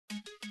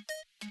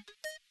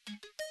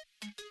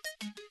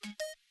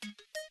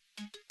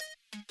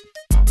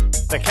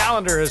The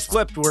calendar has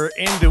flipped. We're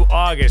into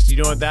August. You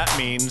know what that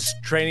means.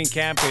 Training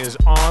camp is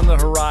on the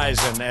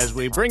horizon as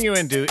we bring you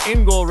into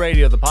In Goal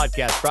Radio, the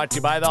podcast brought to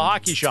you by The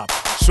Hockey Shop.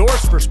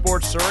 Source for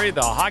sports story,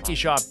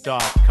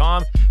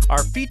 thehockeyshop.com.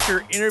 Our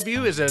feature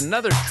interview is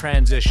another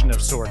transition of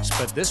sorts,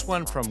 but this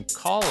one from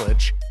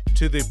college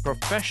to the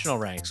professional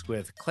ranks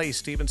with Clay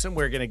Stevenson.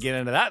 We're going to get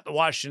into that. The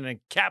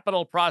Washington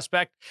Capital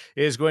prospect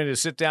is going to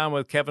sit down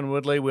with Kevin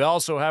Woodley. We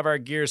also have our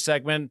gear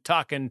segment,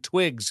 Talking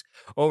Twigs,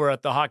 over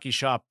at the Hockey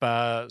Shop.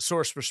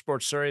 Source for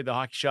sports story,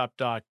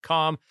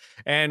 thehockeyshop.com.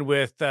 And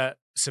with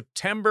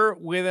September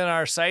within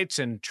our sights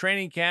and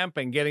training camp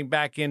and getting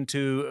back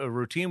into a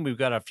routine, we've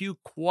got a few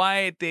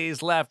quiet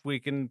days left. We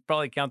can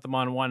probably count them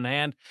on one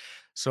hand.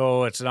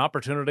 So it's an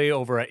opportunity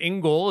over at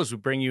In Goal as we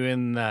bring you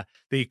in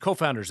the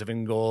co-founders of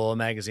In Goal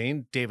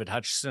magazine, David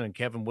Hutchison and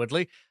Kevin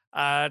Woodley,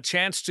 a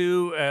chance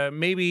to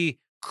maybe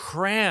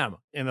cram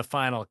in the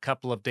final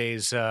couple of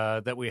days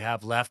that we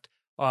have left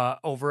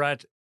over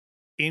at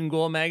In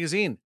Goal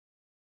magazine.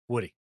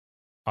 Woody.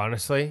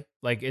 Honestly,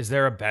 like, is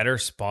there a better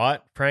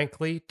spot,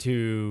 frankly,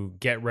 to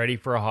get ready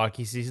for a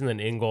hockey season than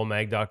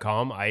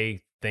InGoalMag.com? I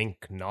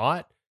think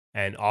not.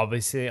 And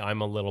obviously, I'm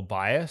a little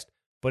biased.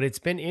 But it's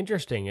been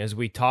interesting as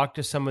we talk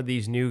to some of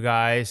these new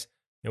guys.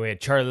 You know, we had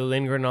Charlie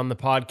Lindgren on the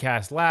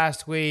podcast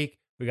last week.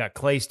 We got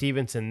Clay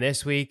Stevenson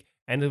this week.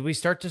 And as we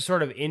start to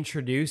sort of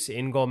introduce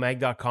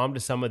InGoalMag.com to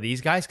some of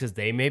these guys, because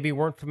they maybe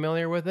weren't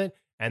familiar with it,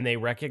 and they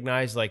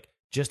recognize like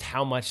just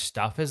how much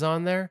stuff is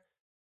on there.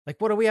 Like,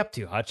 what are we up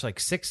to, Hutch? Like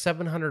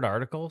 600-700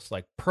 articles,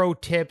 like pro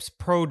tips,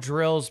 pro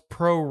drills,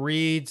 pro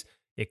reads,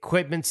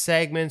 equipment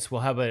segments.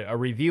 We'll have a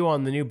review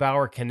on the new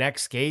Bauer Connect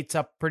skates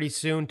up pretty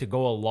soon to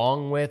go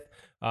along with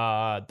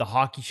the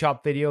Hockey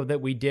Shop video that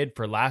we did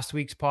for last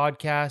week's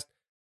podcast.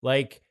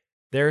 Like,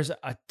 there's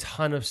a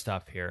ton of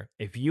stuff here.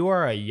 If you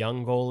are a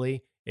young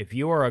goalie, if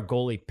you are a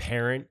goalie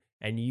parent,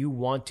 and you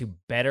want to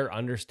better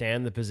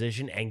understand the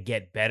position and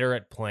get better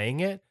at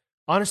playing it,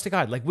 honest to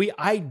God, like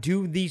I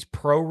do these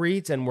pro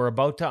reads, and we're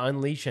about to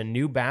unleash a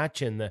new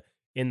batch in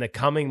the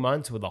coming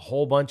months with a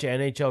whole bunch of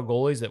NHL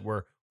goalies that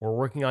we're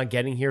working on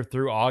getting here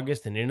through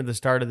August and into the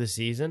start of the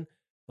season.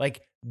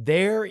 Like,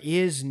 there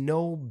is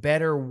no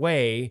better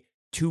way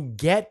to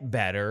get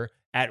better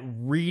at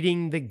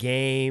reading the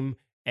game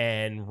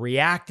and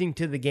reacting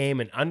to the game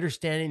and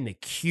understanding the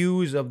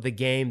cues of the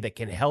game that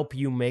can help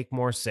you make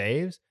more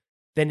saves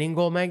than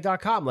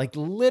InGoalMag.com. Like,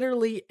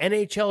 literally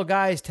NHL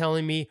guys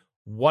telling me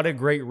what a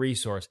great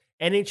resource.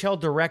 NHL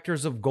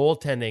directors of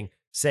goaltending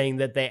saying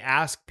that they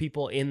ask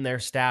people in their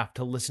staff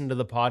to listen to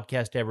the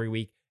podcast every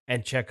week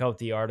and check out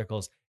the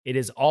articles. It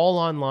is all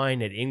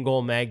online at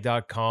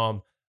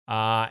InGoalMag.com.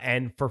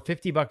 And for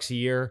 $50 a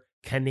year,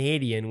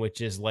 Canadian, which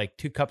is like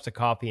 2 cups of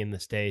coffee in the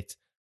States,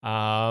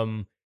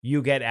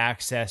 you get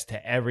access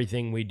to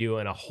everything we do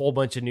and a whole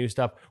bunch of new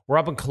stuff. We're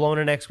up in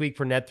Kelowna next week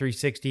for Net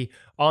 360,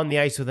 on the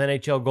ice with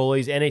NHL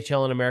goalies,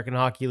 NHL and American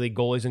Hockey League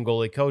goalies and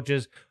goalie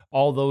coaches.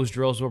 All those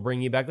drills will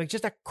bring you back. Like,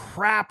 just a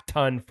crap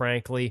ton,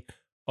 frankly,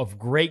 of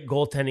great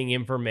goaltending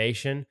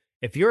information.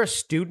 If you're a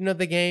student of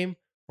the game,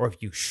 or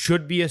if you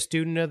should be a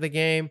student of the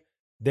game,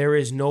 there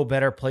is no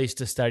better place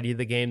to study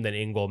the game than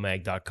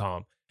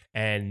InGoalMag.com.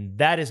 And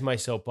that is my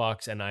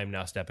soapbox, and I'm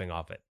now stepping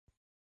off it.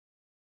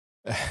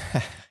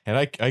 And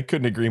I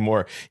couldn't agree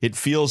more. It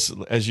feels,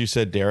 as you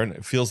said, Darren,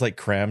 it feels like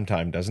cram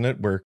time, doesn't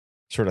it? We're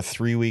sort of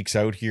 3 weeks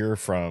out here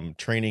from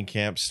training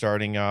camp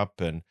starting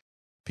up and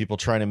people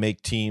trying to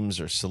make teams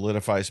or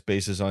solidify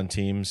spaces on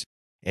teams.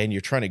 And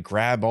you're trying to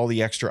grab all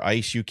the extra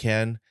ice you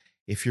can.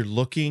 If you're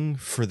looking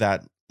for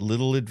that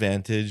little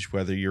advantage,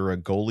 whether you're a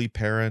goalie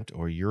parent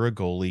or you're a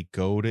goalie,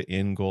 go to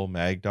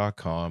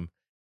InGoalMag.com,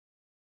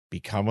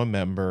 become a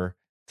member.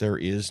 There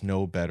is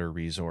no better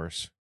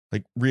resource.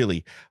 Like,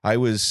 really, I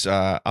was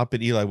up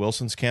at Eli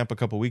Wilson's camp a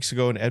couple weeks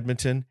ago in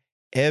Edmonton.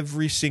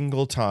 Every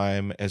single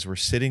time as we're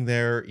sitting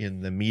there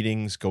in the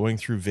meetings, going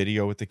through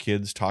video with the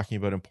kids, talking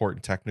about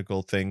important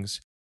technical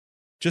things,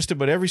 just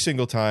about every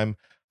single time,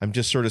 I'm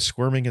just sort of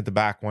squirming at the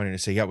back wanting to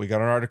say, yeah, we got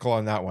an article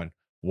on that one.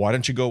 Why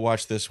don't you go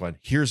watch this one?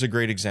 Here's a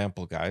great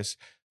example, guys.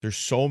 There's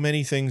so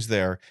many things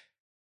there.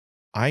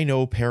 I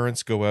know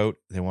parents go out,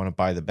 they want to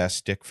buy the best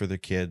stick for their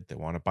kid. They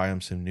want to buy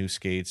them some new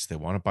skates. They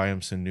want to buy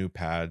them some new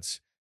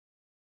pads.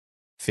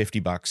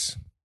 $50.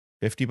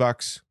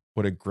 $50.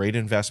 What a great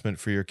investment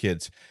for your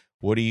kids.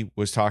 Woody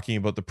was talking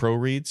about the pro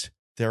reads.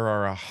 There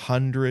are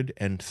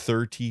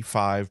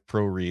 135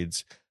 pro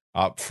reads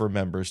up for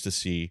members to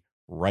see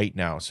right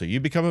now. So you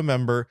become a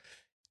member,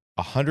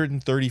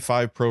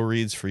 135 pro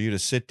reads for you to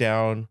sit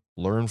down,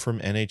 learn from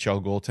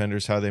NHL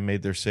goaltenders how they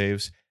made their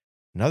saves.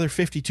 Another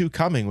 52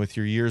 coming with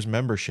your year's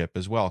membership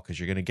as well, because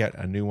you're going to get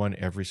a new one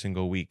every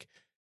single week.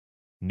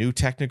 New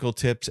technical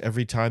tips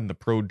every time the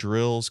pro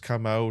drills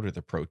come out or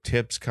the pro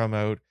tips come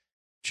out.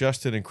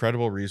 Just an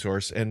incredible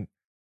resource. And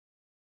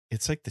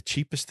it's like the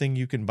cheapest thing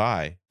you can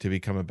buy to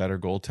become a better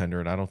goaltender.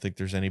 And I don't think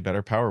there's any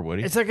better power,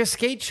 Woody. It's like a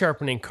skate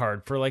sharpening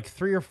card for like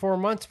 3 or 4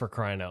 months, for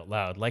crying out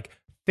loud. Like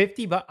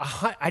 $50.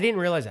 I didn't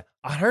realize that.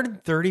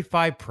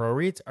 135 pro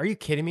reads. Are you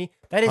kidding me?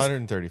 That is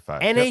 135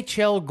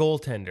 NHL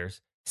goaltenders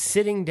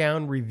sitting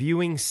down,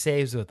 reviewing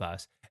saves with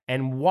us,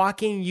 and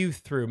walking you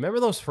through. Remember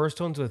those first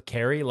ones with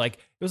Carey? Like,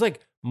 it was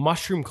like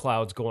mushroom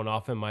clouds going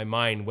off in my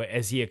mind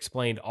as he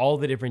explained all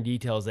the different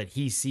details that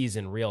he sees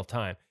in real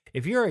time.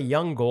 If you're a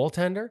young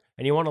goaltender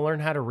and you want to learn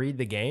how to read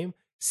the game,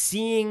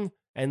 seeing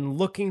and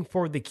looking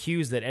for the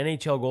cues that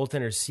NHL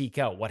goaltenders seek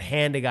out, what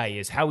hand a guy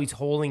is, how he's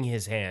holding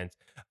his hands.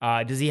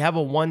 Does he have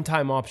a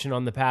one-time option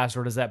on the pass,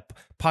 or does that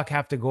puck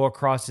have to go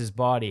across his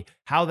body?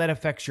 How that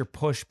affects your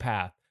push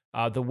path,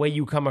 the way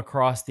you come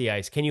across the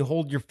ice. Can you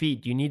hold your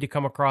feet? Do you need to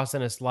come across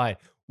in a slide?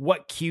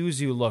 What cues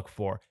you look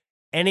for?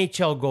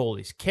 NHL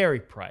goalies, Carey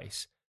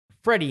Price,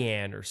 Freddie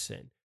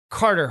Anderson,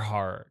 Carter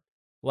Hart,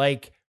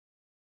 like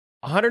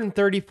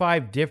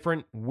 135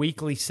 different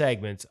weekly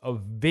segments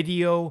of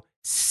video,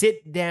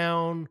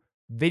 sit-down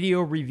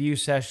video review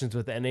sessions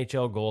with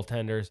NHL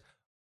goaltenders,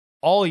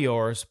 all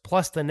yours,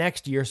 plus the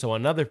next year, so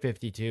another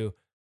 52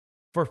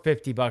 for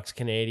 $50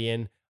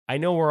 Canadian. I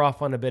know we're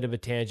off on a bit of a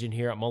tangent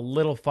here. I'm a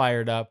little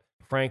fired up.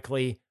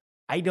 Frankly,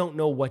 I don't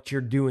know what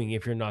you're doing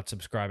if you're not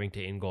subscribing to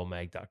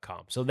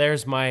InGoalMag.com. So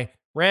there's my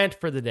rant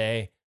for the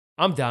day.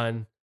 I'm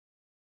done.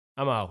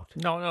 I'm out.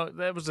 No,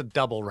 that was a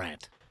double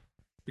rant.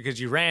 Because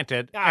you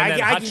ranted, and then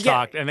Hutch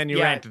talked, and then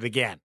you ranted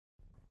again.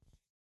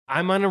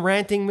 I'm in a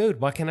ranting mood.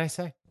 What can I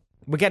say?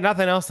 We got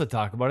nothing else to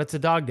talk about. It's a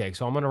dog day,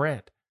 so I'm going to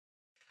rant.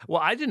 Well,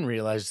 I didn't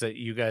realize that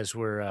you guys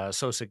were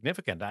so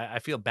significant. I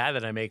feel bad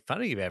that I make fun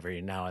of you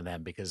every now and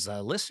then because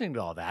listening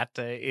to all that,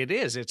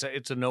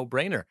 it's a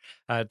no-brainer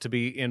to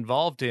be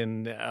involved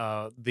in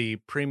the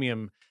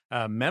premium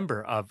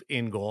member of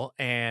In Goal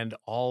and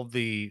all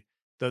the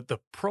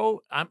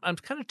pro. I'm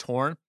kind of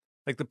torn.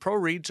 Like the pro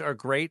reads are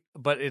great,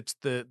 but it's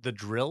the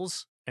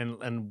drills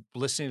and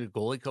listening to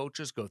goalie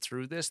coaches go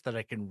through this that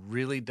I can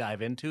really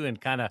dive into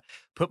and kind of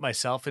put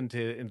myself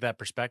into that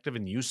perspective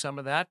and use some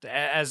of that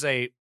as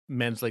a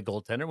men's league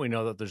goaltender. We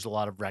know that there's a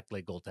lot of rec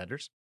league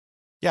goaltenders.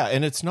 Yeah,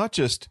 and it's not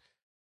just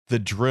the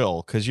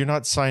drill, because you're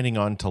not signing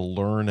on to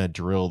learn a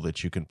drill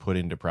that you can put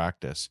into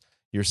practice.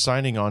 You're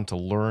signing on to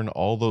learn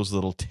all those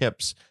little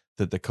tips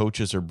that the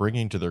coaches are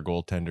bringing to their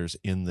goaltenders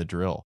in the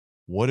drill.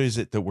 What is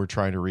it that we're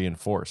trying to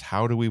reinforce?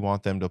 How do we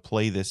want them to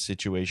play this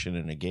situation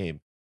in a game?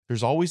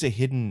 There's always a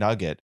hidden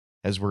nugget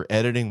as we're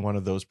editing one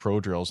of those pro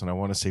drills. And I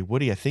want to say,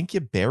 Woody, I think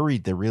you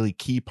buried the really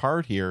key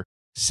part here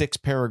 6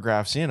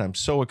 paragraphs in. I'm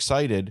so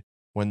excited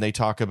when they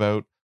talk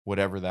about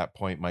whatever that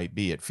point might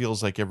be. It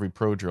feels like every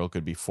pro drill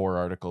could be 4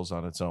 articles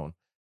on its own.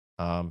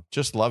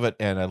 Just love it.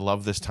 And I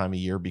love this time of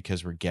year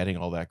because we're getting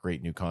all that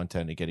great new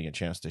content and getting a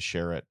chance to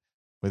share it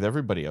with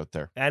everybody out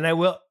there. And I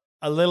will,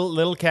 a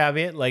little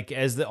caveat, like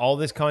as all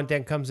this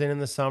content comes in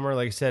the summer,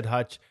 like I said,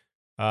 Hutch,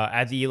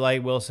 at the Eli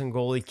Wilson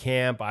goalie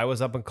camp, I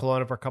was up in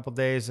Kelowna for a couple of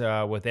days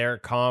with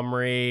Eric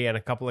Comrie and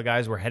a couple of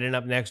guys. We're heading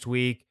up next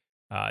week.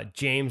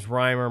 James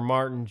Reimer,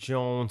 Martin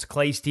Jones,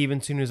 Clay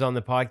Stevenson, who's on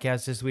the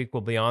podcast this week,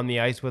 will be on the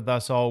ice with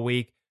us all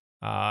week.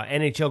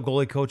 NHL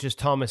goalie coaches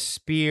Thomas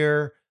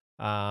Spear,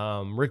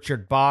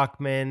 Richard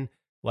Bachman.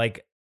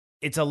 Like,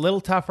 it's a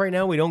little tough right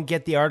now. We don't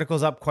get the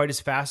articles up quite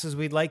as fast as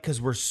we'd like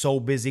because we're so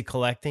busy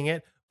collecting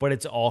it, but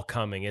it's all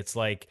coming. It's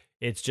like,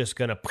 it's just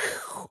going to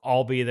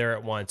all be there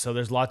at once. So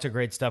there's lots of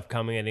great stuff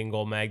coming at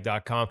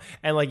InGoalMag.com.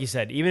 And like you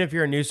said, even if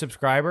you're a new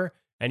subscriber,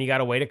 and you got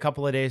to wait a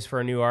couple of days for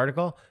a new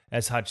article,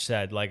 as Hutch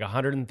said, like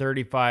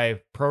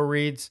 135 pro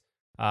reads,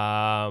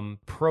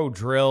 pro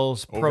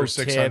drills, over pro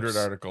 600 tips.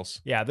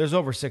 articles. Yeah, there's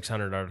over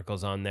 600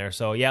 articles on there.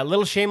 So yeah, a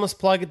little shameless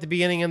plug at the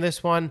beginning of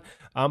this one.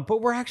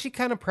 But we're actually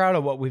kind of proud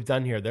of what we've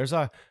done here. There's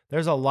a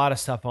lot of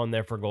stuff on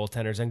there for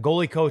goaltenders and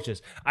goalie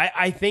coaches.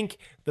 I think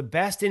the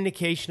best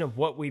indication of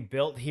what we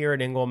built here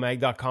at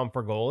InGoalMag.com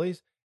for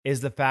goalies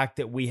is the fact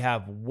that we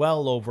have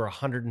well over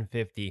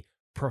 150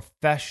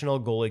 professional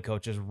goalie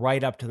coaches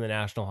right up to the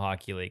National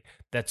Hockey League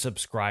that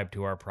subscribe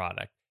to our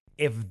product.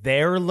 If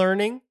they're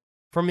learning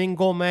from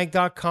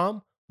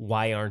InGoalMag.com,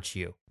 why aren't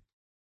you?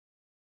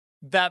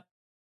 That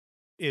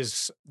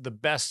is the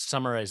best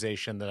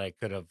summarization that I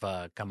could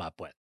have come up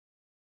with.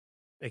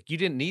 Like, you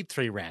didn't need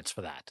 3 rants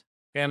for that.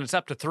 And it's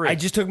up to 3. I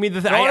just took me the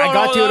I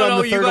got to it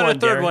on the third one. You got a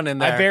third one in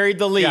there. I buried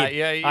the lead.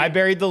 Yeah, I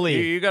buried the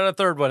lead. You got a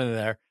third one in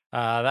there.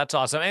 That's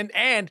awesome.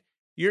 And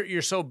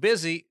you're so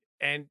busy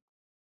and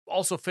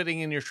also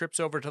fitting in your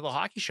trips over to the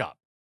hockey shop.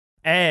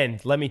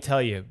 And let me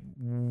tell you,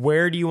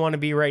 where do you want to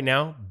be right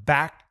now?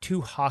 Back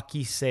to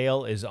Hockey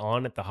sale is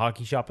on at the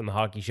Hockey Shop and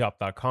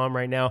thehockeyshop.com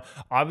right now.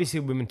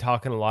 Obviously, we've been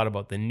talking a lot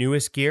about the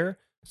newest gear.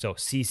 So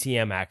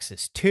CCM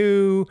Axis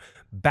 2,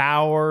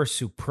 Bauer,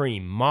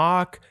 Supreme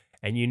Mach,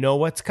 and you know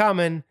what's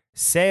coming.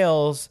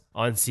 Sales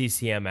on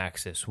CCM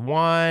Axis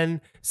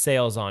 1,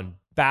 sales on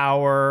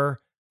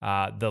Bauer,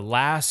 the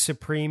last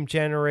Supreme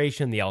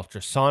generation, the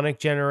ultrasonic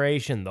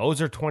generation, those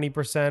are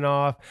 20%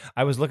 off.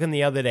 I was looking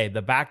the other day,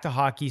 the Back to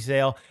Hockey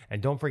sale, and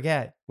don't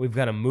forget, we've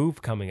got a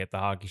move coming at the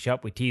Hockey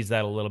Shop. We teased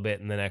that a little bit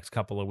in the next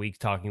couple of weeks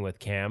talking with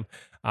Cam,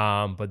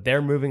 but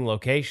they're moving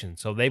location,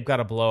 so they've got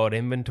to blow out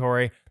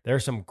inventory.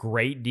 There's some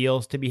great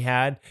deals to be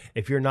had.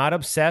 If you're not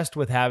obsessed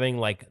with having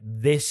like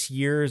this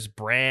year's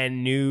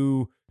brand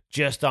new,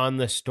 just on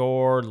the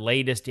store,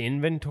 latest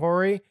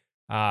inventory,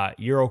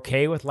 you're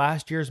okay with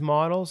last year's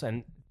models.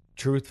 And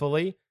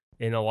truthfully,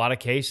 in a lot of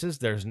cases,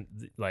 there's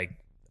like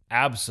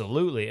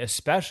absolutely,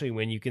 especially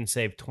when you can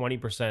save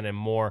 20% and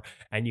more.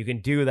 And you can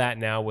do that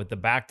now with the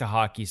Back to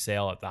Hockey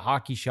sale at the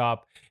Hockey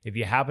Shop. If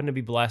you happen to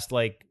be blessed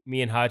like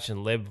me and Hutch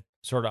and live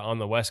sort of on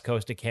the west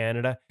coast of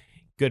Canada,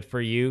 good for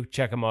you.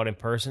 Check them out in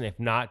person. If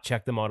not,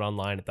 check them out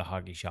online at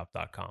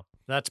thehockeyshop.com.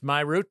 That's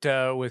my route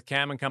with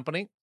Cam and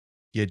Company.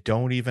 You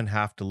don't even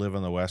have to live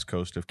on the west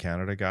coast of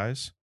Canada,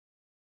 guys.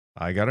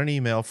 I got an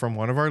email from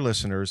one of our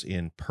listeners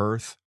in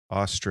Perth,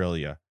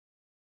 Australia.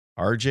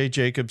 RJ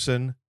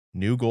Jacobson,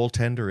 new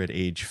goaltender at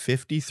age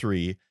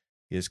 53,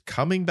 is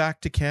coming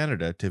back to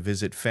Canada to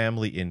visit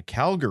family in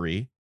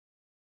Calgary,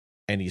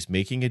 and he's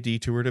making a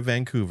detour to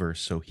Vancouver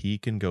so he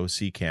can go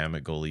see Cam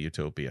at Goalie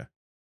Utopia.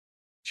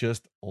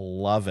 Just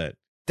love it.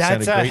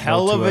 That's a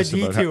hell of a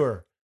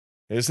detour.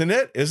 Isn't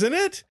it? Isn't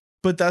it?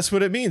 But that's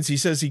what it means. He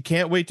says he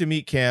can't wait to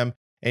meet Cam,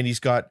 and he's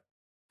got,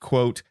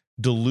 quote,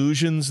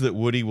 delusions that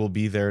Woody will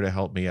be there to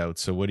help me out.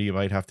 So Woody, you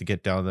might have to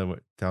get down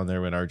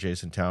there when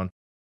RJ's in town.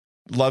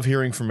 Love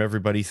hearing from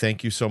everybody.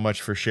 Thank you so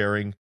much for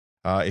sharing.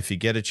 If you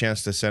get a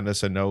chance to send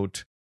us a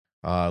note,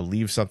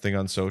 leave something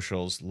on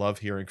socials. Love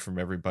hearing from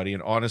everybody.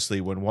 And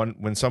honestly,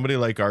 when somebody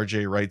like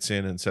RJ writes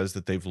in and says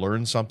that they've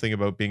learned something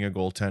about being a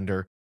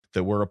goaltender,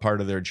 that we're a part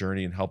of their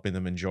journey and helping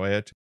them enjoy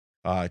it,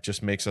 it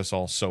just makes us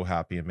all so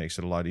happy and makes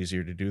it a lot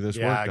easier to do this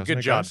work. Yeah,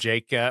 good job,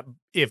 Jake.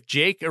 If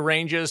Jake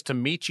arranges to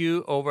meet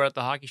you over at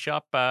the Hockey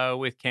Shop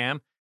with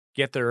Cam,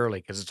 get there early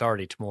because it's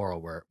already tomorrow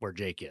where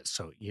Jake is.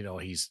 So, you know,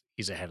 he's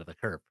ahead of the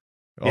curve.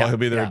 Oh, yeah, he'll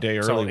be there a day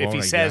early. So if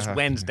he says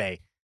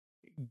Wednesday,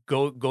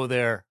 go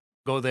there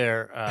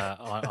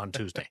on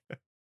Tuesday.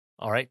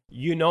 All right.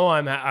 You know,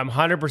 I'm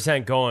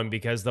 100% going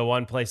because the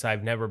one place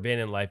I've never been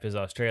in life is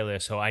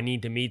Australia. So I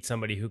need to meet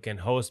somebody who can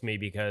host me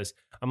because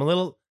I'm a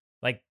little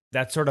like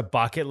that sort of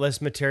bucket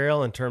list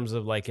material in terms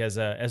of like as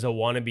a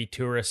wannabe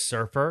tourist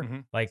surfer. Mm-hmm.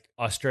 Like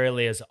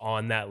Australia is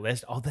on that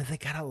list. Although they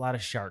got a lot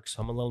of sharks,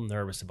 so I'm a little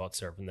nervous about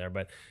surfing there.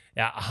 But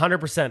yeah,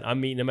 100%.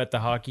 I'm meeting him at the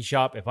Hockey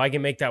Shop. If I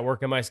can make that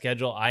work in my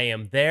schedule, I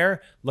am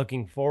there.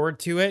 Looking forward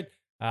to it.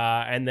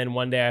 And then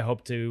one day I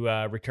hope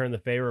to return the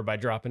favor by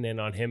dropping in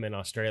on him in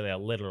Australia,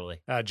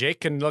 literally. Jake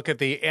can look at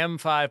the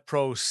M5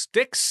 Pro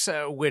Sticks,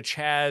 which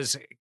has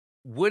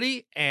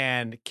Woody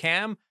and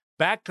Cam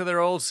back to their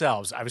old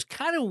selves. I was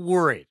kind of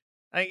worried.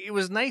 It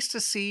was nice to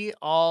see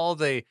all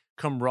the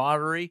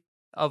camaraderie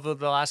of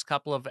the last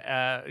couple of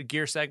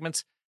gear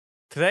segments.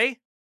 Today,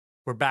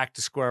 we're back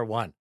to square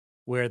one,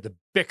 where the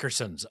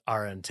Bickersons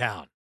are in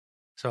town.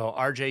 So,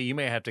 RJ, you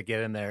may have to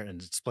get in there and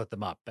split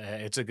them up.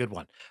 It's a good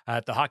one.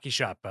 At the Hockey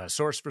Shop,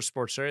 source for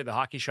sports area,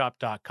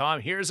 thehockeyshop.com.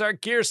 Here's our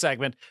gear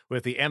segment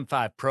with the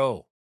M5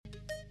 Pro.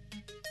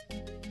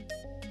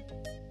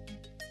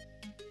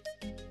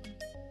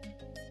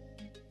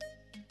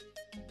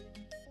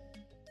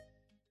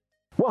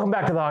 Welcome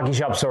back to the Hockey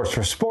Shop, source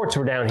for sports.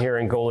 We're down here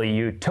in Goalie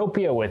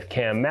Utopia with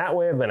Cam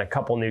Matwib and a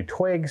couple new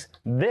twigs.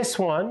 This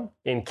one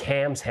in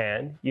Cam's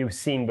hand, you've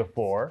seen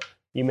before.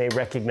 You may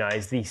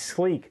recognize the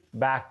sleek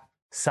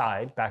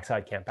backside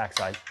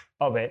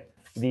of it,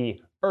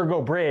 the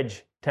Ergo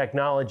Bridge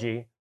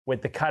technology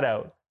with the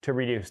cutout to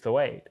reduce the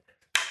weight.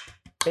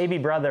 Baby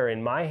brother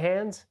in my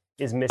hands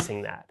is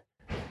missing that.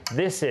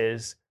 This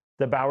is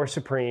the Bauer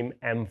Supreme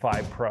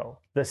M5 Pro,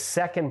 the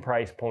second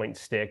price point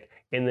stick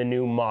in the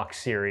new Mach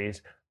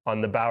series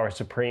on the Bauer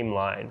Supreme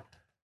line.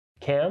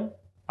 Cam,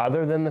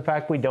 other than the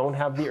fact we don't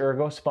have the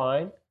Ergo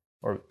spine,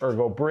 or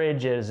Ergo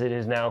Bridge as it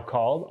is now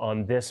called,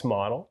 on this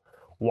model,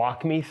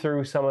 walk me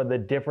through some of the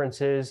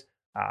differences,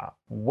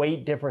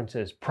 weight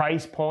differences,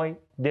 price point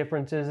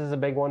differences is a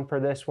big one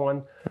for this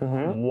one,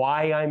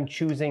 why I'm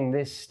choosing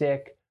this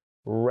stick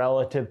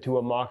relative to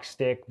a Mach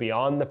stick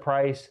beyond the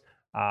price,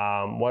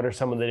 what are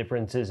some of the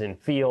differences in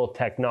feel,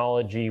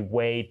 technology,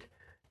 weight,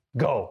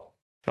 go.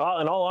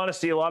 Well, in all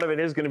honesty, a lot of it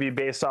is going to be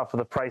based off of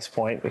the price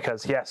point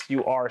because, yes,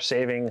 you are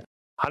saving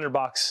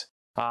 $100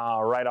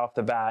 right off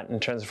the bat in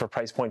terms of a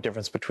price point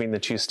difference between the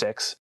two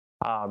sticks.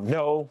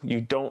 No,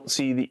 you don't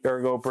see the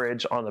Ergo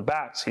Bridge on the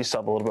back, so you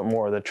still have a little bit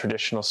more of the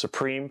traditional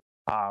Supreme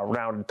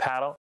rounded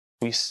paddle.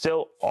 We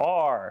still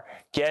are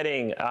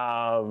getting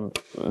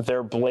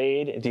their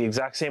blade, the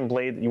exact same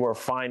blade that you are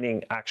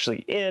finding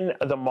actually in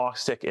the Mach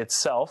stick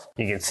itself.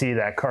 You can see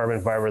that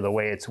carbon fiber, the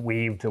way it's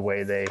weaved, the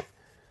way they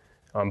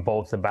on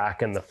both the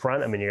back and the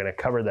front. I mean, you're going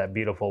to cover that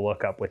beautiful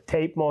look up with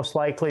tape most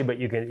likely, but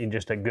you can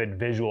just a good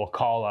visual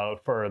call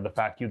out for the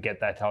fact you get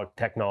that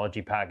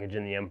technology package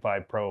in the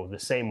M5 Pro, the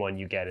same one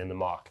you get in the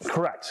Mach.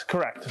 Correct.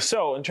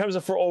 So in terms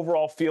of for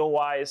overall feel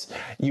wise,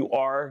 you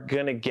are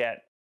going to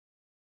get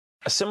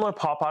a similar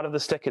pop out of the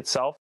stick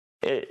itself.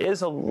 It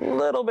is a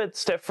little bit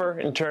stiffer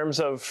in terms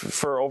of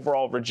for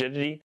overall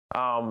rigidity.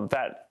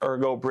 That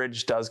Ergo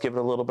Bridge does give it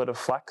a little bit of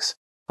flex.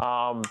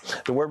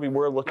 The word we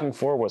were looking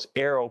for was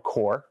Aero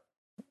Core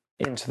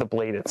into the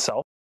blade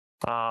itself.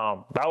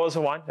 That was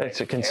the one.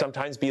 It can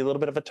sometimes be a little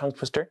bit of a tongue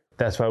twister.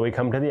 That's why we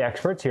come to the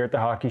experts here at the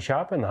Hockey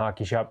Shop and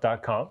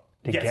thehockeyshop.com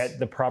to get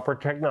the proper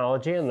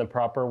technology and the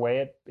proper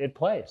way it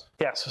plays.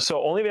 Yes,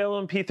 so only available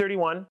in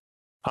P31.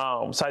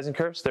 sizing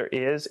curves, there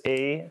is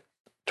a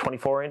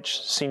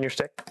 24-inch senior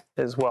stick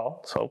as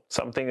well. So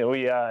something that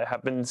we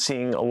have been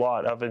seeing a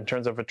lot of in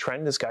terms of a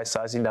trend is guys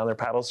sizing down their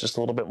paddles just a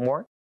little bit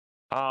more.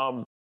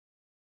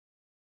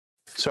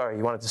 Sorry,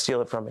 you wanted to steal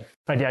it from me.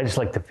 I just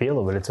like the feel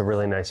of it. It's a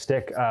really nice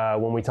stick.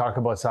 When we talk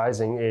about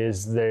sizing,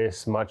 is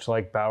this much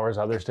like Bauer's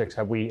other sticks?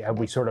 Have we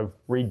sort of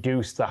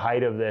reduced the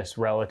height of this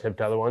relative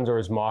to other ones, or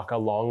is Mach a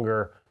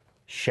longer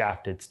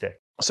shafted stick?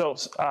 So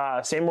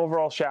same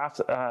overall shaft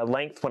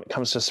length when it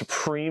comes to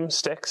Supreme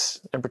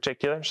sticks in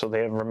particular. So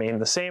they have remained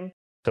the same.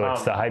 So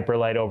it's the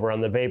Hyperlite over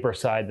on the Vapor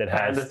side that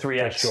has and the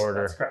 3X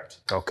shorter. That's correct.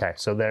 Okay,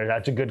 so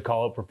that's a good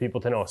call out for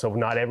people to know. So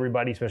not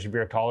everybody, especially if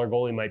you're a taller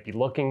goalie, might be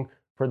looking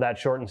for that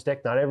shortened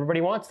stick. Not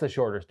everybody wants the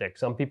shorter stick.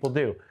 Some people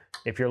do.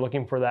 If you're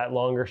looking for that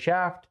longer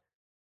shaft,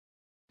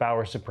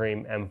 Bauer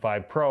Supreme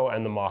M5 Pro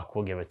and the Mach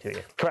will give it to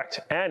you. Correct.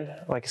 And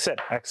like I said,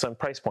 excellent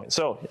price point.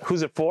 So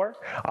who's it for?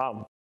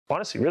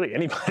 Honestly, really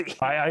anybody.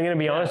 I'm going to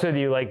be honest with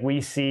you. Like we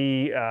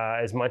see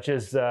as much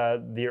as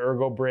the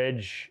Ergo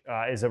Bridge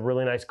is a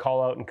really nice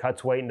call out and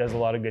cuts weight and does a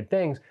lot of good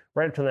things,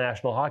 right up to the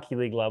National Hockey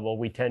League level,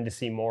 we tend to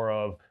see more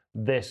of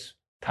this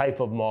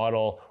type of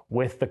model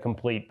with the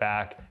complete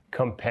back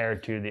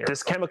compared to the Ergo.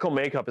 This chemical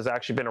makeup has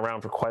actually been around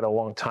for quite a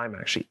long time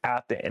actually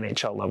at the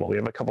NHL level. We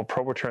have a couple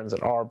Pro returns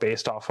that are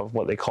based off of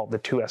what they call the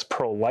 2S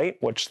Pro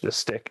Lite, which this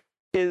stick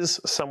is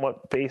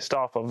somewhat based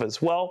off of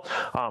as well.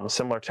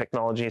 Similar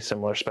technology,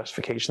 similar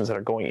specifications that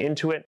are going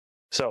into it.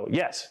 So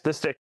yes, this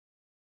stick,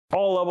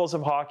 all levels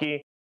of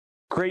hockey,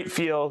 great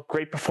feel,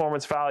 great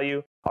performance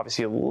value,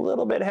 obviously a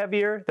little bit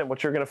heavier than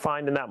what you're going to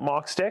find in that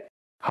Mach stick.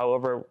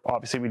 However,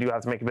 obviously we do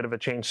have to make a bit of a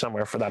change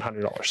somewhere for that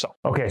 $100. So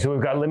okay, so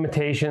we've got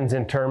limitations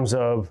in terms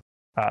of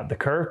the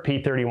curve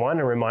P31.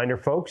 A reminder,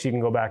 folks, you can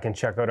go back and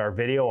check out our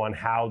video on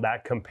how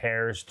that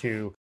compares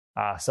to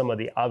some of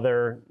the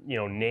other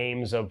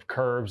names of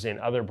curves in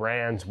other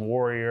brands,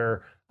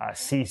 Warrior,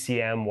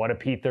 CCM, what a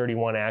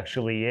P31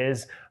 actually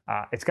is.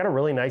 It's got a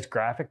really nice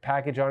graphic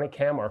package on it,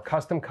 Cam. Are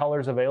custom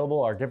colors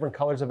available? Are different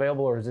colors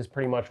available? Or is this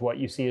pretty much what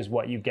you see is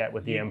what you get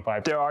with the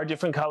M5? There are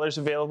different colors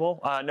available.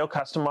 No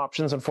custom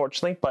options,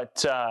 unfortunately.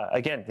 But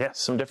again, yes,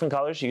 some different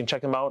colors. You can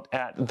check them out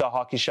at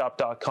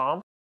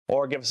thehockeyshop.com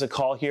or give us a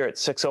call here at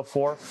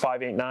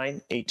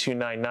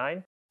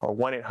 604-589-8299. or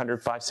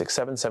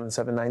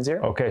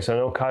 1-800-567-7790. Okay, so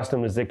no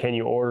custom. Can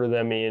you order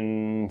them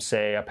in,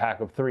 say, a pack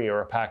of 3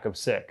 or a pack of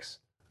 6?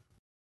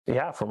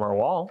 Yeah, from our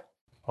wall.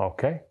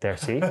 Okay, there,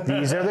 see?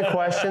 These are the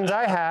questions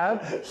I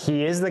have.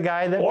 He is the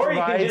guy that or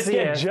provides the you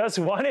can answer. just get just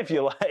one if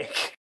you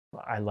like.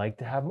 I like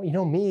to have,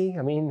 me.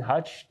 I mean,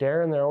 Hutch,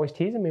 Darren, they're always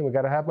teasing me. We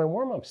got to have my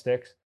warm-up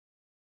sticks.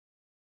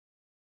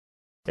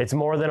 It's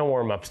more than a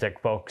warm-up stick,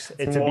 folks.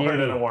 It's more a beauty.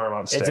 than a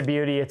warm-up stick. It's a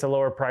beauty. It's a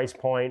lower price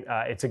point.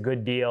 It's a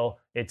good deal.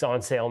 It's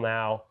on sale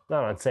now.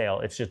 Not on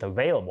sale. It's just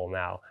available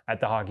now at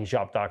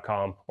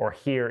thehockeyshop.com or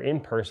here in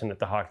person at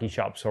the Hockey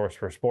Shop Source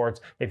for Sports.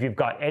 If you've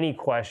got any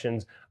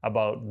questions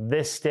about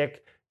this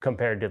stick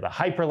compared to the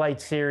Hyperlite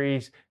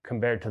series,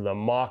 compared to the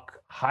Mach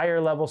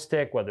higher level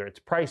stick, whether it's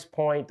price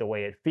point, the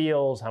way it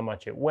feels, how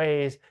much it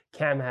weighs,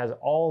 Cam has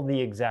all the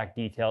exact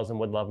details and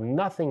would love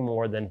nothing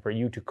more than for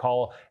you to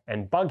call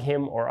and bug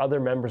him or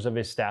other members of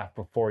his staff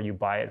before you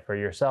buy it for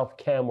yourself.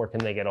 Cam, where can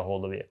they get a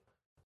hold of you?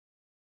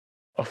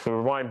 If we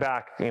rewind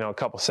back, a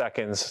couple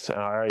seconds, I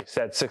already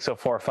said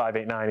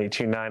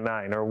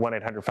 604-589-8299 or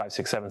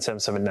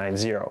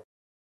 1-800-567-7790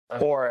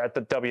 or at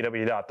the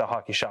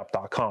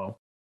www.thehockeyshop.com.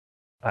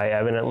 I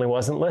evidently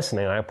wasn't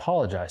listening. I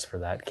apologize for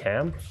that,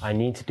 Cam. I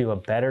need to do a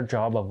better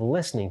job of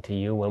listening to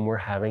you when we're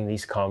having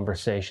these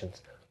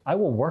conversations. I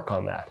will work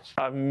on that.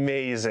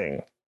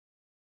 Amazing.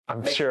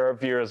 I'm sure our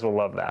viewers will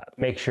love that.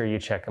 Make sure you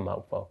check them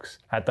out, folks,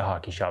 at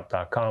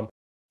thehockeyshop.com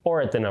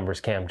or at the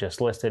numbers Cam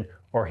just listed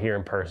or here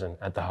in person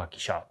at the Hockey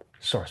Shop,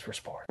 Source for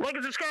Sport. Like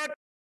and subscribe.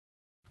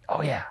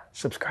 Oh, yeah.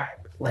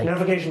 Subscribe. Like.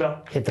 Notification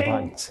bell. Hit the Ding.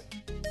 buttons.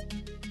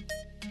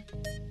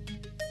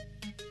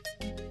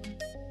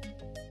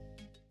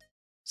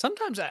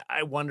 Sometimes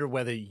I wonder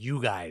whether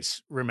you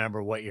guys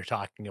remember what you're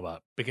talking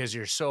about because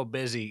you're so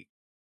busy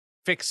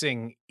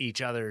fixing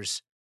each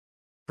other's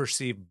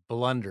perceived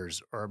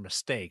blunders or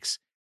mistakes,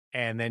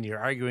 and then you're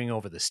arguing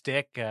over the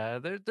stick.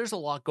 There's a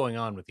lot going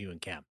on with you and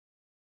Cam.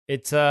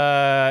 It's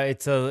a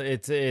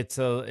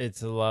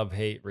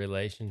love-hate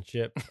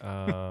relationship.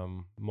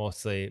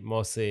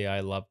 Mostly I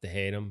love to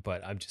hate him,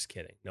 but I'm just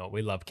kidding. No,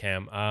 we love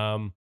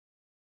Cam.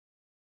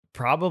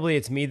 Probably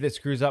it's me that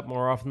screws up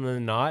more often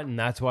than not, and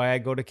that's why I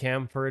go to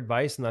Cam for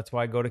advice, and that's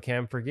why I go to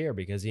Cam for gear,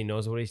 because he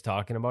knows what he's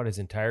talking about. His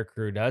entire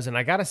crew does. And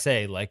I gotta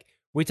say,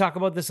 we talk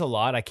about this a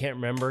lot. I can't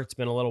remember. It's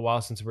been a little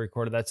while since we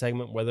recorded that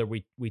segment, whether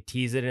we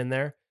tease it in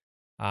there.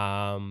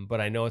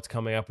 But I know it's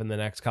coming up in the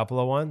next couple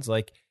of ones.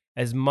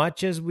 As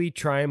much as we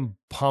try and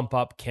pump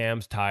up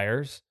Cam's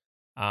tires,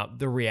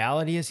 the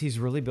reality is he's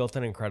really built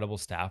an incredible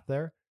staff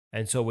there.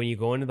 And so when you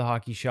go into the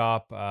Hockey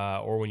Shop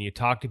or when you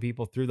talk to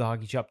people through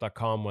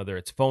thehockeyshop.com, whether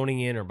it's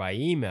phoning in or by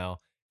email,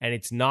 and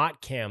it's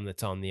not Cam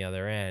that's on the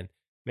other end,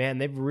 man,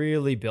 they've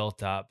really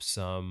built up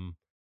some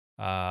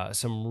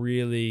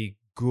really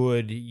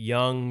good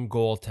young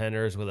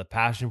goaltenders with a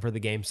passion for the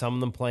game. Some of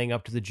them playing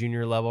up to the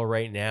junior level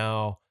right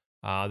now.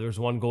 There was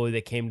one goalie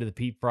that came to the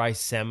Pete Fry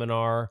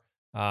seminar.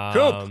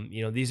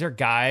 These are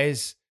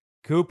guys,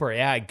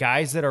 Cooper,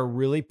 guys that are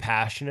really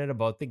passionate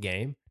about the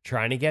game,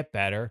 trying to get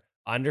better.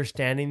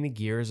 Understanding the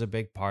gear is a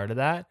big part of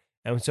that.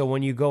 And so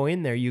when you go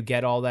in there, you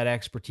get all that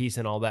expertise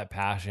and all that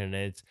passion.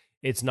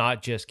 It's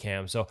not just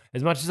Cam. So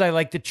as much as I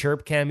like to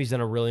chirp Cam, he's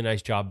done a really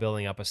nice job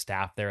building up a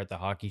staff there at the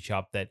hockey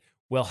shop that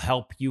will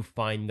help you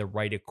find the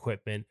right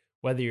equipment.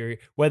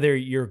 Whether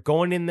you're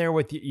going in there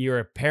with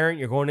your parent,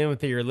 you're going in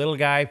with your little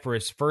guy for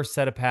his first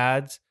set of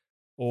pads,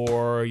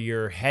 or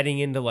you're heading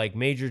into like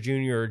major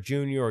junior,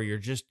 or you're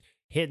just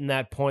hitting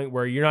that point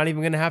where you're not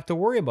even going to have to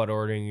worry about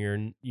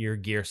ordering your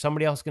gear.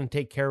 Somebody else is going to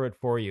take care of it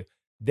for you.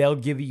 They'll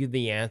give you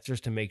the answers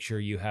to make sure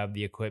you have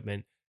the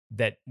equipment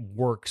that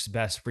works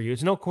best for you.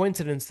 It's no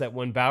coincidence that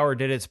when Bauer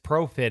did its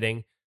pro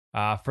fitting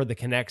for the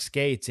Connect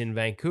skates in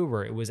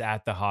Vancouver, it was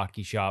at the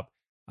hockey shop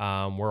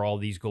where all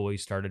these goalies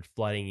started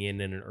flooding in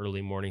an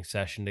early morning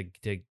session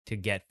to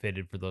get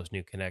fitted for those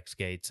new Connect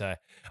skates.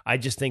 I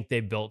just think they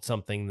built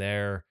something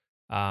there.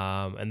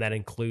 And that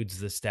includes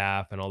the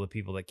staff and all the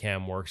people that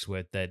Cam works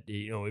with that,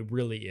 it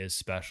really is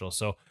special.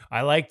 So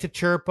I like to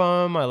chirp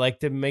him. I like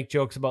to make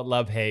jokes about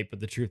love-hate, but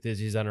the truth is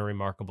he's done a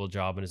remarkable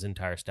job and his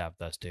entire staff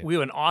does too. We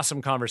have an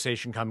awesome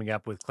conversation coming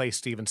up with Clay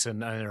Stevenson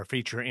in our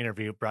feature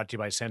interview brought to you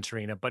by Sense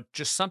Arena, but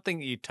just something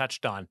you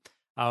touched on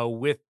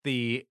with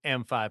the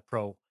M5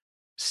 Pro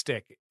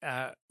stick,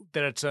 that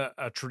it's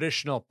a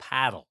traditional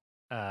paddle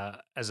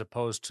as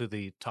opposed to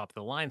the top of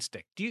the line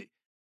stick.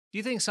 Do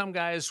you think some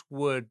guys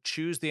would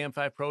choose the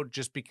M5 Pro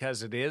just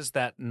because it is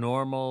that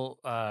normal,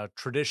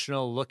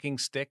 traditional looking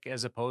stick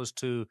as opposed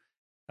to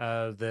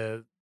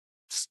the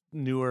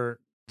newer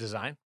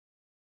design?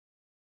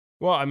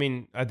 Well, I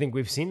mean, I think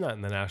we've seen that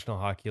in the National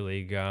Hockey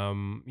League.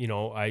 I've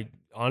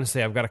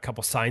got a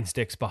couple sign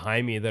sticks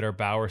behind me that are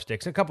Bauer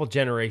sticks, a couple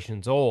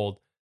generations old.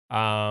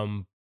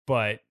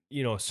 But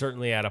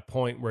certainly at a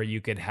point where you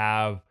could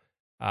have,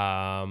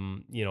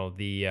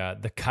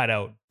 the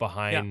cutout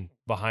behind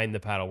the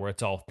paddle where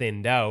it's all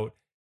thinned out,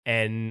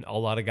 and a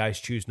lot of guys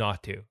choose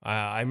not to.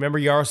 I remember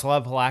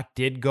Yaroslav Halak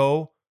did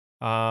go,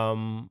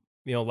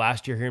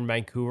 last year here in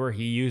Vancouver.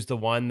 He used the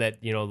one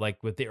that,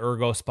 like with the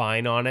ergo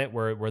spine on it,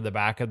 where the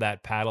back of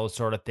that paddle is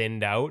sort of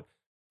thinned out.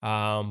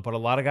 But a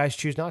lot of guys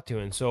choose not to.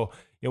 And so,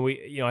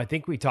 I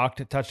think we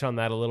touched on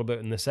that a little bit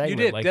in the segment.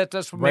 You did. Like,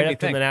 that's what right made me up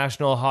to think. the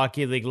National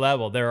Hockey League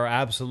level, there are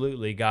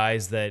absolutely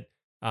guys that,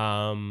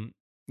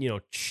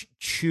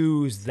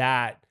 choose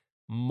that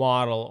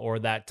model or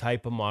that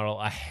type of model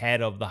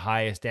ahead of the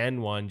highest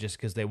end one just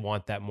because they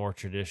want that more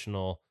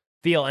traditional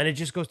feel. And it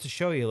just goes to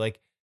show you, like,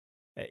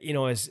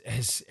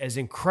 as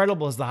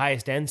incredible as the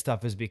highest end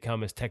stuff has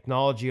become, as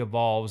technology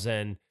evolves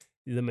and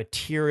the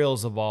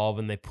materials evolve,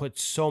 and they put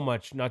so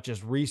much, not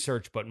just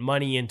research, but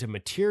money into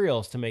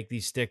materials to make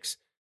these sticks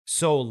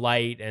so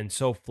light and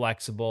so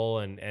flexible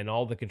and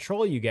all the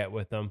control you get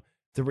with them.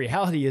 The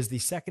reality is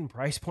these second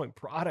price point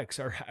products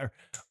are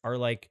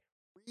like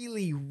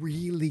really,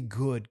 really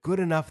good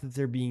enough that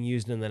they're being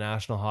used in the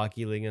National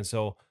Hockey League. And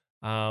so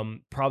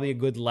probably a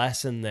good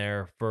lesson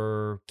there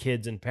for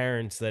kids and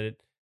parents that,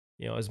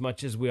 as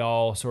much as we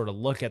all sort of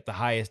look at the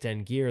highest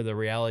end gear, the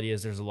reality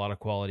is there's a lot of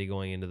quality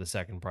going into the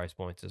second price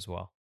points as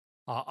well.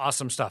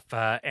 Awesome stuff.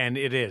 And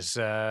it is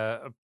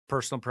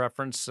personal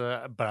preference,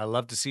 but I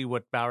love to see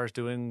what Bauer's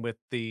doing with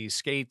the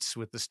skates,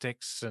 with the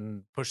sticks,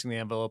 and pushing the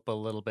envelope a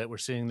little bit. We're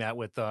seeing that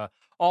with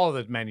all of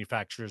the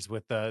manufacturers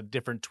with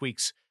different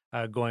tweaks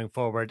going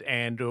forward.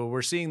 And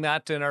we're seeing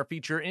that in our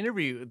feature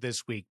interview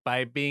this week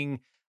by being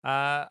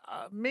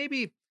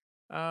maybe,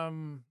 I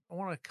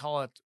want to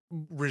call it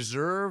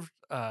reserved,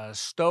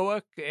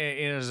 stoic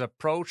in his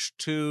approach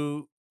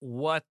to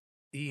what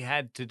he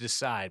had to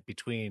decide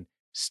between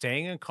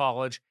staying in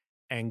college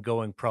and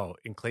going pro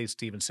in Clay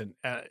Stevenson.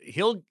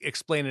 He'll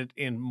explain it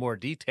in more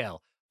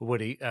detail,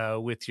 Woody,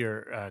 with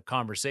your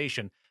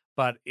conversation,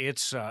 but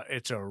it's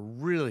a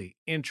really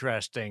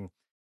interesting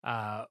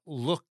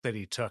look that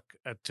he took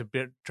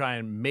to try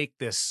and make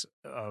this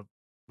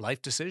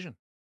life decision.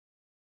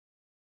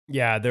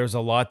 Yeah, there's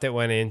a lot that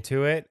went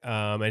into it,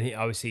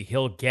 and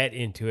he'll get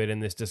into it in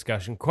this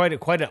discussion. Quite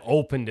an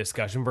open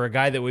discussion for a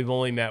guy that we've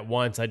only met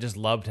once. I just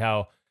loved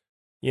how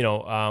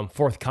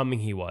forthcoming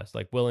he was,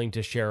 like willing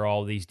to share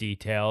all these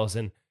details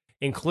and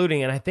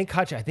including, and I think,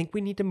 Hutch,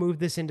 we need to move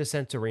this into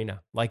Sense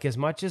Arena. Like, as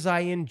much as I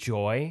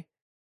enjoy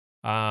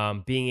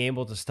being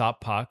able to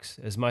stop pucks,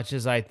 as much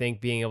as I think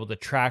being able to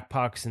track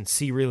pucks and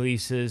see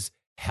releases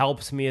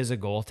helps me as a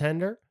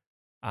goaltender,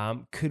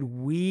 could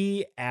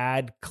we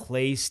add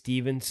Clay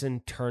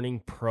Stevenson turning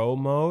pro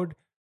mode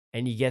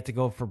and you get to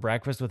go for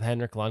breakfast with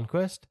Henrik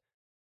Lundqvist?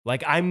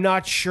 Like, I'm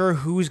not sure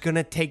who's going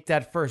to take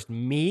that first,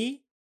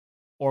 me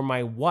or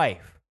my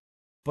wife,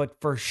 but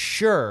for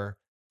sure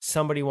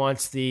somebody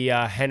wants the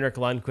Henrik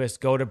Lundqvist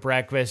go to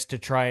breakfast to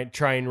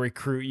try and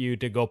recruit you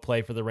to go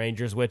play for the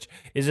Rangers, which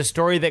is a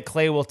story that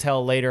Clay will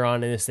tell later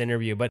on in this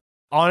interview. But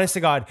honest to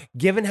God,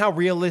 given how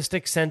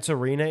realistic Sense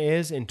Arena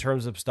is in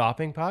terms of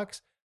stopping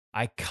pucks,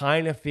 I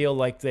kind of feel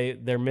like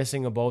they're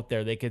missing a boat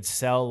there. They could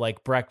sell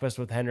like breakfast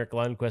with Henrik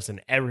Lundqvist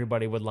and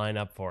everybody would line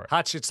up for it.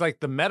 Hutch, it's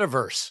like the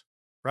metaverse,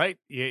 right?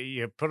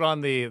 You put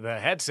on the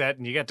headset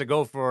and you get to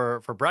go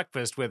for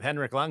breakfast with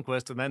Henrik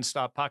Lundqvist and then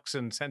stop pucks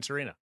in Sense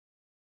Arena.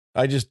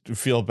 I just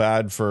feel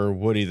bad for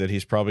Woody that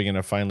he's probably going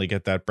to finally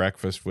get that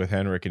breakfast with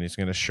Henrik and he's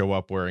going to show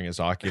up wearing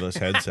his Oculus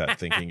headset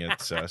thinking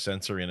it's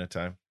Sense Arena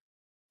time.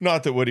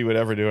 Not that Woody would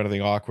ever do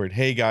anything awkward.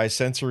 Hey guys,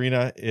 Sense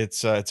Arena,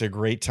 it's a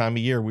great time of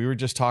year. We were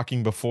just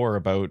talking before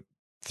about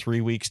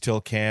 3 weeks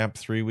till camp,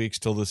 3 weeks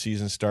till the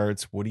season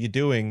starts. What are you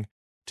doing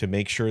to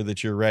make sure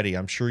that you're ready?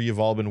 I'm sure you've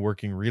all been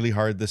working really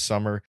hard this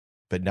summer,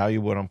 but now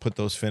you want to put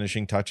those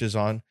finishing touches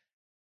on.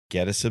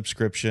 Get a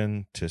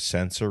subscription to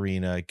Sense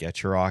Arena,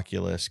 get your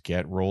Oculus,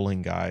 get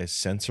rolling, guys.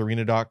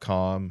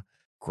 SenseArena.com,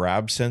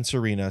 grab Sense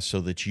Arena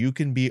so that you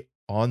can be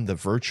on the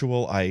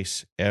virtual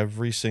ice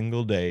every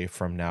single day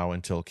from now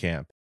until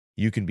camp.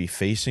 You can be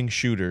facing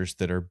shooters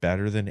that are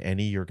better than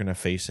any you're going to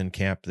face in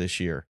camp this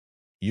year.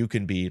 You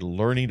can be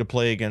learning to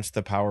play against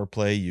the power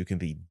play. You can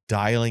be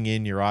dialing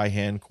in your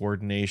eye-hand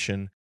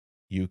coordination.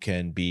 You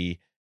can be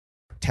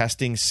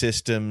testing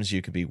systems.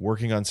 You could be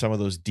working on some of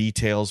those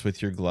details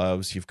with your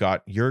gloves.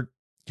 You're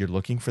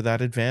looking for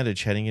that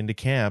advantage heading into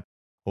camp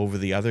over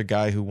the other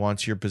guy who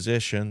wants your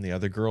position, the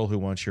other girl who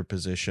wants your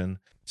position.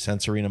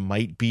 Sense Arena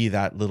might be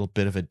that little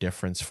bit of a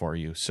difference for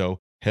you.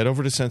 So head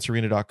over to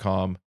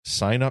sensearena.com,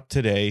 sign up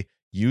today,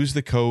 use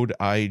the code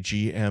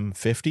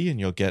IGM50, and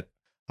you'll get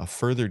a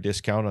further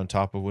discount on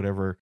top of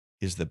whatever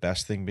is the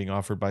best thing being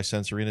offered by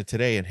Sense Arena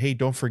today. And hey,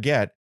 don't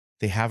forget,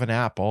 they have an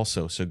app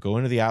also. So go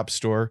into the App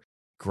Store,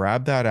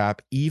 grab that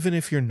app. Even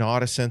if you're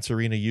not a Sense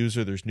Arena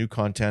user, there's new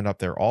content up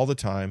there all the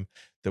time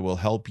that will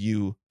help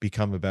you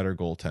become a better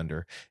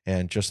goaltender.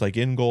 And just like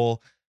In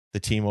Goal, the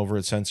team over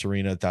at Sense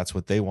Arena, that's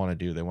what they want to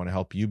do. They want to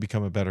help you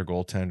become a better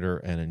goaltender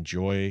and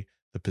enjoy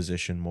the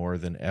position more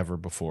than ever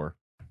before.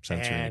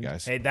 Sense Arena,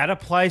 guys. Hey, that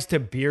applies to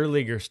beer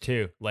leaguers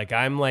too. Like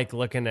I'm like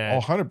looking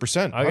at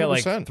 100%. I got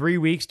like 3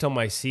 weeks till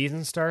my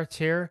season starts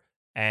here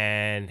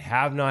and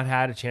have not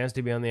had a chance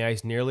to be on the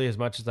ice nearly as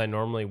much as I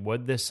normally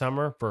would this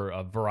summer for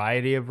a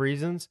variety of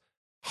reasons.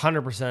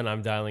 100%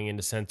 I'm dialing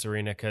into Sense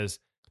Arena because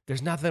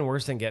there's nothing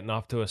worse than getting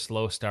off to a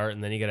slow start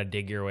and then you got to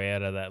dig your way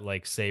out of that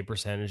like save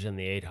percentage in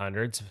the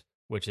 800s,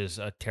 which is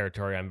a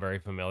territory I'm very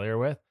familiar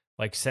with.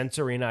 Like Sense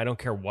Arena, I don't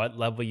care what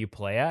level you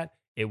play at,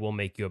 it will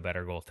make you a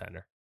better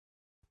goaltender.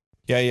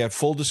 Yeah.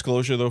 Full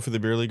disclosure, though, for the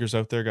beer leaguers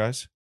out there,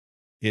 guys,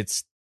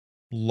 it's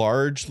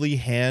largely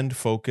hand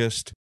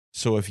focused.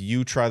 So if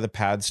you try the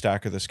pad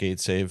stack or the skate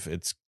save,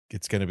 it's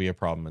going to be a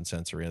problem in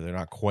Sense Arena. They're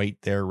not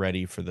quite there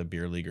ready for the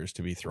beer leaguers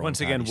to be throwing.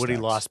 Once again, Woody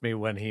stacks. lost me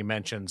when he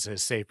mentions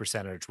his save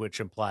percentage, which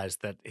implies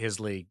that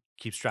his league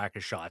keeps track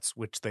of shots,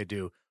 which they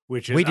do,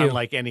 which is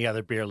unlike any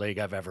other beer league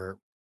I've ever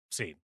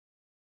seen.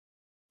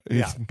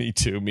 Yeah. Me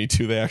too.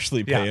 They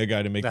actually pay a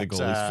guy to make the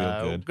goalies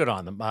feel good. Good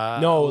on them.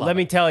 No, let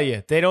me tell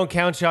you, they don't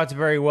count shots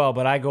very well,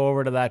 but I go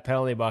over to that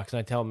penalty box and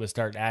I tell them to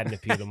start adding a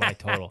few to my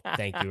total.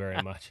 Thank you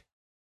very much.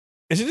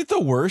 Isn't it the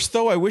worst,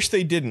 though? I wish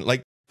they didn't.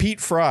 Like Pete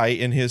Fry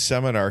in his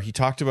seminar, he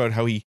talked about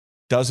how he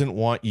doesn't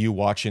want you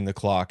watching the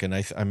clock. And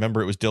I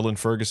remember it was Dylan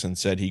Ferguson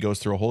said he goes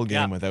through a whole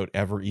game without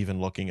ever even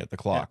looking at the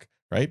clock,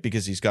 right?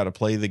 Because he's got to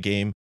play the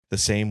game the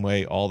same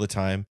way all the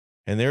time.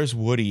 And there's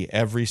Woody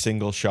every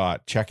single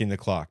shot checking the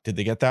clock. Did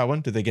they get that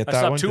one? Did they get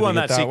that one? I saw two on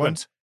that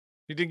sequence.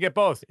 You didn't get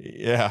both.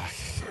 Yeah.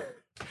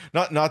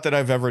 Not that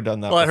I've ever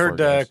done that. Well, before, I heard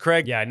guys.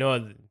 Craig. Yeah,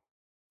 no.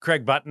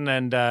 Craig Button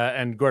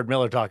and Gord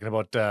Miller talking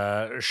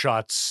about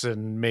shots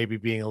and maybe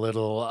being a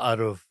little out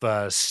of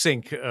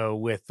sync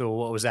with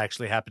what was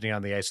actually happening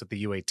on the ice with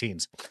the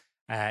U18s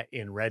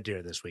in Red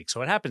Deer this week.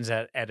 So it happens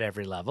at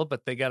every level,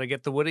 but they got to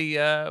get the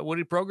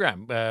Woody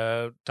program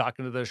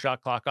talking to the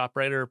shot clock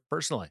operator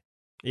personally.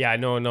 Yeah,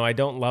 no, I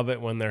don't love it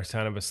when they're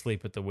kind of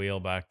asleep at the wheel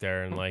back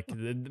there. And like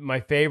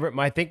my favorite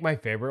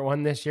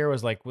one this year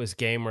was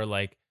game where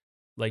like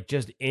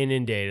just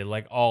inundated,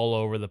 like all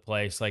over the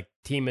place. Like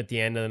team at the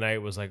end of the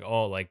night was like,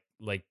 oh, like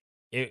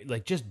it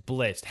like just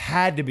blitzed,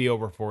 had to be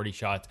over 40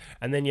 shots.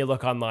 And then you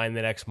look online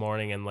the next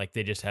morning and like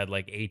they just had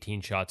like 18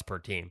 shots per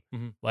team.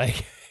 Mm-hmm.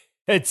 Like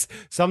it's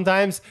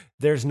sometimes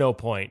there's no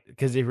point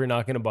because if you're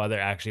not going to bother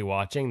actually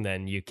watching,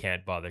 then you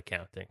can't bother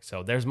counting.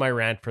 So there's my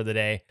rant for the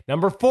day.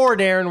 Number 4,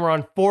 Darren. We're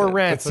on 4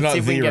 rants. Let's see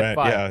if we can get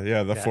 5.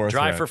 Yeah, the fourth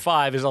drive rant. for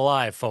 5 is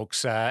alive,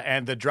 folks.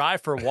 And the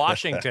drive for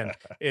Washington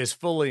is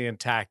fully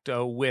intact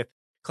with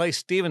Clay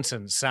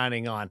Stevenson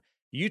signing on.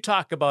 You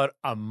talk about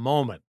a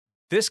moment.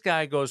 This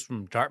guy goes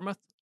from Dartmouth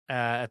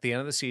at the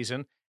end of the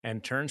season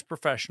and turns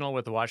professional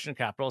with the Washington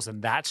Capitals.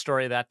 And that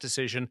story, that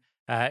decision,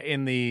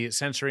 in the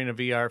Sense Arena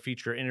VR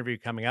feature interview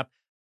coming up.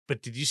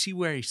 But did you see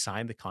where he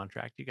signed the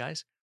contract, you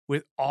guys?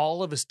 With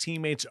all of his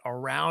teammates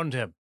around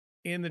him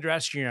in the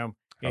dressing room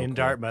in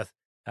Dartmouth.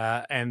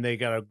 And they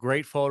got a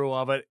great photo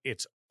of it.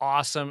 It's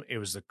awesome. It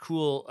was a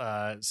cool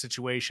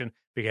situation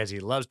because he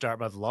loves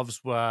Dartmouth, loves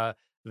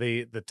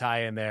the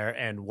tie in there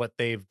and what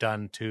they've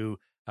done to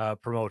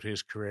promote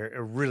his career.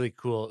 A really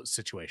cool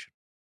situation.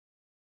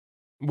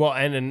 Well,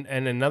 and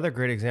another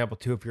great example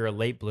too, if you're a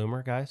late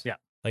bloomer, guys. Yeah.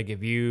 Like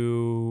if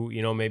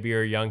maybe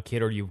you're a young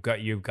kid, or you've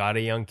got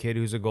a young kid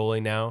who's a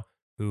goalie now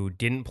who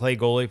didn't play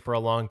goalie for a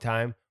long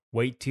time.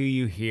 Wait till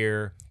you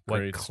hear what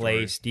Great Clay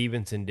story.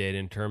 Stevenson did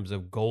in terms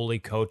of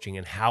goalie coaching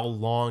and how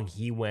long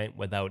he went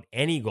without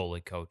any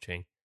goalie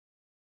coaching,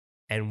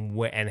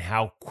 and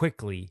how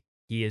quickly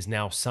he is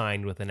now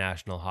signed with the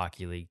National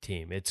Hockey League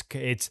team.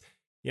 It's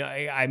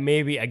I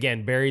maybe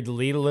again buried the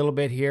lead a little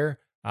bit here,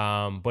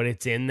 but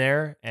it's in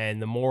there.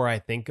 And the more I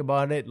think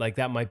about it, like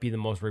that might be the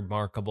most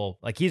remarkable.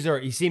 Like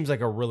he seems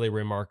like a really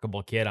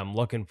remarkable kid. I'm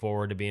looking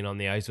forward to being on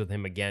the ice with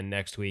him again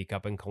next week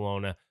up in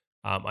Kelowna.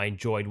 I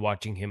enjoyed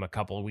watching him a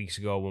couple of weeks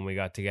ago when we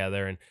got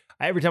together, and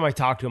every time I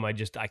talk to him,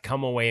 I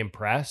come away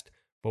impressed.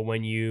 But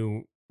when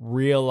you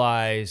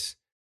realize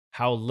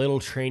how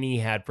little training he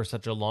had for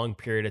such a long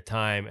period of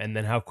time, and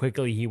then how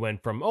quickly he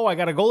went from, I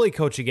got a goalie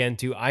coach again,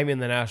 to I'm in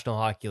the National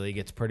Hockey League,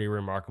 it's pretty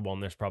remarkable.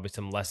 And there's probably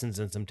some lessons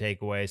and some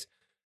takeaways.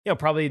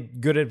 Probably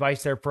good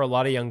advice there for a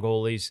lot of young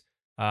goalies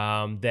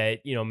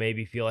that,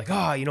 maybe feel like,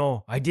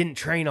 I didn't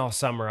train all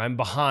summer, I'm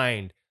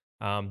behind.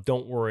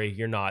 Don't worry,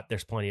 you're not.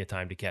 There's plenty of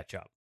time to catch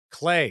up.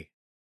 Clay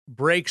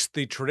breaks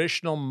the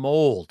traditional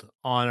mold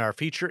on our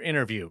feature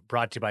interview,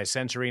 brought to you by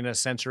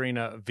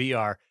Sensorina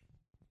VR.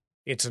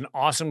 It's an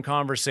awesome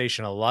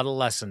conversation, a lot of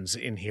lessons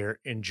in here.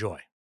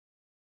 Enjoy.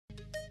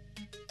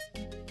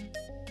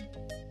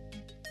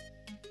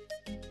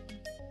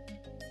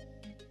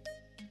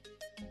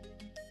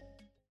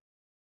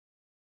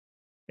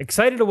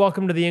 Excited to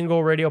welcome to the In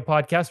Goal Radio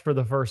podcast for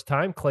the first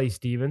time, Clay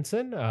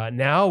Stevenson,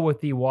 now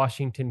with the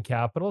Washington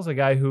Capitals, a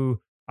guy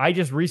who I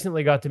just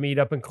recently got to meet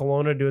up in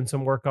Kelowna doing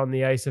some work on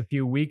the ice a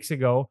few weeks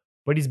ago,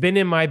 but he's been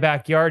in my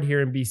backyard here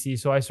in BC,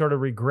 so I sort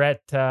of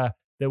regret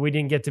that we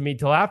didn't get to meet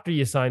till after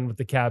you signed with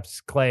the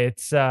Caps, Clay.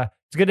 It's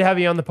good to have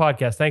you on the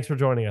podcast. Thanks for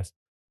joining us.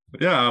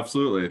 Yeah,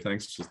 absolutely.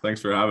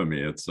 Thanks for having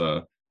me. It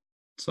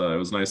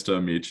was nice to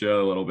meet you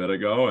a little bit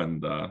ago,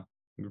 and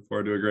looking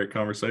forward to a great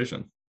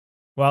conversation.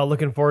 Well,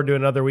 looking forward to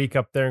another week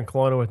up there in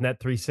Kelowna with Net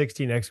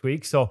 360 next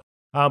week. So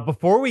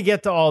before we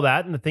get to all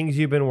that and the things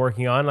you've been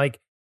working on,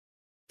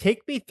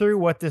 take me through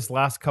what this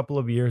last couple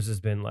of years has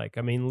been like.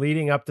 I mean,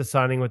 leading up to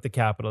signing with the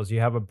Capitals,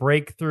 you have a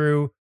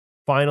breakthrough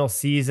final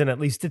season, at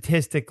least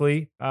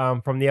statistically,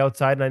 from the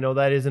outside. And I know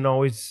that isn't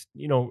always,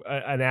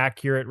 an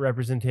accurate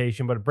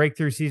representation, but a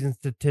breakthrough season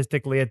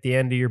statistically at the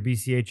end of your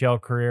BCHL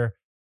career.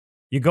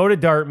 You go to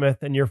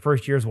Dartmouth and your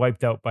first year is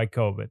wiped out by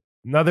COVID.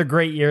 Another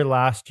great year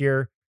last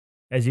year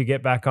as you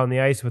get back on the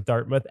ice with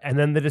Dartmouth, and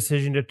then the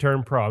decision to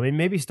turn pro. I mean,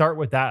 maybe start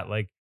with that,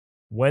 like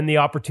when the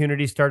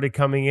opportunity started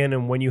coming in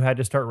and when you had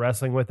to start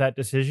wrestling with that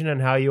decision,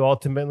 and how you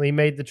ultimately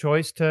made the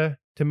choice to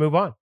move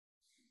on.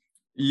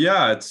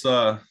 Yeah, it's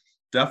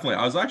definitely.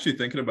 I was actually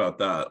thinking about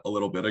that a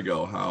little bit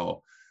ago,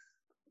 how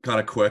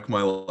kind of quick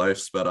my life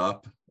sped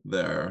up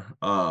there.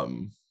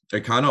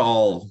 It kind of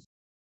all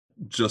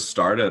just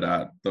started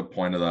at the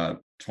point of that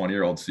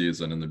 20-year-old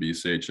season in the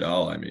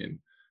BCHL. I mean,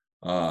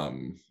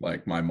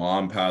 like my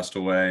mom passed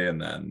away,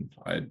 and then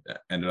I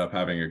ended up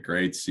having a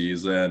great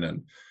season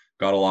and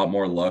got a lot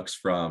more looks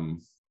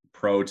from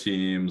pro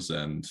teams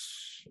and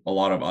a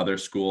lot of other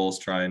schools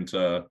trying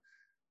to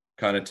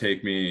kind of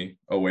take me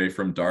away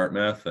from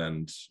Dartmouth.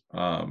 And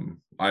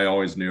I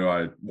always knew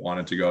I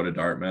wanted to go to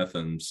Dartmouth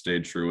and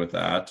stayed true with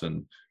that.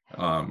 And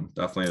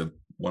definitely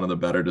one of the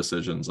better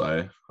decisions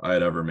I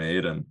had ever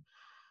made. And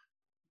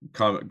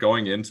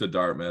going into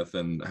Dartmouth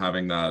and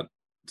having that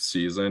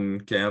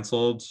season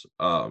canceled,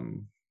 I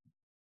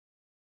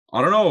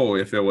don't know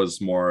if it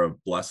was more a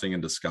blessing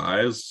in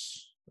disguise,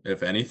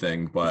 if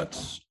anything,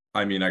 but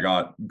I mean, I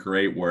got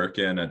great work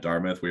in at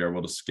Dartmouth. We were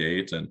able to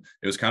skate, and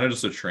it was kind of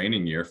just a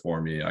training year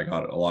for me. I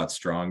got a lot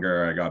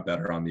stronger. I got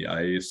better on the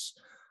ice.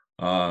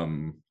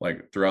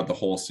 Like throughout the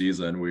whole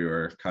season, we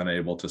were kind of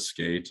able to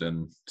skate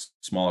in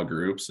small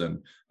groups,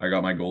 and I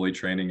got my goalie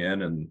training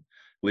in, and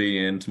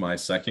leading into my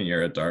second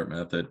year at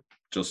Dartmouth, it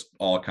just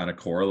all kind of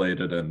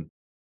correlated and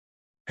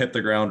hit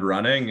the ground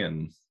running,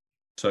 and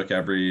took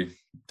every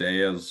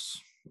day as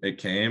it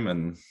came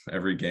and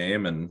every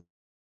game, and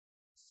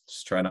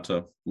just try not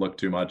to look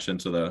too much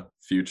into the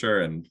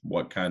future and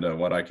what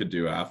I could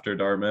do after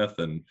Dartmouth.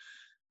 And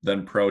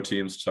then pro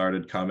teams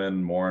started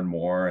coming more and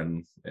more,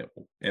 and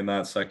in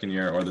that second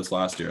year, or this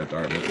last year at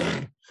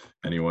Dartmouth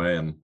anyway,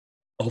 and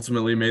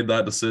ultimately made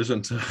that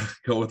decision to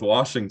go with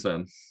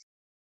Washington.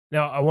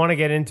 Now, I want to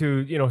get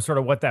into, sort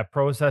of what that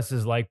process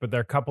is like, but there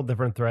are a couple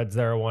different threads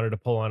there I wanted to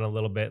pull on a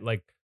little bit.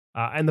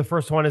 And the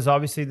first one is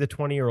obviously the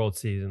 20-year-old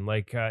season,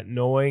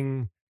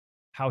 knowing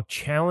how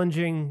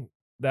challenging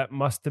that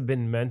must have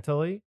been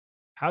mentally.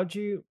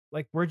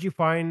 Where'd you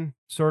find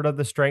sort of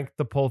the strength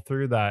to pull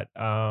through that?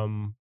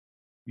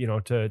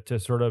 To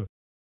sort of,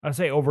 I'd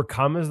say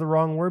overcome is the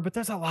wrong word, but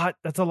that's a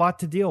lot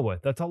to deal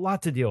with. That's a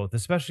lot to deal with,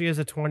 especially as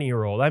a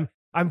 20-year-old.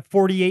 I'm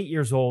 48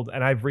 years old,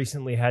 and I've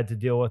recently had to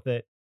deal with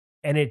it,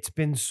 and it's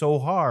been so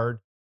hard.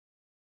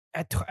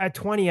 At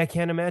 20, I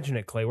can't imagine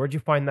it, Clay. Where'd you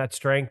find that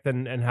strength,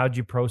 and how'd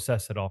you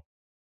process it all?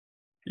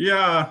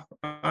 Yeah,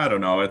 I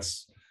don't know.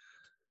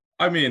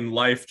 I mean,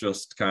 life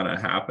just kind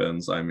of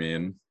happens. I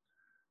mean,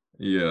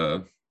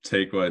 you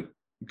take what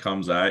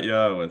comes at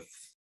you with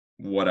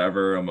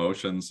whatever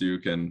emotions you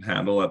can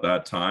handle at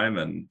that time,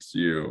 and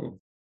you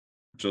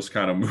just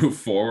kind of move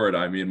forward.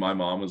 I mean, my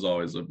mom was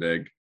always a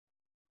big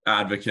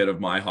advocate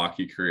of my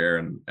hockey career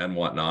and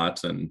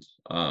whatnot, and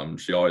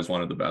she always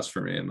wanted the best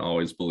for me and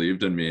always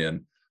believed in me.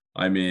 And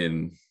I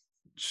mean,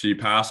 she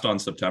passed on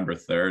September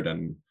 3rd,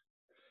 and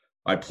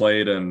I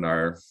played in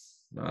our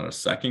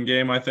second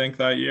game, I think,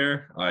 that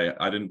year.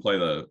 I didn't play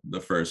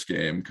the first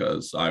game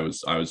because I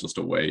was just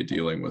away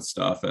dealing with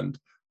stuff, and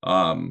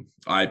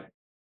I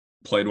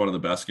played one of the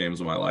best games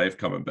of my life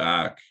coming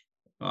back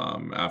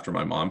after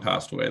my mom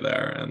passed away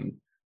there, and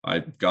I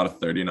got a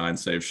 39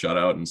 save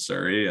shutout in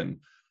Surrey. And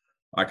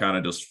I kind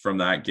of just, from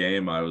that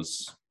game, it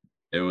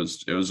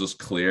was just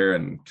clear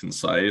and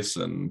concise,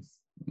 and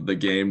the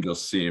game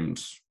just seemed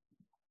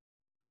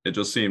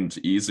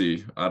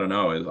easy. I don't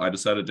know. I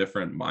just had a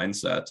different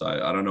mindset.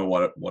 I don't know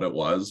what it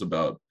was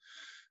about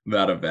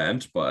that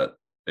event, but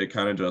it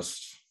kind of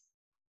just,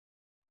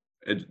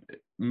 it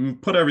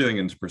put everything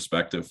into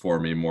perspective for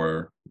me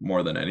more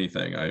than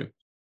anything. I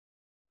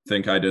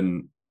think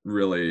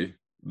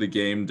the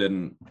game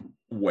didn't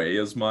weigh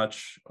as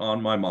much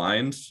on my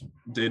mind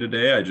day to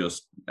day.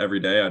 Every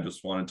day I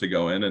just wanted to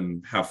go in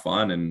and have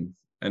fun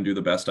and do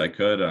the best I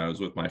could. I was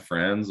with my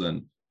friends,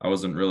 and I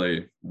wasn't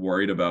really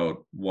worried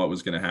about what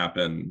was going to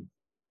happen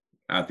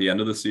at the end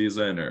of the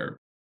season or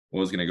what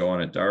was going to go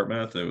on at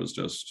Dartmouth. It was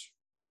just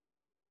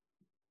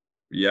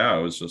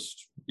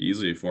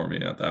easy for me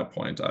at that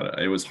point.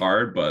 It was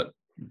hard, but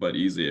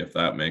easy, if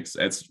that makes,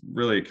 it's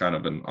really kind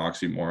of an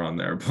oxymoron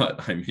there,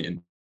 but I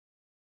mean,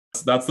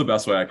 that's the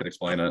best way I could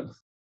explain it.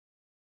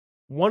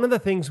 One of the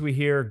things we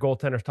hear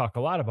goaltenders talk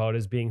a lot about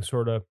is being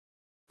sort of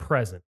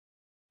present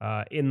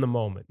in the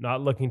moment,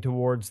 not looking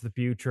towards the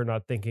future,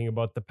 not thinking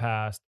about the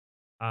past,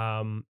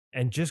 and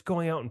just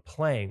going out and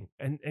playing.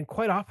 And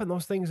quite often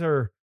those things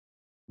are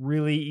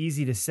really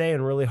easy to say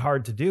and really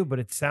hard to do, but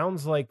it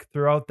sounds like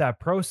throughout that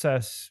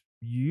process,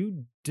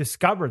 you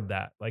discovered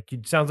that. Like,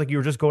 it sounds like you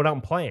were just going out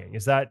and playing.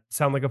 Does that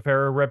sound like a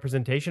fair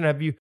representation?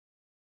 Have you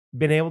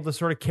been able to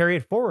sort of carry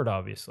it forward,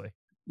 obviously?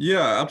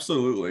 Yeah,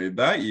 absolutely.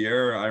 That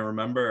year, I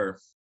remember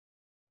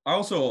I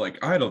also, I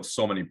had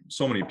so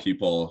many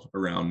people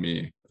around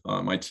me,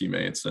 my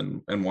teammates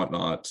and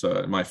whatnot,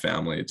 my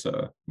family,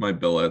 to my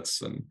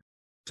billets, and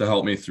to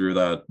help me through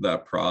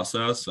that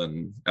process.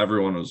 And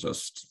everyone was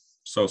just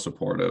so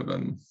supportive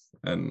and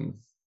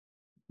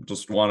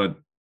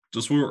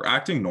we were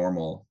acting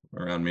normal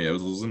around me. It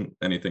wasn't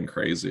anything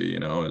crazy,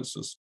 it's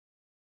just,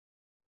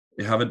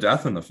 you have a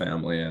death in the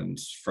family, and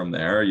from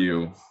there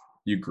you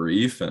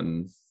grieve,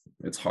 and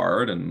it's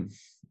hard, and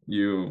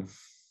you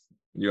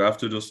have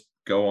to just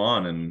go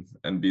on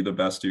and be the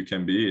best you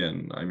can be.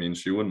 And I mean,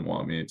 she wouldn't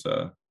want me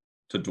to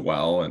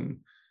dwell and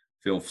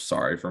feel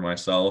sorry for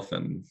myself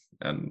and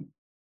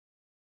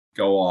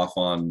go off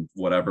on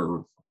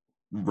whatever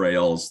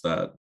rails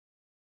that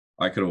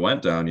I could have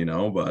went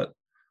down, but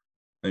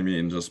I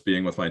mean, just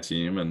being with my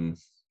team and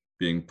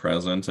being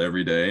present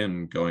every day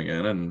and going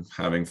in and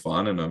having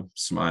fun and a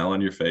smile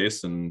on your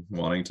face and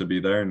wanting to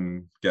be there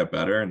and get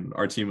better. And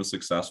our team was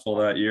successful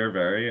that year,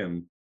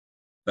 and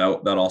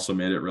that also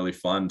made it really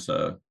fun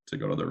to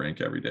go to the rink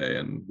every day.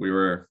 And we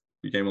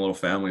became a little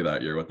family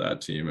that year with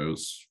that team. It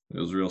was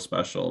real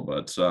special.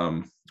 But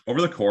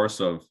over the course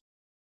of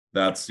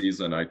that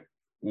season,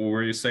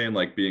 were you saying,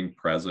 being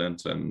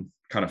present and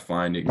kind of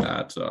finding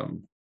that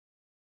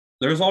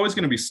there's always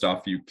going to be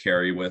stuff you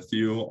carry with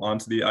you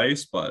onto the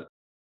ice, but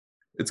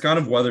it's kind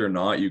of whether or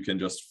not you can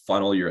just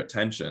funnel your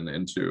attention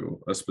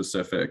into a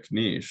specific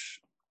niche.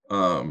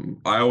 I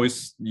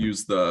always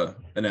use the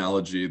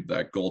analogy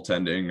that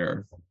goaltending,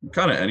 or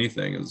kind of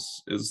anything,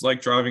 is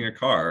like driving a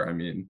car. I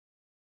mean,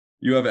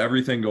 you have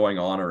everything going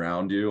on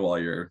around you while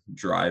you're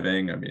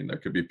driving. I mean, there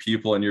could be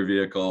people in your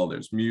vehicle,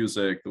 there's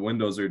music, the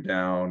windows are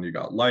down, you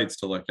got lights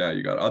to look at,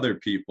 you got other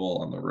people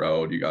on the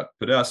road, you got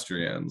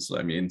pedestrians.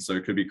 I mean, so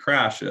it could be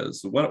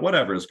crashes,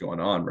 whatever is going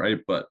on, right?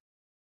 But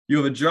you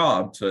have a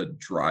job to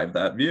drive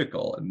that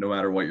vehicle, and no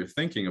matter what you're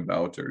thinking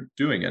about or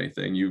doing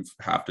anything, you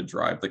have to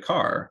drive the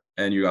car,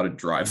 and you got to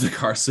drive the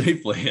car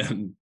safely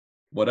and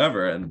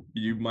whatever. And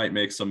you might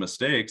make some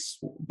mistakes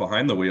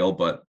behind the wheel,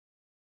 but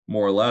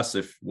more or less,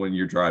 if when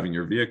you're driving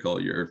your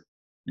vehicle, you're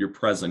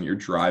present, you're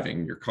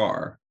driving your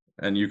car,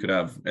 and you could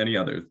have any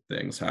other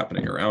things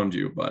happening around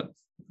you, but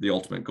the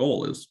ultimate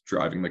goal is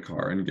driving the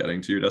car and getting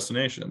to your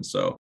destination.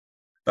 So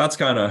that's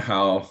kind of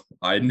how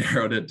I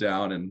narrowed it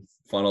down and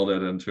funneled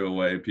it into a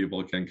way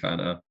people can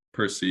kind of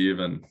perceive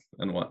and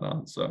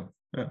whatnot. So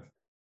yeah,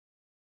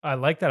 I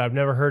like that. I've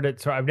never heard it.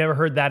 So I've never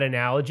heard that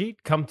analogy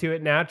come to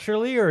it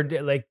naturally, or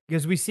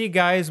because we see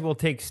guys will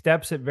take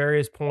steps at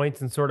various points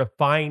and sort of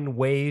find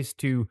ways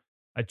to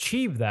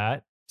achieve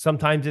that.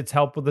 Sometimes it's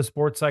help with a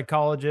sports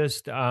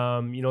psychologist.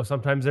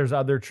 Sometimes there's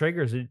other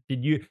triggers.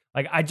 Did you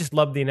I just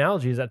love the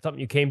analogy. Is that something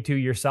you came to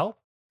yourself?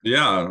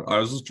 Yeah, I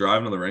was just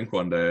driving to the rink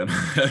one day, and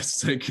I was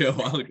thinking,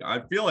 well, I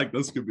feel like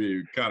this could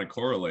be kind of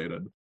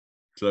correlated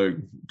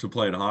to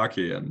playing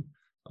hockey. And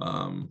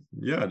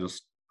I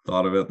just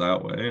thought of it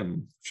that way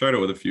and shared it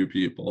with a few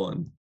people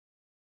and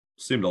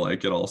seemed to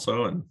like it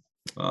also. And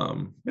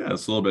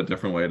it's a little bit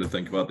different way to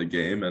think about the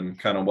game and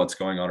kind of what's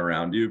going on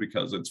around you,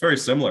 because it's very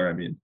similar. I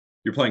mean,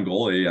 you're playing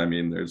goalie. I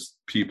mean, there's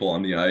people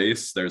on the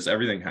ice, there's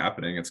everything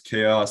happening. It's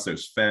chaos,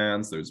 there's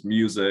fans, there's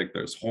music,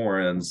 there's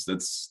horns.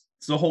 It's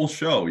a whole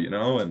show,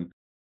 and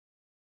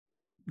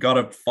got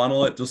to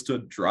funnel it just to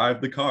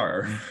drive the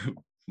car,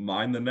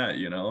 mind the net,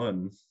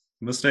 and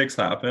mistakes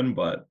happen,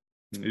 but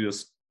you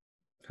just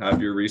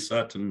have your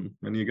reset and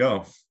you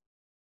go.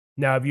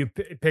 Now, have you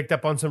picked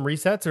up on some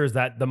resets, or is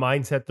that the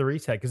mindset, the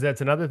reset? Because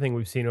that's another thing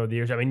we've seen over the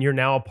years. I mean, you're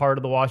now a part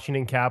of the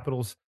Washington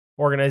Capitals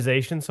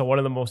organization. So one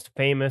of the most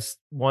famous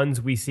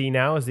ones we see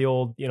now is the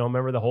old,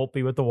 remember the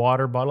Holtby with the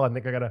water bottle? I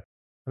think I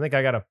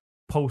got a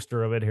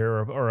poster of it here,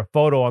 or a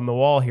photo on the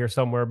wall here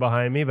somewhere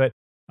behind me. But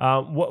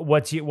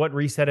what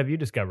reset have you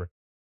discovered?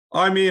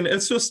 I mean,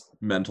 it's just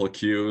mental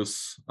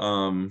cues.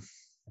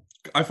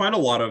 I find a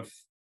lot of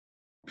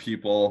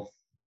people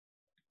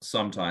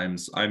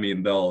sometimes, I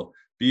mean, they'll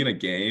be in a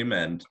game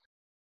and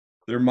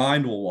their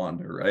mind will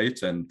wander,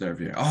 right? And they're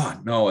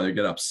they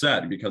get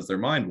upset because their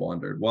mind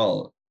wandered.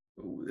 Well,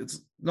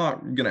 it's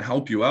not going to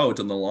help you out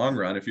in the long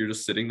run if you're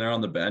just sitting there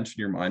on the bench and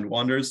your mind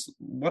wanders.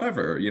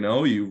 Whatever,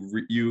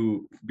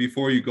 you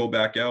before you go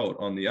back out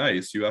on the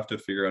ice, you have to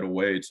figure out a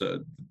way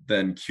to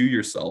then cue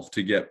yourself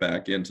to get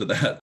back into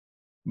that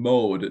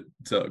mode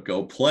to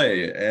go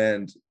play.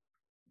 And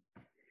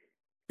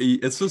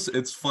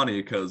it's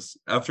funny because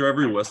after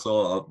every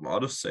whistle, I'll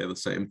just say the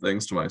same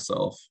things to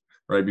myself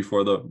right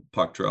before the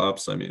puck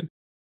drops. I mean,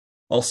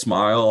 I'll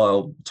smile,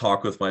 I'll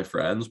talk with my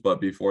friends,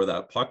 but before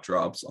that puck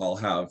drops, I'll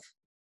have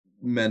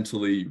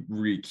mentally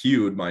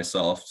re-cued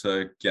myself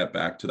to get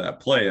back to that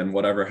play. And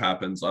whatever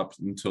happens up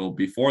until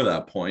before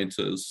that point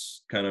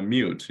is kind of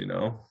mute,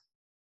 or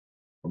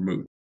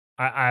moot.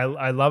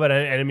 I love it.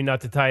 And I mean,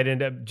 not to tie it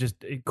into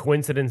just a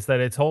coincidence that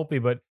it's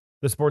Holtby, but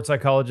the sports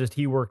psychologist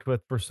he worked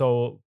with for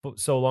so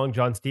long,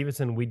 John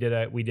Stevenson, we did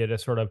a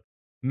sort of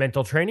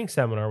mental training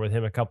seminar with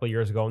him a couple of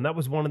years ago. And that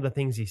was one of the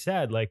things he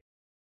said, like,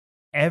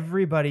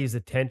 everybody's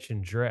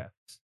attention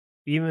drifts.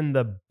 Even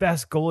the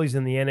best goalies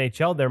in the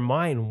NHL, their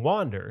mind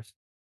wanders.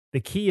 The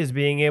key is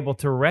being able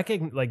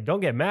to don't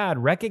get mad,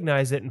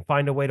 recognize it and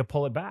find a way to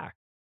pull it back.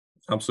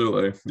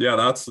 Absolutely. Yeah,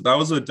 that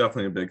was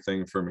definitely a big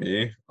thing for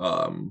me.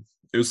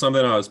 It was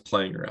something I was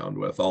playing around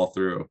with all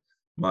through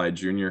my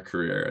junior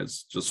career,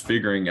 is just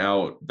figuring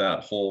out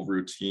that whole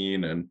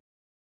routine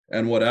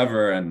and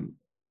whatever. And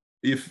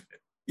if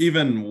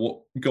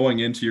even going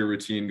into your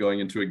routine, going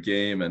into a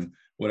game and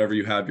whatever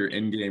you have your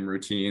in-game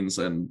routines,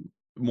 and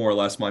more or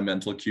less my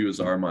mental cues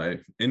are my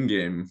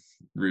in-game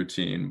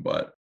routine,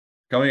 but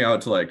coming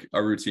out to like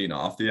a routine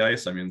off the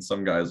ice, I mean,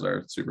 some guys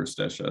are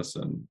superstitious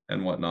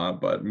and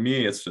whatnot, but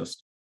me, it's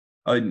just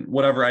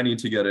whatever I need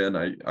to get in,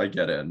 I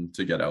get in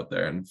to get out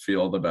there and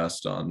feel the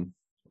best on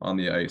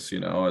the ice.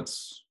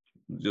 It's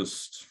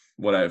just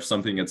if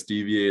something gets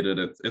deviated,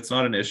 it's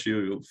not an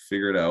issue. You'll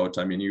figure it out.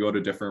 I mean, you go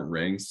to different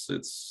rinks,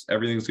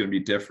 everything's going to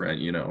be different.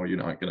 You're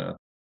not going to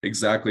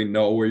exactly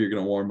know where you're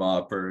going to warm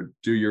up or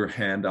do your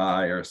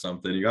hand-eye or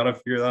something. You got to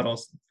figure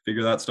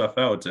that stuff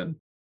out and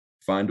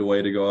find a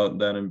way to go out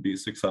then and be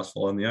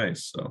successful on the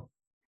ice. So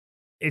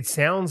it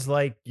sounds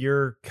like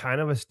you're kind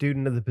of a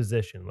student of the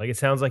position. Like, it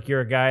sounds like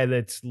you're a guy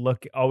that's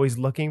always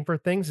looking for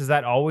things. Has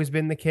that always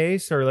been the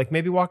case? Or like,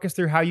 maybe walk us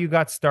through how you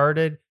got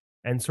started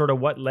and sort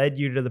of what led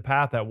you to the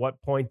path. At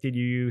what point did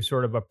you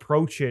sort of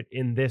approach it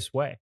in this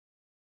way?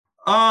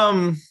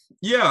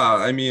 Yeah,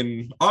 I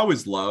mean, I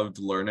always loved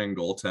learning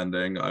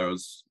goaltending. I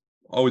was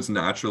always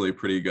naturally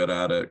pretty good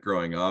at it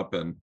growing up,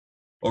 and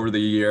over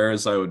the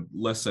years I would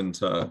listen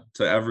to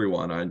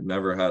everyone. I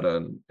never had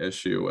an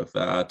issue with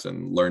that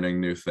and learning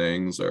new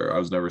things, or I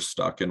was never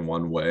stuck in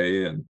one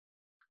way, and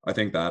I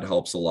think that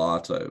helps a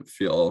lot. I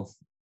feel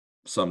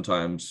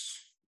sometimes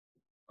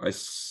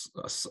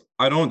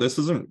I don't, this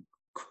isn't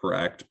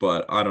correct,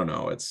 but I don't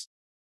know, it's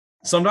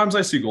sometimes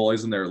I see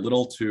goalies and they're a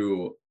little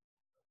too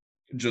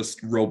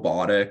just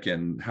robotic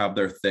and have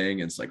their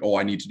thing. And it's like, oh,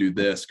 I need to do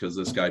this because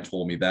this guy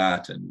told me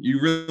that. And you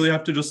really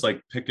have to just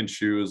like pick and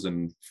choose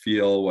and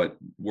feel what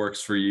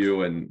works for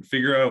you and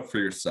figure out for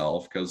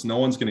yourself, because no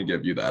one's going to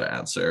give you that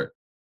answer.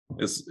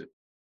 It's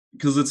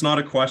because it's not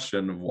a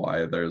question of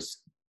why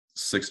there's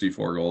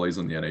 64 goalies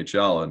in the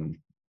NHL and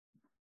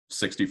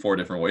 64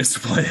 different ways to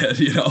play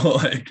it,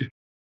 like,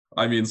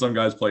 I mean, some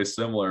guys play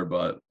similar,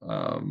 but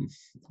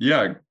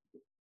yeah,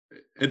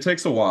 it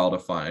takes a while to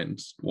find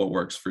what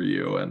works for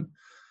you. And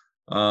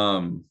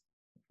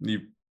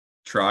you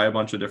try a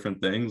bunch of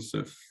different things.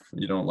 If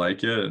you don't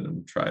like it,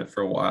 and try it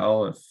for a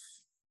while. If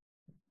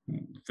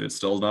it's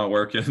still not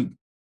working,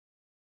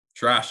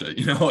 trash it,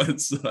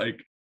 it's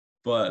like,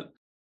 but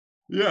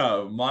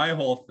yeah, my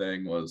whole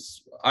thing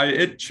was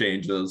it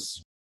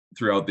changes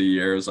throughout the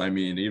years. I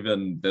mean,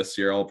 even this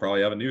year, I'll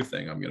probably have a new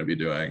thing I'm going to be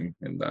doing,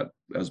 and that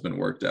has been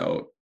worked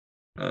out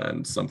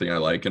and something I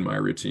like in my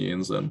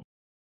routines. And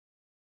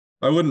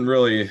I wouldn't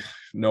really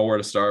know where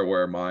to start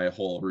where my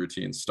whole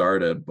routine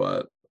started,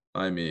 but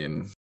I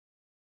mean,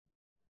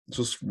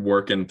 just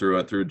working through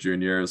it through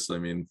juniors. I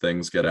mean,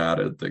 things get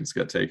added, things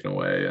get taken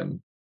away,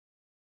 and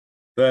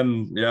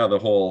then yeah, the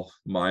whole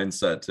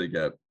mindset to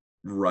get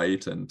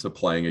right and to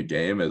playing a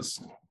game is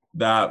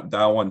that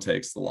one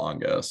takes the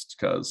longest,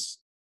 because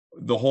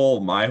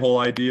my whole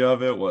idea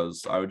of it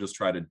was I would just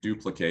try to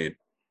duplicate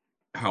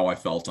how I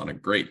felt on a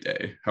great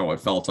day, how I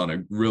felt on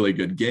a really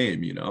good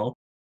game,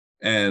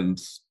 and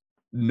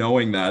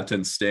knowing that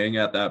and staying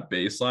at that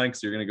baseline,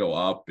 because you're going to go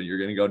up and you're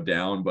going to go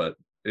down, but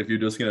if you're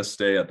just going to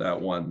stay at that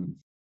one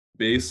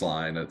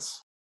baseline,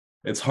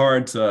 it's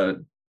hard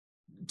to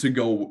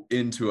go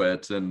into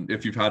it. And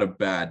if you've had a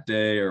bad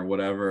day or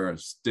whatever,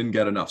 didn't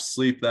get enough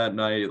sleep that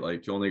night,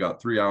 like you only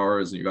got 3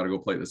 hours and you got to go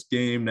play this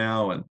game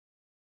now, and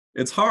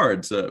it's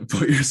hard to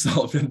put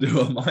yourself into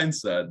a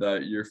mindset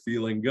that you're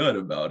feeling good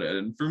about it.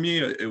 And for me,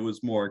 it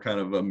was more kind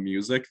of a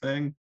music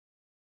thing,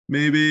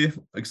 maybe,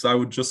 because I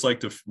would just like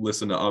to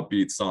listen to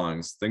upbeat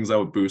songs, things that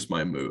would boost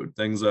my mood,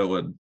 things that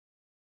would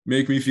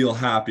make me feel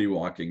happy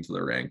walking to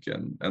the rink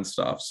and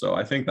stuff. So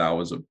I think that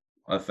was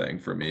a thing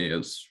for me,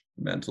 is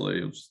mentally,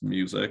 it was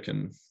music.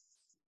 And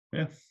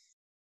yeah.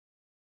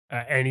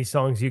 Any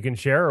songs you can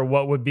share, or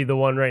what would be the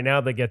one right now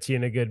that gets you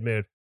in a good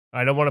mood?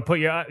 I don't want to put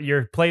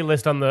your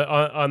playlist on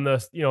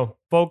the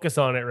focus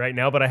on it right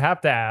now, but I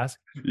have to ask.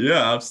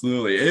 Yeah,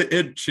 absolutely.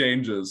 It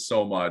changes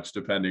so much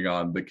depending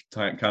on the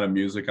kind of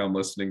music I'm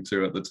listening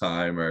to at the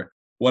time or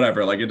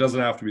whatever. Like, it doesn't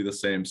have to be the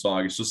same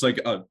song. It's just like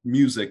a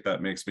music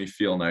that makes me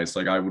feel nice.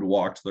 Like, I would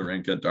walk to the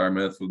rink at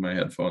Dartmouth with my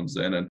headphones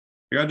in, and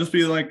I'd just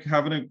be like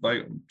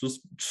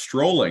just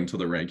strolling to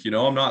the rink.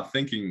 I'm not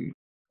thinking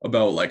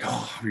about like,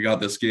 oh, we got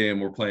this game,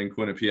 we're playing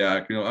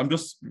Quinnipiac.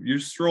 You're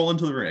strolling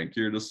to the rink.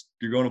 You're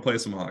going to play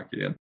some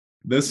hockey. And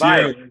this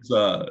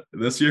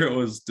year it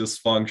was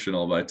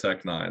Dysfunctional by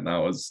Tech Nine. That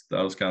was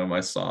kind of my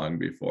song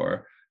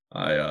before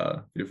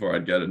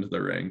I'd get into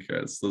the rink.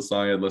 It's the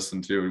song I'd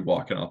listen to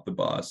walking off the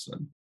bus,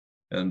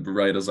 and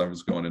right as I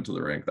was going into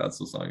the rink, that's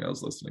the song I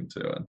was listening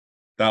to. And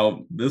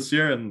now this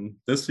year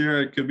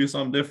it could be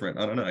something different.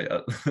 I don't know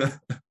yet.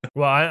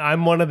 Well,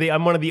 I'm one of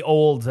the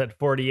olds at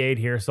 48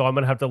 here, so I'm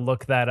gonna have to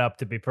look that up,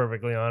 to be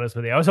perfectly honest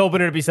with you. I was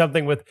hoping it'd be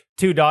something with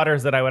 2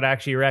 daughters that I would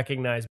actually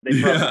recognize. But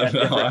they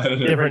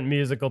probably different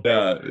musical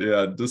taste.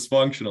 Yeah.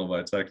 Dysfunctional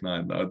by Tech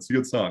Nine. No, it's a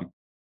good song.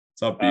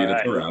 It's upbeat.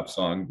 It's a rap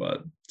song,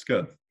 but it's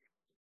good.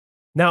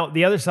 Now,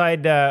 the other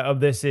side of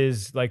this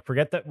is like,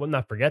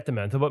 not forget the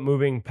mental, but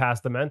moving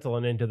past the mental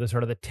and into the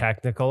sort of the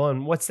technical.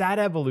 And what's that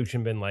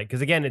evolution been like?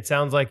 Because again, it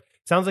sounds like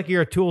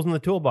you're a tools in the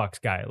toolbox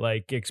guy.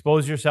 Like,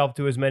 expose yourself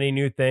to as many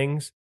new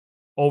things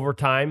over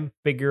time,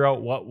 figure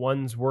out what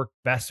ones work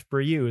best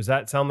for you. Does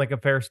that sound like a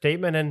fair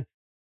statement? And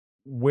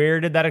where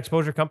did that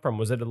exposure come from?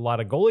 Was it a lot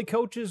of goalie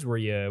coaches? Were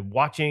you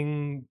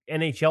watching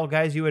NHL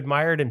guys you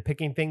admired and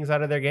picking things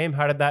out of their game?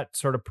 How did that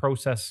sort of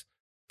process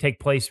take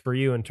place for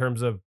you in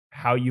terms of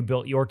how you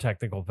built your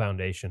technical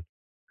foundation?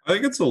 I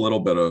think it's a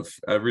little bit of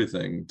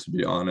everything, to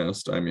be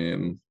honest. I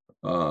mean,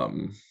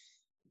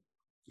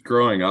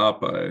 growing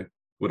up, I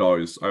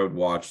would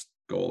watch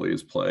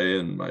goalies play,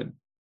 and I'd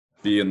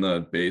be in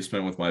the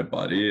basement with my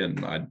buddy,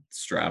 and I'd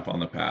strap on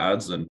the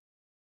pads, and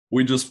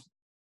we just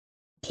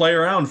play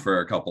around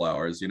for a couple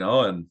hours,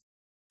 and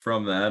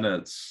from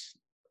then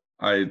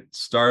I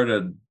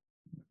started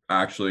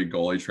actually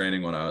goalie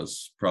training when I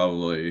was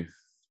probably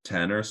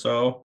 10 or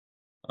so.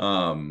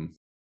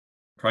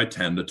 Probably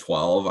 10 to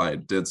 12. I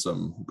did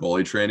some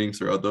goalie training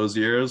throughout those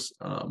years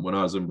when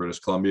I was in British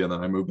Columbia, and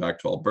then I moved back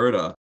to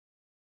Alberta.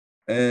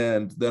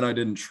 And then I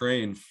didn't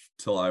train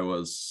till I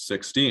was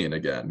 16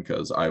 again,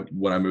 because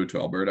when I moved to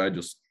Alberta,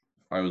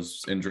 I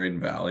was in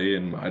Drayton Valley,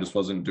 and I just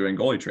wasn't doing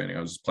goalie training.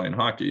 I was just playing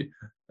hockey.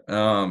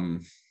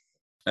 And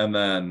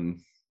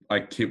then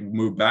I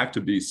moved back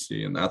to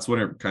BC, and that's when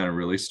it kind of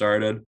really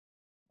started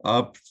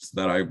up,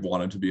 that I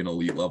wanted to be an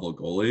elite level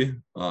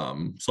goalie.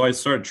 So I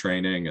started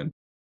training and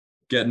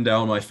getting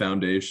down my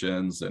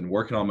foundations and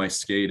working on my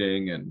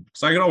skating, and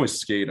because I could always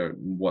skate and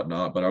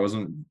whatnot, but I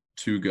wasn't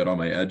too good on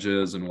my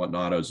edges and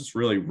whatnot. I was just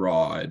really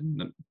raw.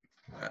 And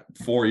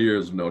 4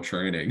 years of no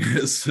training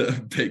is a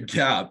big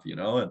gap,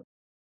 And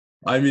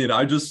I mean,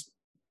 I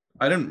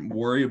didn't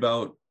worry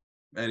about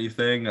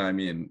anything. I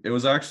mean, it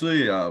was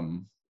actually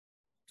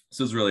this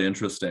is really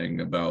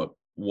interesting about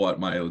what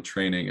my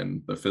training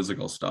and the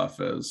physical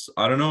stuff is.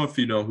 I don't know if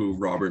you know who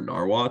Robert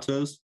Narwat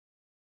is.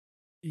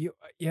 Yeah,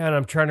 and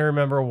I'm trying to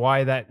remember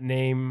why that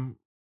name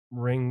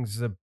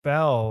rings a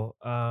bell.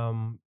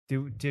 He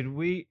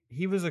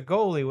was a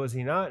goalie, was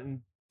he not?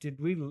 And did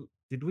we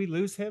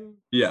lose him?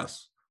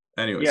 Yes.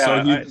 Anyway,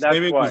 yeah, so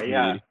he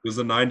was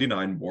a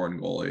 99 born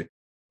goalie.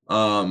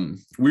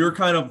 We were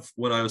kind of,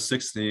 when I was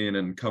 16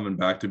 and coming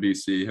back to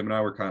BC, him and I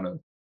were kind of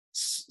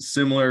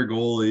similar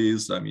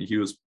goalies. I mean, he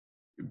was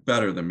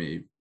better than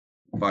me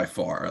by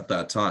far at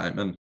that time.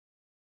 And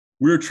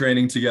we were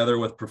training together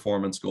with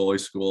performance goalie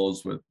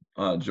schools with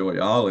Joey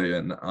Ali,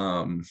 and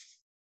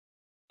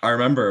I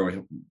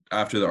remember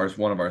after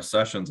one of our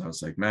sessions, I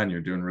was like, man,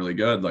 you're doing really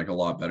good, like a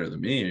lot better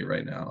than me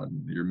right now.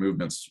 And your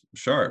movement's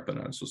sharp. And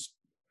I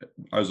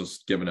was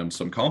just giving him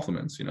some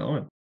compliments,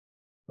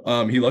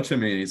 and he looked at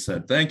me and he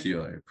said, thank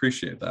you. I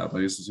appreciate that.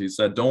 But he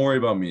said, don't worry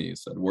about me. He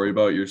said, worry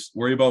about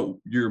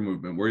your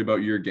movement, worry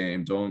about your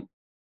game.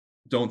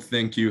 Don't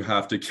think you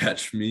have to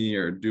catch me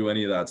or do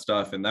any of that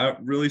stuff. And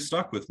that really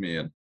stuck with me.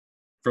 And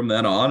from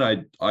then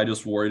on, I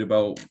just worried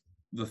about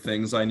the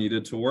things I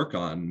needed to work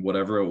on,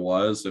 whatever it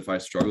was. If I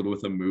struggled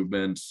with a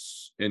movement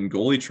in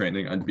goalie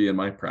training, I'd be in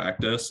my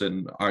practice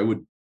and I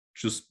would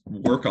just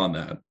work on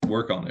that,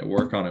 work on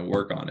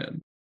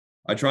it.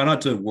 I try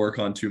not to work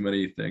on too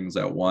many things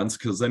at once,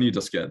 because then you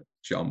just get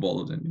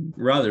jumbled, and you'd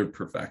rather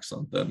perfect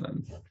something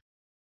than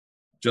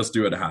just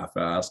do it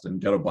half-assed and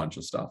get a bunch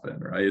of stuff in,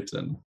 right?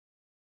 And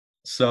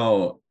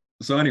so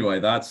anyway,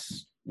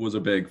 was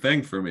a big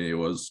thing for me,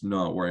 was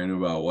not worrying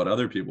about what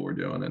other people were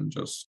doing and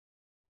just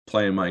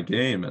playing my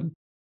game and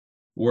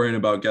worrying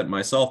about getting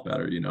myself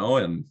better,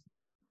 and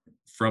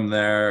from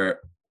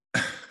there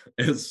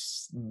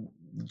it's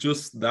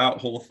just that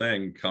whole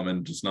thing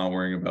coming, just not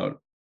worrying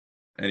about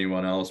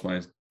anyone else.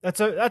 That's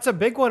a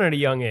big one at a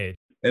young age.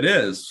 It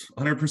is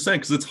 100%,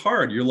 because it's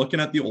hard. You're looking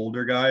at the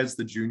older guys,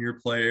 the junior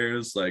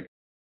players, like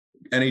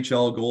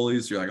NHL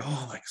goalies. You're like,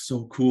 oh, like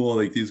so cool,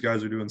 like these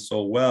guys are doing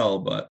so well.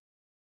 But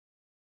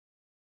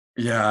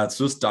yeah, it's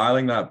just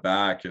dialing that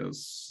back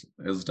is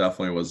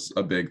definitely was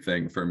a big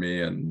thing for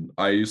me. And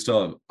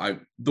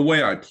the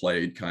way I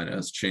played kind of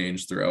has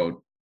changed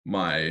throughout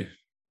my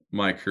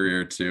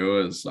career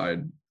too.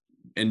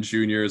 In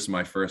juniors,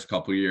 my first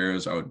couple of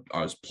years, I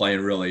was playing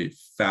really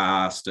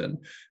fast and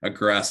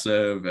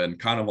aggressive and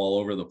kind of all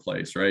over the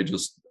place, right?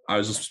 I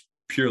was just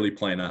purely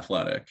playing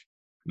athletic,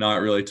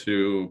 not really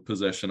too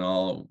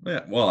positional.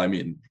 Yeah, well, I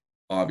mean,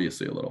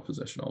 obviously a little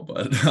positional,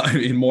 but I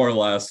mean, more or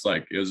less,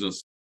 like it was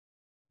just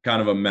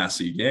kind of a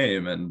messy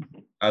game. And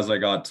as I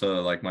got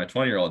to like my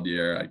 20-year-old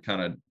year, I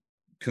kind of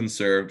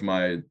conserved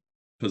my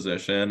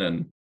position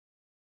and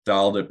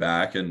dialed it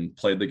back and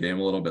played the game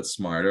a little bit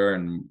smarter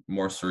and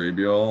more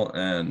cerebral.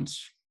 And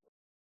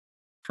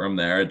from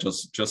there, it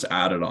just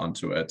added on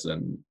to it.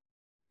 And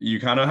you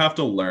kind of have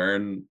to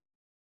learn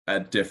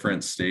at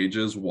different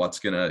stages what's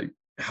going to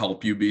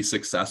help you be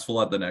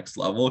successful at the next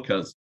level,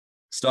 because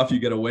stuff you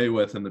get away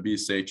with in the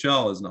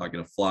BCHL is not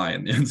going to fly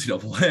in the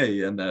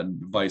NCAA, and then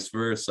vice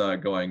versa,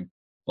 going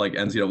like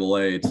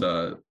NCAA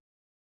to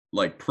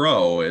like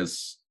pro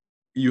is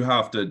you're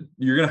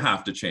going to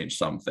have to change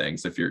some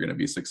things if you're going to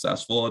be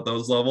successful at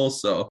those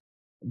levels. So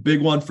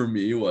big one for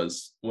me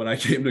was when I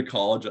came to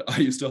college, I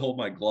used to hold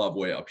my glove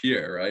way up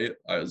here, right?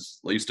 I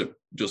used to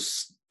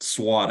just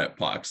swat at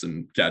pucks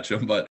and catch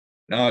them, but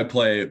now I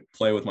play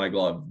with my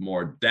glove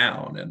more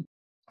down and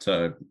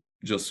to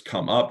just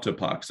come up to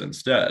pucks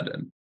instead.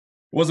 And it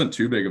wasn't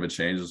too big of a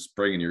change, just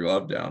bringing your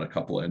glove down a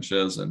couple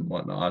inches and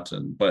whatnot,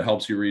 but it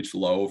helps you reach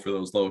low for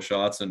those low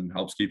shots and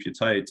helps keep you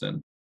tight.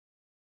 And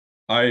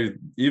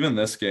even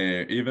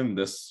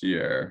this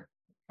year,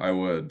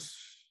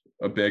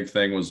 a big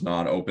thing was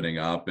not opening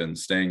up and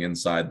staying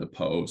inside the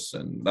post.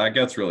 And that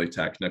gets really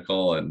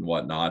technical and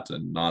whatnot,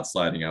 and not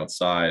sliding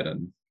outside.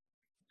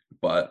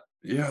 But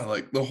yeah,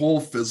 like the whole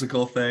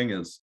physical thing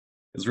is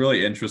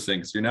really interesting,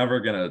 because you're never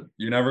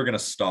gonna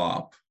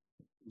stop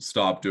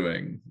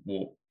doing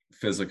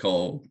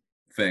physical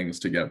things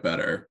to get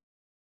better.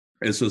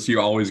 It's just you're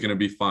always gonna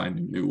be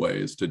finding new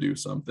ways to do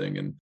something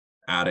and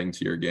adding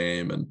to your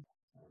game. And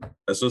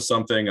it's just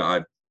something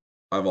I've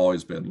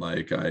always been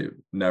like, I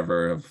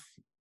never have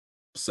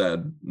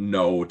said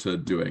no to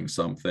doing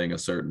something a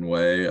certain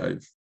way.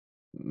 I've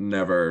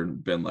never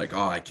been like,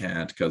 oh, I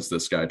can't because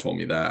this guy told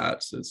me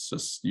that. It's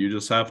just, you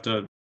just have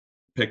to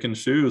pick and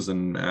choose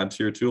and add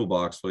to your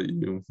toolbox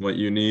what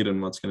you need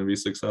and what's going to be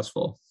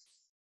successful.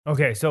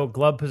 Okay, so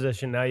glove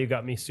position. Now you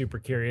got me super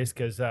curious,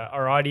 because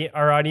our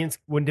audience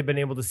wouldn't have been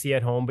able to see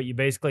at home, but you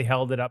basically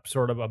held it up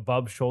sort of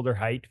above shoulder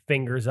height,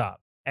 fingers up.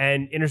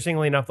 And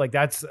interestingly enough, like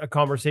that's a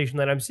conversation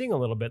that I'm seeing a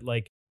little bit.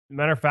 Like,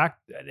 matter of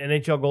fact, an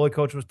NHL goalie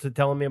coach was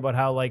telling me about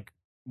how like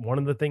one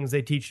of the things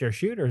they teach their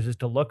shooters is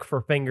to look for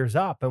fingers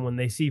up, and when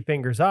they see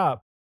fingers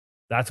up,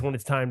 that's when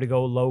it's time to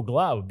go low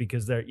glove,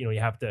 because you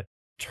have to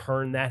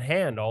turn that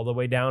hand all the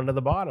way down to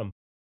the bottom.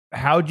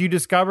 How'd you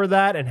discover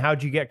that, and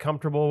how'd you get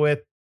comfortable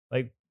with,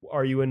 like,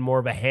 are you in more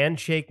of a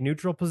handshake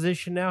neutral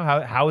position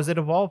now? How has it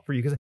evolved for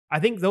you? Because I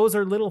think those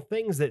are little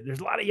things that there's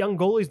a lot of young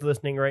goalies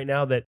listening right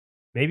now that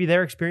maybe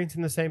they're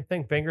experiencing the same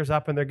thing, fingers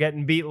up, and they're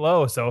getting beat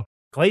low. So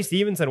Clay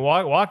Stevenson,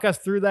 walk us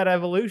through that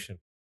evolution.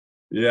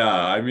 Yeah,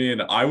 I mean,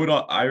 I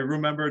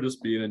remember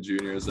just being in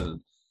juniors, and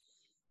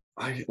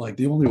I like,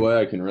 the only way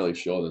I can really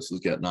show this is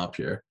getting up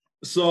here.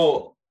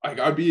 So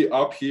I'd be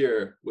up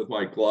here with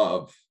my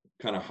glove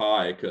kind of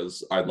high,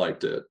 because I'd like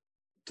to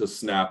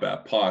snap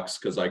at pucks,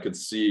 because I could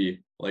see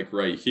like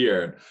right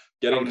here,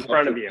 getting in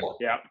front of you.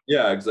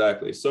 Yeah,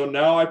 exactly. So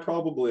now I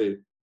probably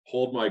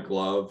hold my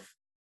glove.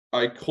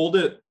 I hold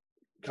it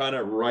kind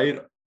of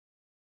right.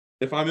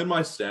 If I'm in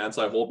my stance,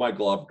 I hold my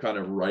glove kind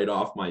of right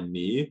off my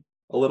knee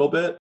a little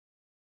bit.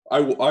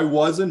 I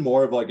was in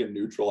more of like a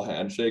neutral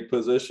handshake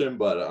position,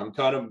 but I'm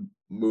kind of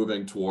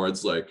moving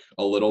towards like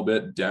a little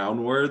bit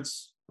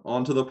downwards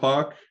onto the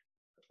puck,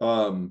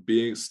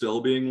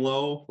 being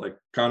low, like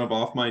kind of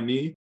off my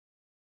knee,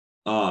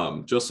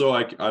 just so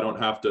I don't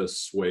have to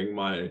swing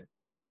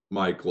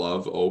my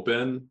glove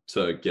open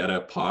to get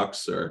at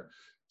pucks or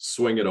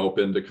swing it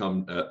open to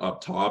come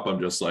up top. I'm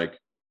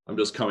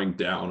just coming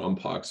down on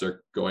pucks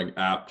or going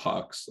at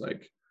pucks,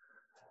 like.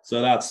 So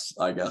that's,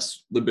 I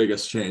guess, the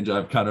biggest change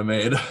I've kind of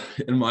made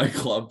in my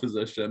club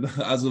position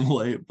as of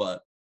late.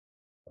 But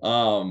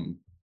I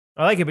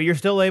like it, but you're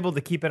still able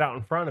to keep it out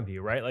in front of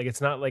you, right? Like it's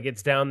not like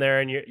it's down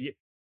there and you're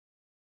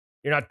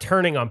not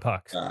turning on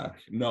pucks.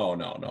 No.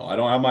 I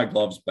don't have my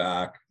gloves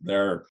back.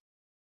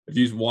 If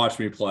you watch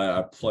me play,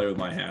 I play with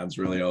my hands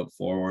really out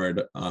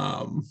forward.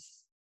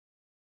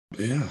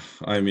 Yeah,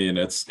 I mean,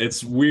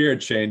 it's weird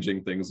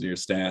changing things in your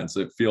stance.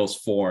 It feels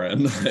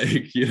foreign.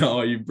 Like,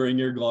 you bring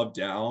your glove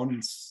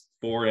down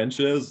 4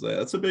 inches.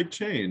 That's a big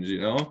change,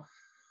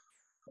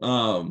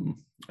 and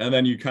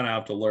then you kind of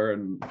have to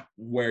learn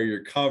where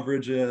your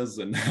coverage is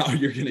and how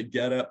you're going to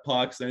get at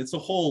pucks. And it's a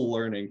whole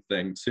learning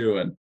thing too.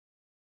 And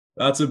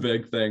that's a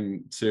big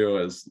thing too,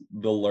 is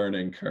the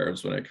learning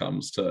curves when it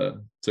comes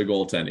to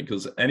goaltending.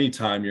 Because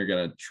anytime you're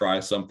going to try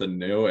something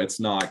new,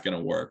 it's not going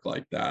to work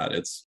like that.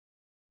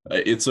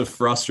 It's a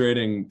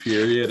frustrating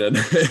period, and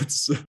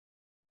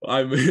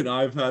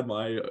I've had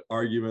my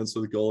arguments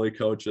with goalie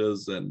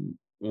coaches and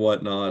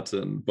whatnot,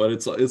 but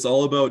it's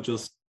all about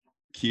just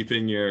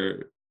keeping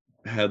your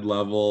head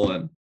level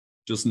and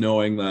just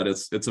knowing that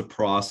it's a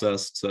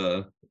process.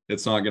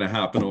 It's not going to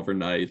happen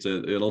overnight.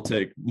 It'll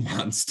take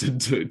months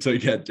to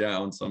get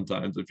down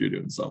sometimes if you're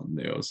doing something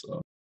new.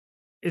 So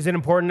is it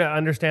important to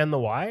understand the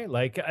why?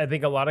 Like, I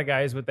think a lot of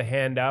guys with the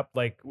hand up,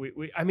 like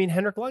I mean,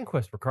 Henrik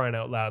Lundqvist, for crying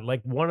out loud.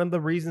 Like, one of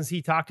the reasons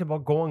he talked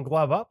about going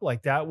glove up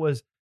like that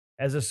was,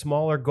 as a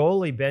smaller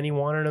goalie, Benny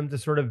wanted him to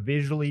sort of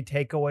visually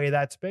take away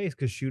that space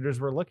because shooters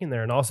were looking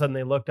there. And all of a sudden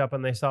they looked up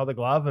and they saw the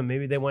glove and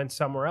maybe they went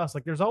somewhere else.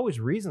 Like, there's always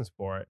reasons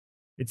for it.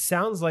 It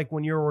sounds like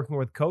when you're working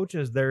with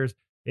coaches,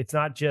 it's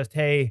not just,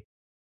 hey,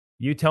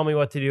 you tell me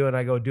what to do and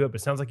I go do it. But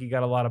it sounds like you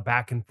got a lot of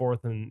back and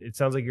forth, and it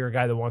sounds like you're a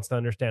guy that wants to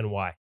understand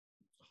why.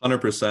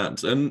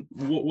 100%. And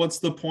what's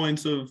the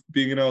point of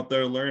being out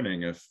there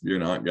learning if you're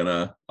not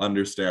gonna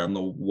understand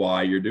the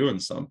why you're doing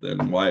something?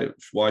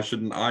 Why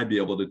shouldn't I be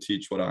able to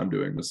teach what I'm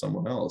doing to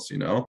someone else?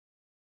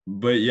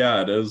 But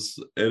yeah, it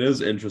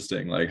is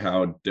interesting, like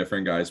how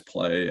different guys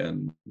play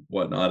and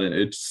whatnot, and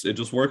it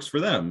just works for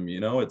them.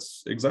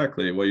 It's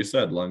exactly what you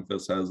said.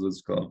 Lundqvist has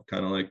his club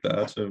kind of like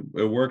that.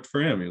 It worked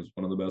for him. He was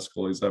one of the best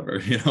goalies ever.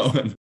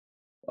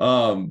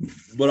 And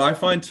but I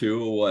find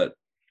too, what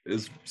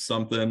is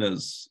something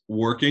is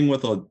working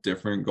with a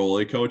different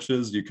goalie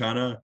coaches, you kind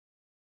of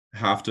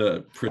have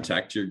to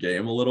protect your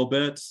game a little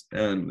bit,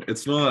 and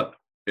it's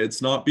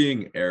not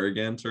being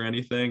arrogant or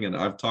anything. And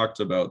I've talked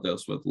about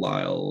this with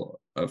Lyle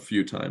a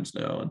few times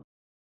now, and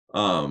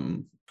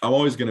I'm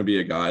always going to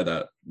be a guy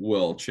that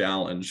will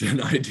challenge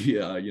an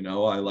idea. I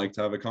like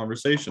to have a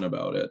conversation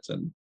about it,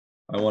 and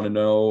I want to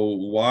know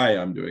why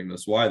I'm doing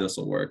this, why this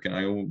will work. And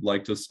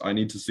I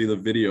need to see the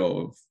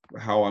video of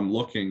how I'm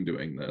looking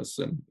doing this.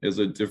 And is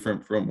it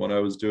different from what I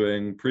was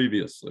doing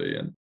previously?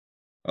 And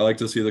I like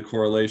to see the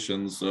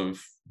correlations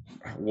of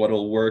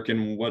what'll work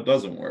and what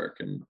doesn't work.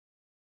 And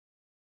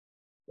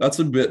that's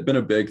been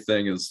a big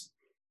thing, is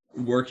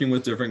working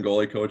with different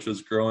goalie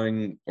coaches,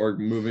 growing or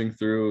moving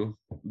through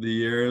the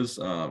years.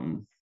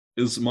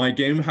 Is my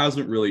game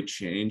hasn't really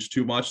changed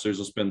too much. There's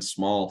just been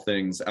small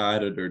things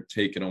added or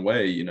taken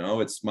away.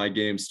 It's my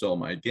game, still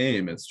my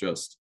game. It's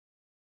just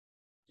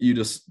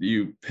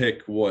you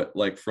pick what,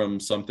 like, from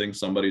something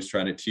somebody's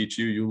trying to teach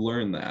you, you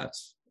learn that.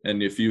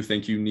 And if you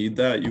think you need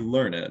that, you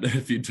learn it.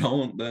 If you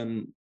don't,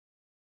 then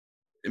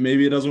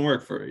maybe it doesn't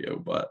work for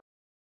you. But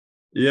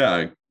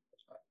yeah,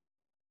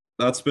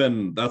 that's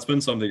been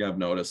something I've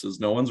noticed, is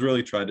no one's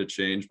really tried to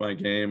change my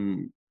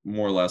game,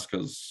 more or less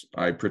because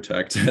I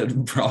protect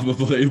it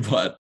probably.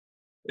 But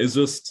it's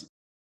just,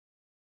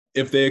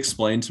 if they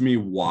explain to me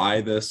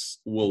why this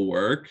will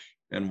work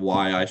and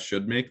why I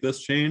should make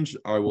this change,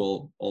 I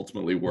will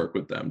ultimately work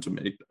with them to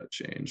make that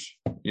change.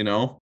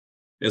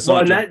 It's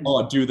not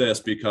just, do this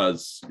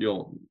because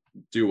you'll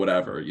do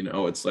whatever.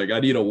 It's like, I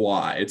need a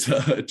why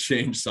to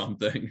change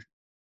something.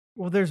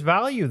 Well, there's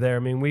value there. I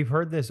mean, we've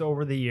heard this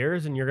over the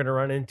years, and you're going to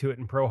run into it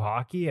in pro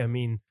hockey. I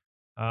mean,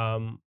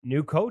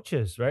 new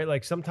coaches, right?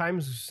 Like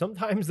sometimes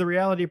the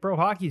reality of pro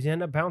hockey is you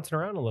end up bouncing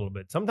around a little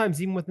bit,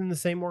 sometimes even within the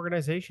same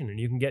organization,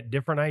 and you can get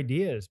different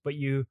ideas, but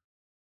you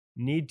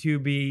need to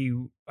be,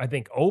 I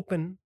think,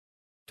 open,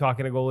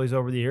 talking to goalies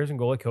over the years and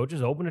goalie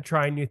coaches, open to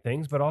trying new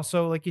things. But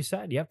also, like you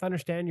said, you have to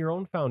understand your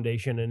own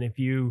foundation. And if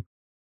you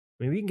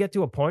can get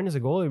to a point as a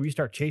goalie where you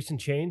start chasing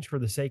change for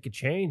the sake of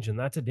change, and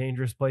that's a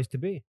dangerous place to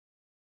be.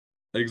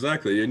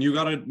 Exactly. And you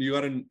gotta,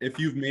 if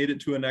you've made it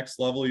to a next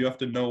level, you have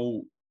to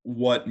know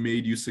what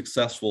made you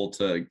successful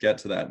to get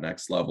to that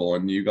next level.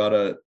 And you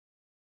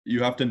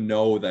have to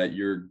know that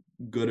you're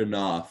good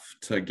enough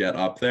to get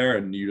up there,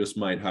 and you just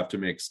might have to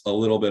make a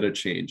little bit of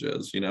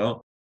changes,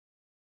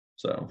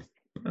 So,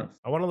 yeah.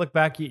 I want to look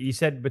back. You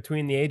said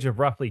between the age of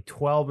roughly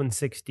 12 and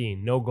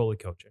 16, no goalie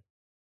coaching.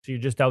 So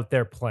you're just out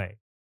there playing.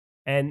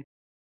 And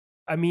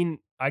I mean,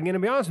 I'm going to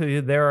be honest with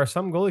you, there are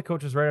some goalie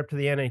coaches right up to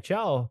the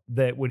NHL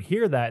that would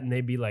hear that and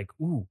they'd be like,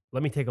 ooh,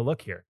 let me take a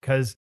look here.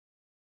 Because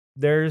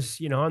there's,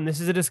 and this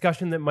is a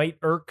discussion that might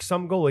irk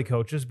some goalie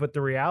coaches, but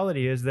the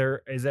reality is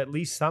there is at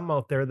least some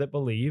out there that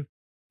believe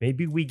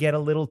maybe we get a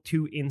little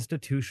too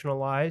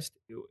institutionalized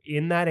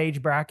in that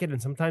age bracket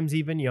and sometimes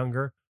even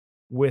younger,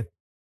 with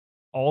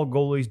all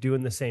goalies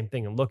doing the same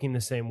thing and looking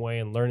the same way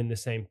and learning the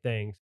same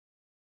things.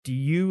 Do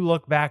you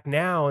look back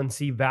now and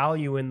see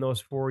value in those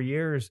 4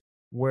 years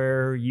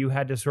where you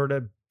had to sort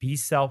of be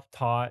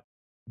self-taught,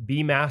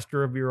 be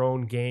master of your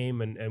own game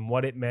and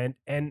what it meant?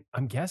 And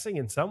I'm guessing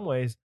in some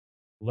ways,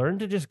 learn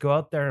to just go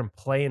out there and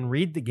play and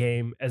read the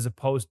game as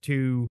opposed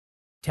to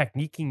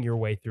techniquing your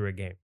way through a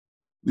game.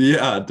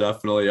 Yeah,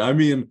 definitely. I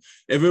mean,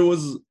 if it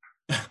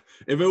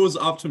was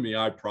up to me,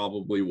 I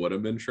probably would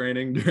have been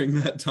training during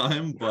that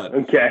time, but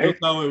that's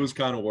how it was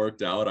kind of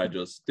worked out. I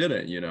just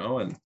didn't,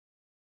 and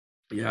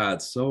yeah,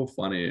 it's so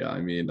funny.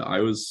 I mean,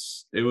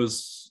 it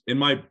was in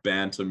my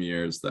bantam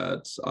years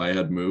that I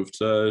had moved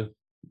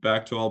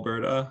back to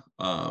Alberta.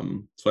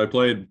 So I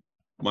played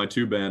my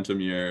 2 bantam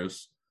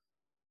years,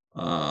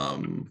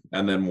 and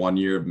then 1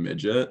 year of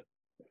midget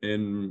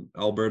in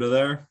Alberta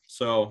there.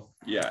 So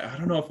yeah, I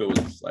don't know if it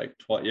was like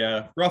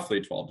 12,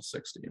 roughly 12 to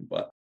 16,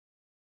 but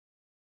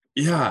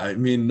yeah, I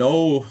mean,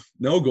 no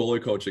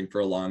goalie coaching for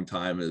a long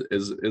time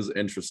is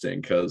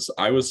interesting, because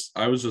I was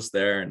just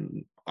there,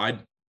 and I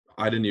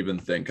didn't even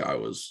think I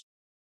was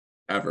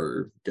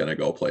ever gonna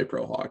go play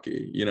pro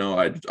hockey.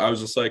 I was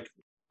just like,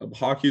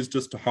 hockey is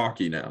just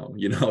hockey now.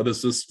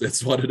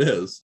 It's what it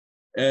is.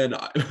 And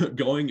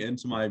going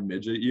into my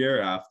midget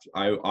year, after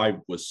I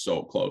was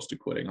so close to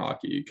quitting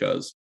hockey,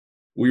 because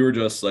we were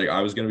just like, I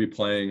was going to be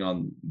playing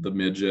on the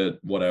midget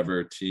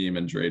whatever team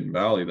in Drayton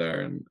Valley there,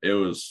 and it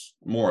was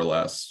more or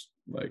less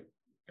like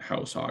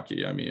house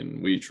hockey. I mean,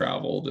 we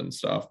traveled and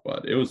stuff,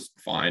 but it was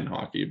fine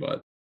hockey,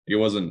 but it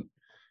wasn't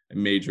a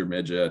major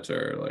midget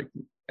or like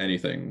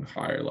anything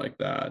higher like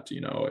that.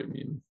 I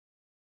mean,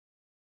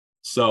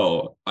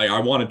 so I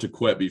wanted to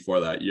quit before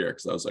that year,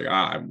 because I was like,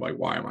 I'm like,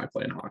 why am I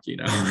playing hockey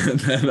now? And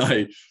then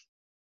I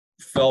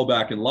fell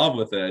back in love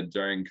with it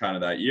during kind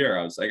of that year.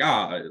 I was like,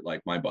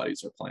 like my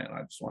buddies are playing,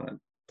 I just want to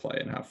play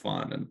and have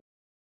fun, and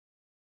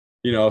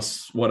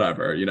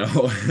whatever.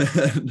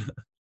 And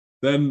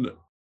then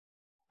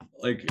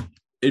like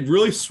it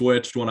really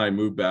switched when I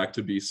moved back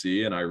to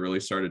BC and I really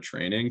started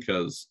training,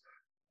 because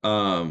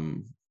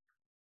then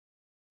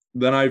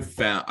I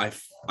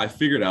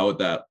figured out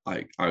that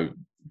I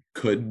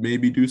could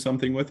maybe do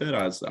something with it.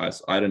 I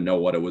didn't know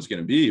what it was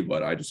going to be,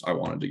 but I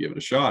wanted to give it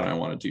a shot. I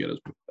wanted to get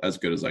as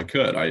good as I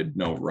could. I had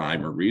no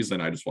rhyme or reason.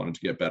 I just wanted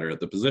to get better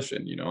at the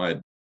position.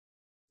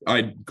 I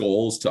had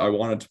goals I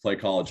wanted to play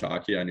college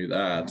hockey. I knew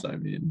that. I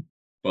mean,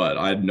 but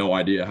I had no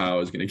idea how I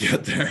was going to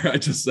get there. I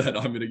just said,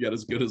 I'm going to get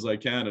as good as I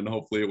can, and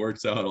hopefully it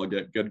works out. I'll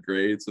get good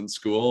grades in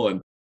school,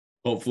 and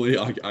hopefully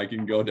I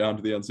can go down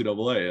to the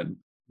NCAA. And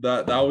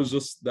that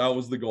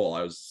was the goal.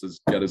 I was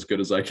just get as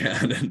good as I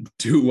can and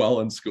do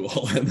well in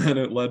school. And then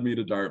it led me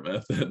to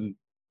Dartmouth, and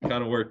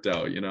kind of worked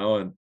out,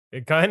 and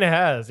it kind of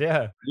has.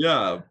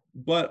 Yeah.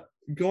 But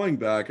going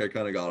back, I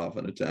kind of got off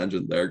on a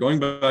tangent there. Going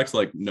back to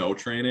like no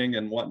training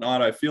and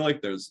whatnot, I feel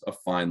like there's a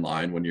fine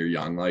line when you're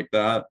young like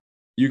that.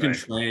 You can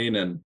train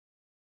and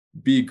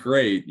be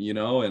great,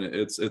 and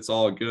it's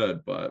all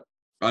good. But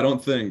I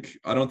don't think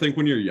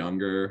when you're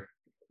younger,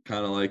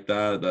 kind of like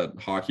that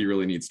hockey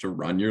really needs to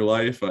run your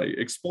life. I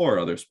explore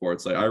other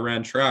sports. Like I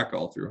ran track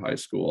all through high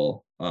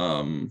school.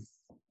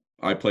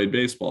 I played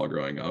baseball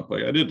growing up.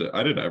 Like I did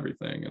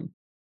everything. And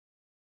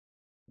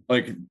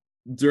like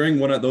during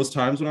those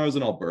times when I was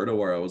in Alberta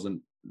where I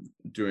wasn't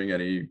doing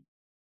any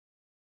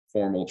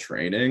formal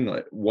training,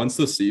 like once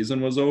the season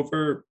was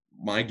over,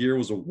 my gear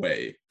was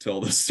away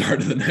till the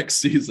start of the next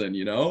season,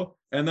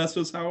 and that's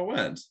just how it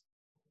went.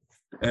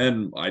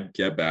 And I'd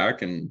get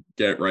back and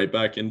get right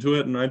back into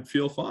it, and I'd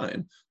feel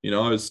fine.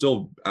 I was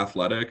still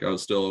athletic. I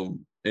was still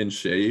in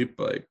shape.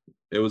 Like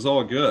it was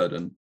all good.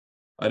 And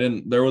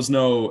there was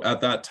no, at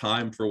that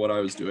time for what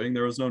I was doing,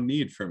 there was no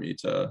need for me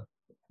to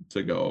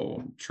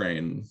go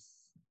train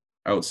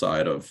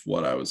outside of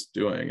what I was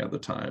doing at the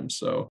time.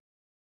 So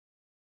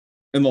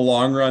in the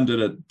long run, did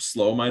it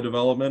slow my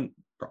development?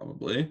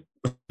 Probably.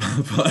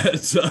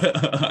 But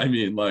I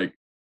mean, like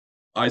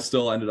I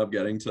still ended up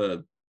getting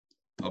to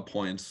a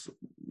point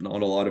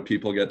not a lot of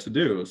people get to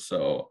do.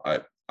 So I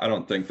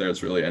don't think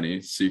there's really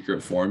any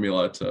secret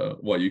formula to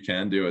what you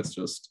can do. It's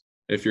just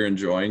if you're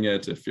enjoying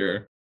it, if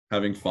you're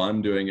having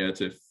fun doing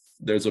it, if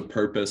there's a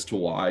purpose to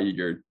why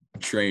you're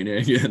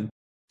training and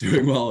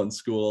doing well in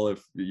school,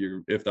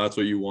 if that's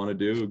what you want to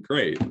do,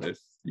 great. If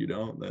you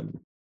don't, then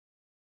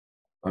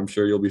I'm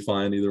sure you'll be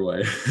fine either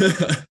way.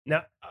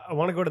 Now, I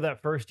want to go to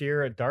that first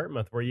year at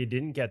Dartmouth where you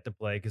didn't get to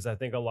play, because I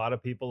think a lot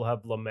of people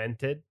have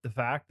lamented the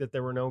fact that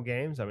there were no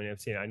games. I mean,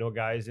 I know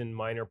guys in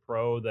minor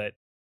pro that,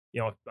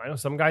 I know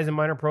some guys in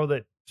minor pro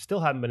that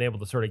still haven't been able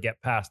to sort of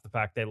get past the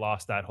fact they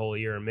lost that whole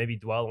year and maybe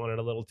dwell on it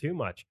a little too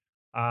much.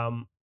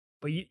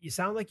 But you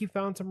sound like you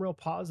found some real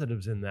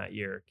positives in that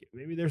year.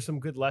 Maybe there's some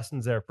good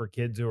lessons there for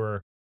kids who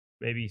are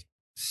maybe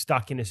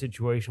stuck in a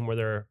situation where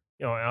they're,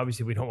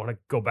 obviously we don't want to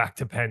go back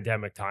to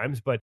pandemic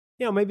times, but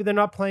maybe they're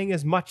not playing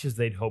as much as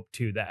they'd hoped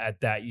to at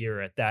that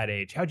year, at that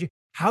age.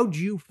 How'd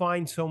you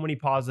find so many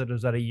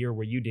positives at a year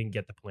where you didn't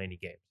get to play any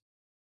games?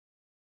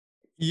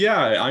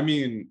 Yeah, I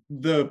mean,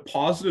 the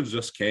positives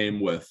just came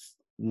with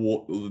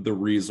the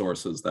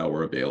resources that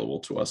were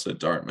available to us at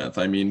Dartmouth.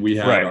 I mean, we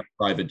had our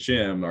private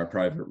gym, our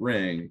private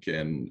rink,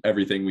 and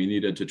everything we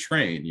needed to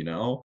train,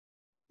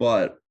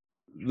 But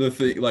the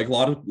thing, like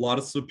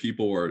lots of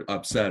people were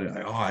upset,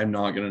 like, oh, I'm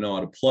not gonna know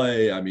how to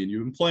play. I mean,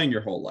 you've been playing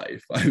your whole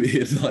life. I mean,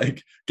 it's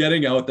like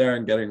getting out there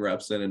and getting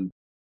reps in and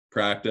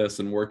practice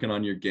and working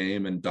on your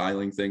game and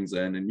dialing things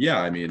in. And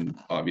yeah, I mean,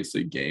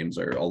 obviously games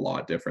are a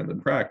lot different than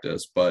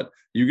practice, but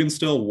you can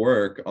still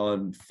work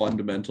on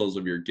fundamentals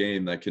of your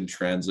game that can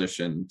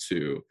transition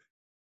to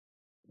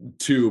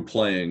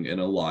playing in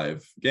a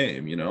live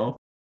game,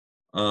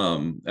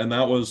 and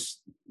that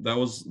was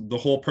the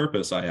whole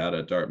purpose I had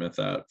at Dartmouth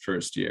that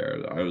first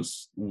year.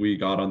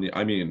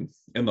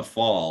 In the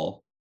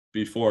fall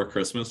before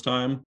Christmas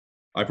time,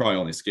 I probably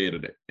only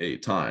skated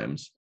 8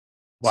 times.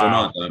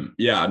 Wow. So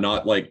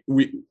not like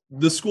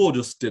the school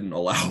just didn't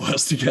allow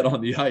us to get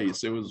on the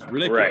ice. It was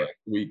ridiculous.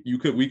 Right. We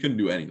couldn't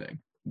do anything.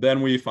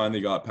 Then we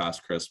finally got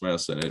past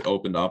Christmas and it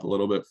opened up a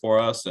little bit for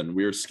us, and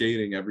we were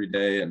skating every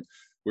day and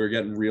we were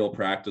getting real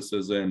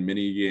practices and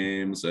mini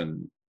games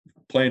and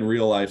playing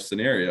real life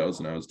scenarios.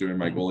 And I was doing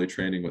my goalie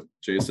training with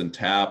Jason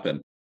Tapp,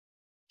 and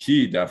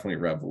he definitely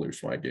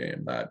revolutionized my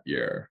game that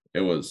year.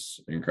 It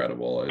was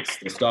incredible. It's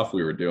the stuff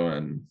we were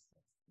doing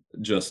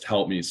just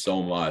helped me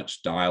so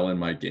much dial in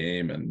my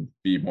game and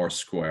be more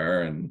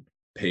square and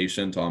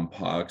patient on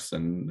pucks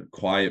and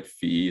quiet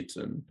feet.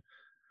 And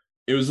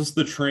it was just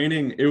the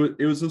training.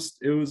 It was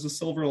a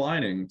silver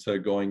lining to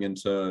going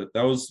into,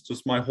 that was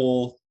just my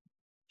whole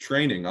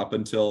training up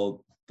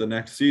until the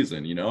next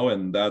season,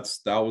 and that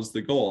was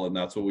the goal, and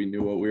that's what we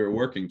knew what we were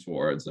working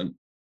towards. And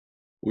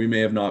we may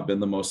have not been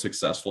the most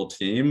successful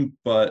team,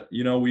 but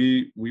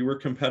we were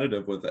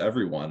competitive with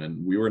everyone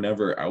and we were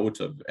never out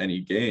of any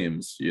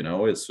games.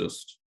 It's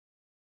just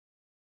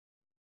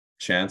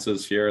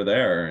chances here or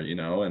there,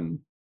 and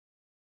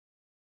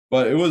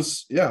but it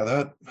was,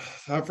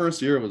 that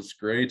first year was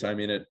great. I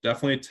mean, it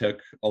definitely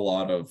took a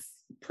lot of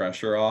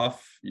pressure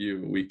off.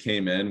 We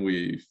came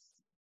in,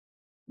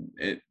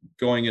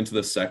 going into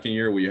the second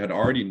year, we had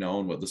already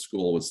known what the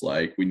school was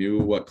like. We knew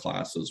what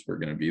classes were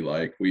going to be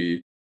like.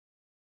 We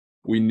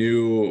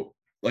knew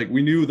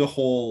the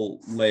whole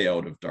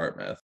layout of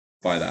Dartmouth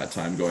by that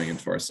time going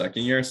into our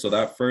second year. So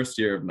that first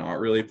year of not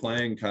really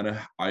playing kind of,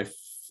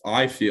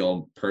 I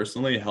feel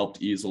personally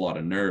helped ease a lot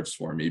of nerves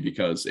for me,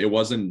 because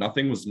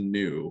nothing was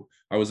new.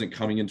 I wasn't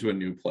coming into a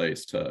new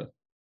place to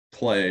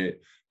play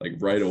like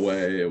right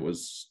away. It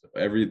was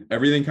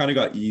everything kind of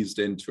got eased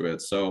into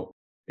it. So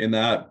in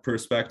that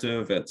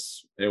perspective,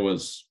 it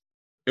was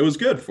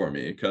good for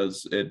me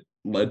because it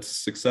led to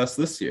success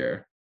this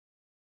year.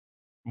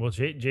 Well,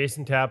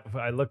 Jason Tapp,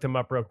 I looked him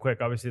up real quick.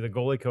 Obviously, the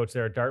goalie coach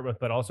there at Dartmouth,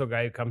 but also a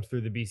guy who comes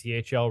through the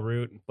BCHL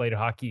route and played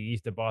Hockey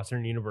East at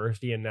Boston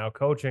University and now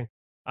coaching.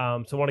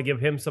 So I want to give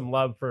him some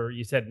love for,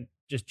 you said,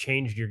 just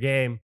changed your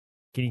game.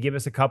 Can you give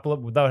us a couple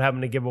of, without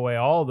having to give away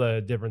all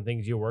the different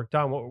things you worked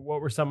on,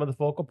 what were some of the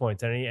focal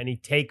points? Any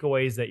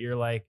takeaways that you're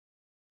like,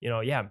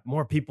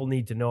 more people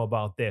need to know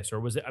about this? Or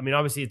was it, I mean,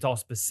 obviously it's all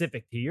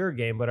specific to your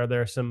game, but are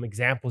there some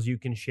examples you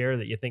can share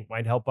that you think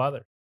might help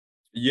others?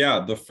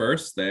 Yeah, the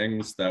first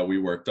things that we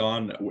worked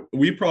on,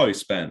 we probably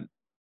spent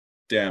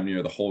damn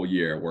near the whole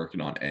year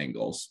working on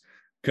angles,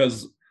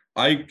 because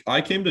I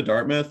came to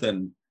Dartmouth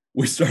and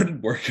we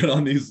started working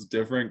on these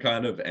different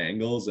kind of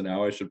angles and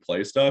how I should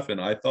play stuff. And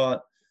I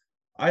thought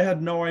I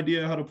had no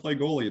idea how to play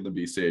goalie in the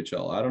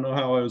BCHL. I don't know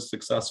how I was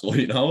successful,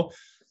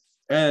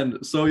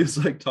 And so he's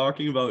like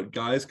talking about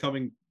guys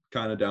coming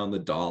kind of down the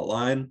dot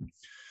line.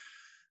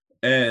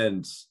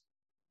 And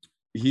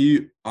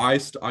I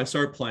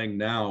start playing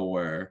now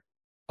where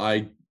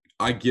I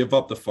give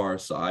up the far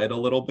side a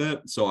little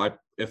bit. So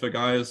if a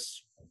guy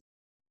is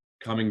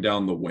coming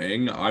down the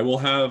wing, I will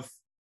have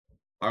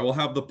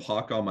the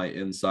puck on my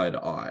inside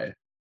eye.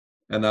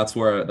 And that's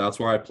where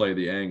I play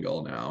the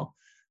angle now,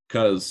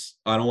 because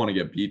I don't want to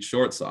get beat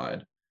short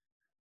side,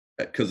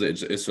 because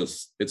it's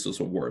just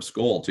a worse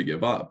goal to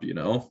give up,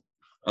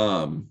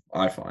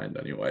 I find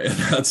anyway.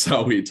 That's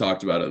how we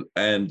talked about it.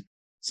 And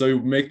so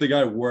you make the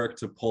guy work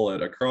to pull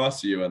it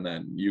across you, and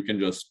then you can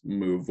just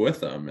move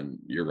with them and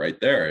you're right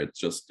there. It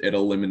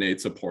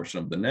eliminates a portion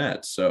of the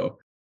net. So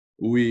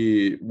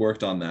we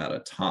worked on that a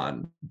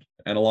ton,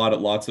 and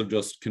lots of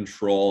just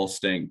control,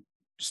 staying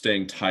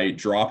tight,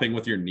 dropping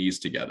with your knees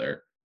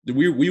together.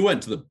 We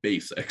went to the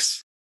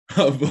basics.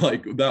 of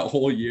like that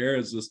whole year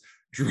is just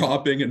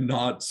dropping and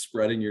not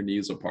spreading your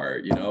knees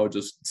apart,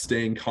 just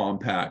staying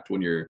compact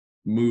when you're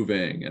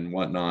moving and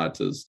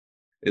whatnot is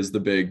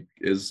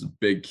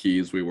big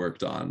keys we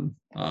worked on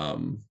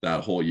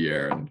that whole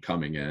year and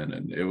coming in.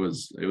 And it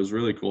was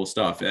really cool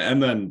stuff.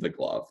 And then the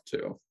glove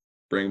too.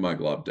 Bringing my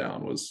glove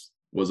down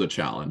was a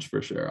challenge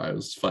for sure. I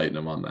was fighting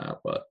him on that,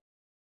 but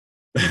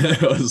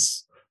it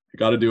was, you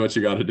got to do what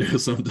you got to do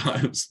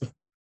sometimes.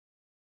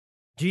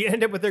 Do you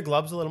end up with their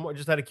gloves a little more,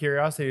 just out of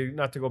curiosity,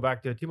 not to go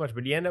back to it too much,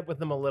 but do you end up with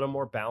them a little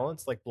more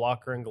balanced, like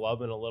blocker and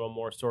glove, and a little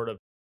more sort of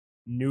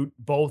new,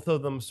 both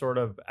of them sort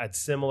of at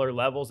similar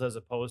levels, as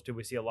opposed to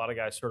we see a lot of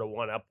guys sort of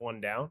one up,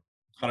 one down?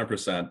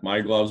 100%.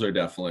 My gloves are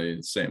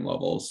definitely same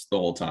levels the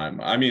whole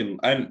time. I mean,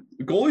 and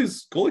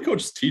goalie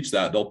coaches teach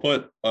that. They'll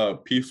put a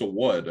piece of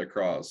wood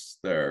across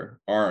their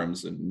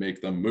arms and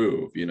make them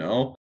move,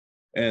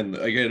 and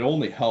like, it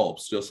only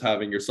helps just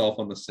having yourself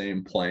on the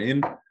same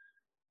plane.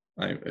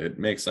 It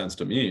makes sense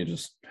to me,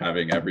 just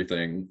having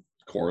everything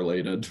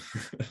correlated.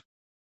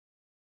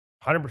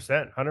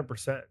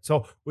 100%.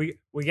 So we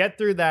get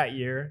through that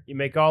year. You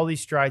make all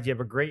these strides. You have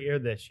a great year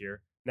this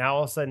year. Now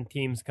all of a sudden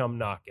teams come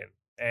knocking,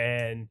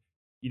 and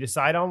you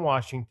decide on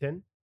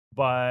Washington.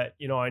 But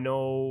I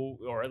know,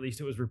 or at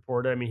least it was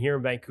reported. I mean, here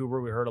in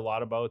Vancouver, we heard a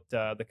lot about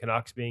the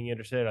Canucks being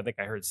interested. I think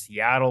I heard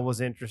Seattle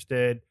was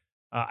interested.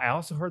 I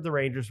also heard the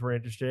Rangers were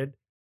interested,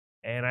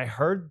 and I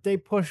heard they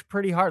pushed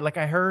pretty hard. Like,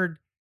 I heard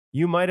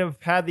you might have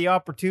had the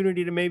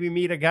opportunity to maybe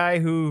meet a guy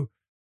who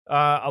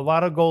a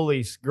lot of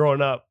goalies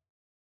growing up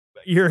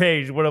your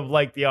age would have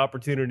liked the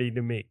opportunity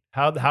to meet.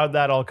 How'd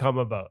that all come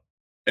about?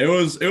 It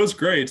was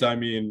great. I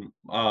mean,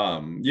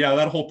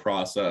 that whole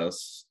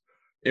process,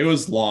 it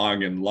was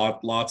long and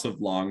lots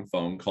of long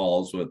phone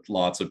calls with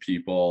lots of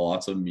people,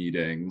 lots of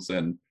meetings,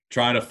 and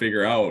trying to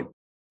figure out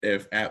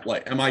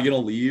am I going to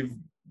leave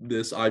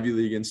this Ivy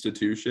League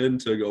institution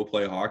to go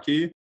play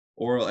hockey,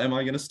 or am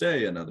I going to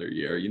stay another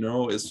year?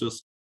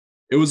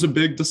 It was a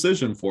big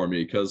decision for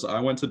me because I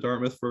went to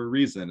Dartmouth for a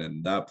reason,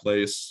 and that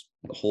place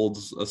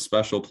holds a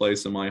special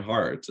place in my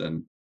heart.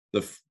 And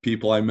the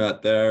people I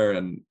met there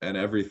and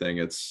everything,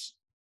 it's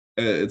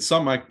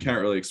something I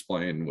can't really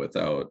explain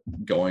without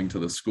going to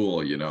the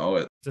school.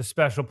 It's a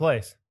special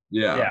place.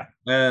 Yeah.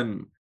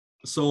 And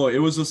so it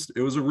was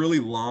a really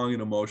long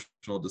and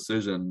emotional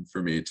decision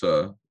for me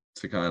to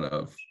kind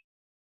of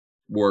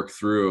work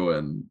through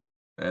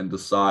and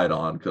decide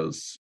on,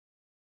 because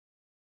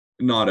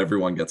not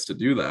everyone gets to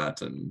do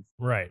that. And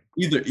right,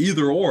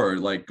 either or,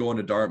 like going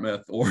to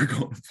Dartmouth or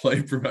going to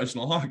play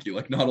professional hockey,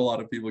 like not a lot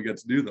of people get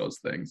to do those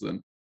things.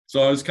 And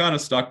so I was kind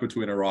of stuck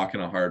between a rock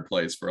and a hard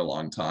place for a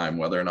long time,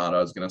 whether or not I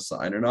was going to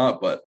sign or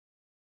not. But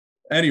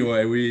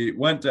anyway, we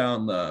went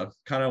down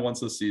once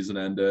the season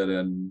ended,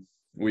 and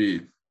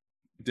we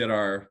did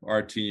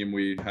our team,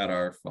 we had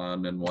our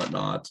fun and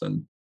whatnot.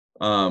 And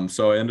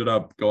so I ended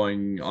up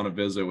going on a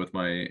visit with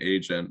my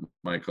agent,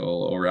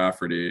 Michael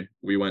O'Rafferty.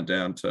 We went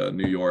down to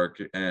New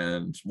York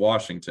and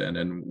Washington,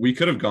 and we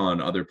could have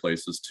gone other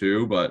places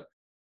too, but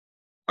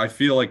I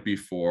feel like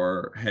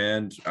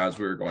beforehand, as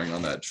we were going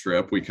on that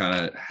trip, we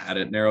kind of had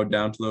it narrowed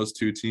down to those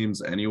two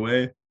teams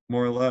anyway,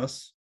 more or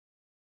less.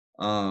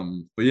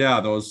 But yeah,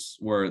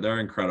 they're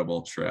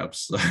incredible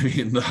trips. I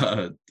mean,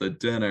 the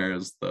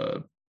dinners,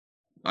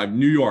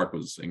 New York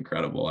was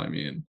incredible. I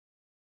mean,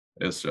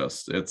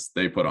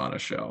 they put on a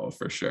show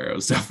for sure. It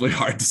was definitely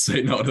hard to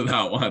say no to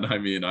that one. I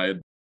mean, I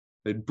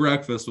had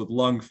breakfast with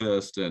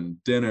Lundqvist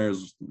and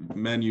dinners,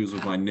 menus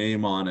with my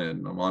name on it,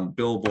 and I'm on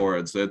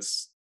billboards.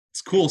 It's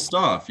cool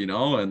stuff,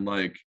 and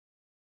like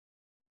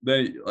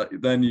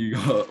then you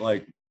go,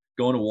 like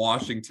going to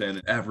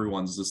Washington,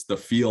 everyone's just, the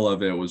feel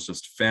of it was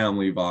just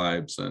family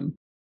vibes, and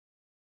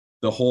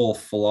the whole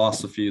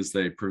philosophies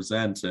they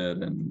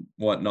presented and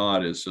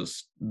whatnot is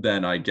just,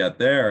 then I get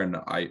there and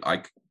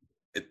I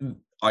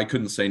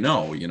couldn't say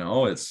no, and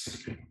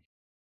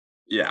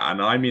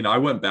I mean, I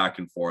went back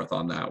and forth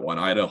on that one.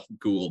 I had a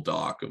Google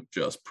Doc of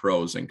just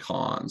pros and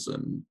cons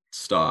and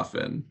stuff,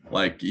 and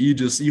like you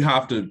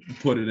have to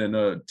put it in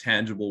a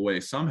tangible way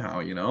somehow,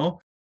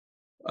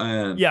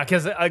 And yeah,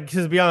 because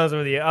to be honest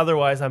with you,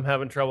 otherwise I'm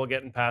having trouble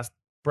getting past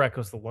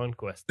breakfast with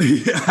Lundqvist.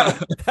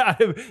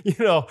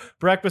 Yeah.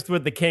 Breakfast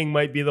with the King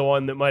might be the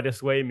one that might have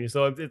swayed me.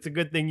 So it's a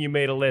good thing you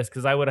made a list,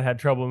 because I would have had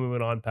trouble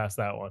moving on past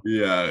that one.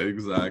 Yeah,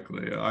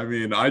 exactly. I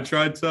mean, I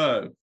tried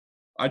to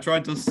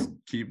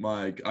keep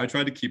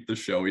the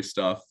showy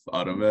stuff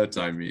out of it.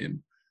 I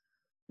mean,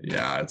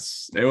 yeah,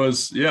 it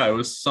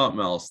was something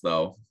else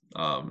though.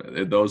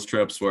 Those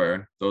trips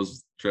were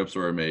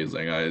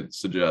amazing. I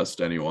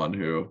suggest anyone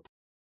who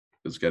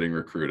is getting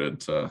recruited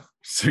to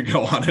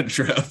go on a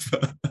trip.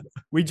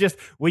 We just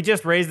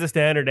raised the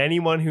standard.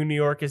 Anyone who New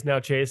York is now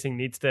chasing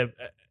needs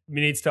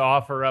to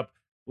offer up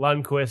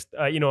Lundqvist,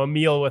 a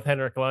meal with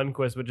Henrik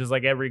Lundqvist, which is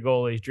like every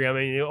goalie's dream. I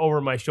mean,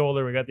 over my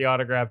shoulder, we got the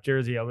autographed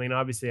jersey. I mean,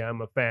 obviously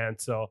I'm a fan,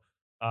 so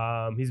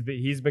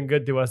he's been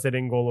good to us at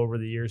InGoal over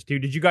the years too.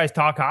 Did you guys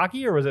talk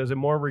hockey, or was it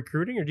more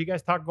recruiting, or did you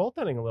guys talk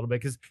goaltending a little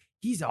bit? Because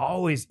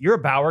you're a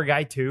Bauer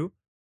guy too.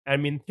 I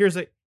mean, here's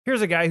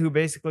here's a guy who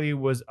basically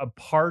was a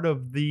part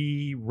of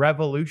the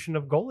revolution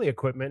of goalie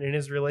equipment in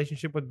his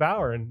relationship with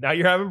Bauer, and now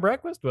you're having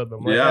breakfast with him.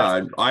 Like,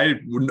 Yeah,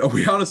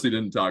 we honestly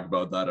didn't talk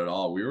about that at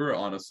all. We were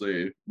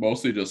honestly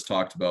mostly just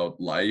talked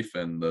about life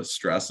and the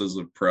stresses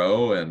of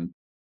pro, and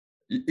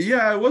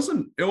yeah, it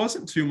wasn't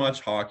too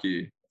much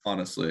hockey,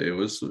 honestly. It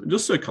was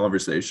just a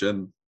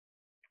conversation,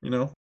 you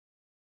know.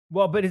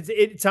 well, but it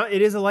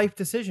is a life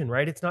decision,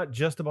 right? It's not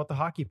just about the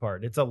hockey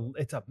part. It's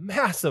a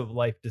massive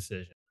life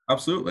decision.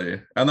 Absolutely.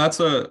 And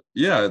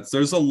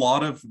there's a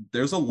lot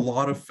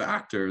of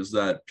factors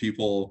that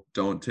people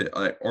don't take,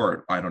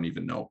 or I don't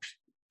even know.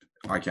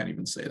 I can't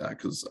even say that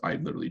because I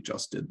literally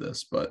just did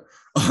this, but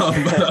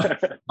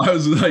I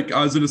was going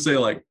to say,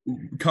 like,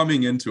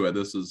 coming into it,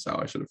 this is how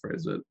I should have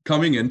phrased it.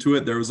 Coming into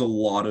it, there was a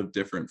lot of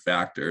different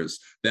factors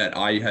that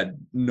I had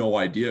no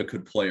idea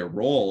could play a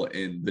role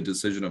in the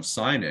decision of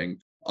signing,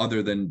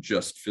 other than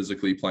just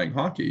physically playing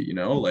hockey, you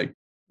know, like,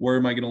 where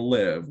am I going to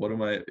live? What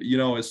am I, you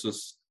know, it's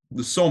just,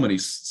 there's so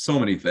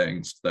many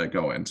things that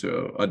go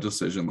into a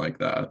decision like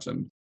that,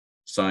 and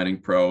signing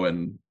pro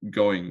and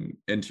going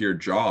into your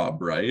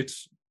job, right?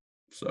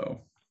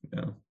 So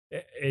yeah,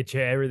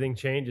 Everything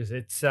changes.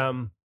 It's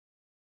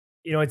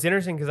it's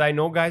interesting because I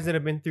know guys that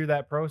have been through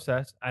that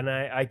process, and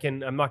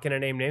I'm not going to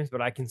name names,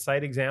 but I can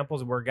cite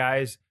examples where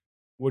guys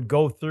would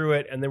go through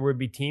it, and there would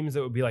be teams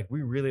that would be like,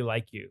 we really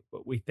like you,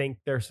 but we think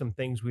there's some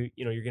things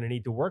you're going to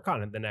need to work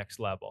on at the next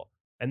level.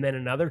 And then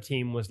another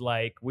team was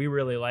like, we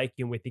really like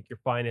you and we think you're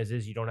fine as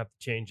is. You don't have to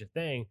change a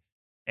thing.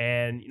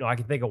 And, I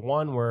can think of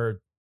one where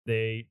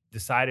they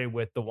decided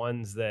with the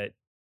ones that,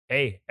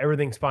 hey,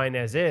 everything's fine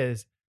as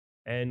is.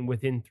 And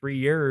within 3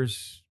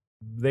 years,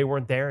 they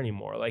weren't there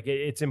anymore. Like,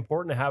 it's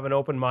important to have an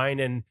open mind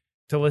and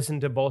to listen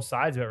to both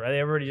sides of it, right?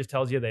 Everybody just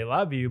tells you they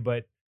love you.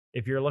 But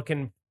if you're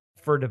looking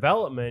for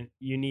development,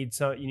 you need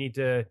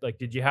to, like,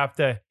 did you have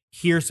to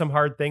hear some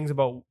hard things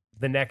about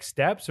the next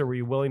steps, or were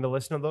you willing to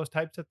listen to those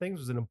types of things?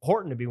 Was it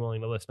important to be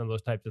willing to listen to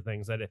those types of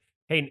things, that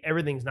hey,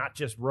 everything's not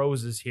just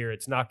roses here.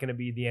 It's not going to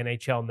be the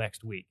NHL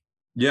next week.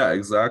 Yeah,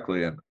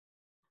 exactly. And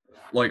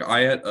like,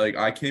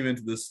 I came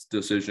into this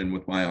decision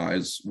with my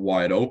eyes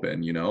wide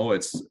open, you know.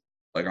 It's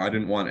like, I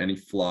didn't want any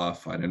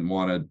fluff. I didn't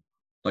want to,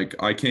 like,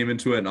 I came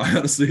into it and I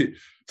honestly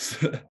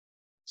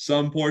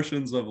some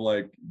portions of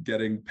like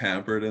getting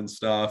pampered and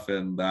stuff,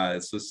 and that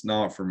it's just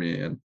not for me.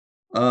 And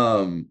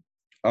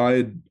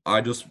I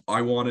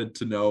wanted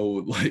to know,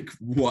 like,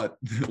 what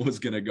was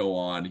going to go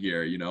on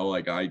here, you know.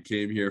 Like, I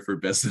came here for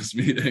business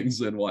meetings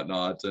and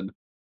whatnot, and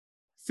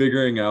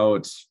figuring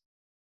out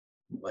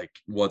like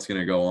what's going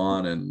to go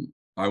on. And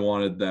I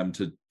wanted them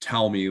to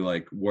tell me,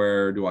 like,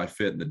 where do I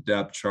fit in the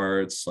depth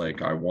charts?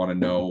 Like, I want to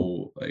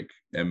know, like,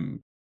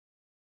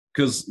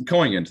 because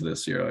going into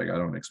this year, like, I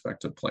don't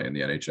expect to play in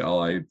the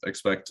NHL. I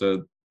expect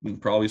to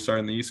probably start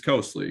in the East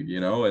Coast League, you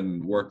know,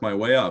 and work my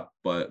way up.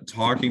 But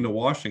talking to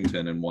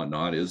Washington and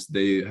whatnot, is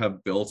they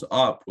have built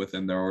up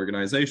within their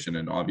organization.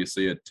 And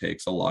obviously it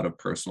takes a lot of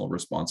personal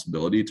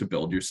responsibility to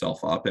build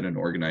yourself up in an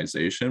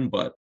organization.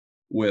 But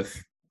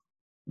with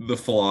the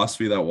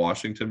philosophy that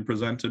Washington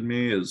presented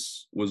me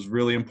was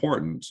really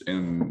important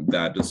in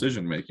that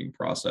decision-making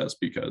process,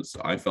 because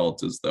I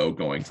felt as though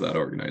going to that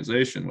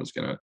organization was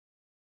going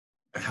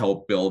to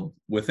help build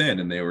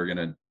within, and they were going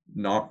to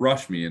not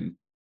rush me and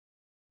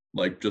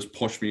like just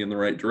push me in the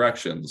right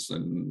directions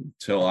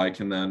until I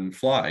can then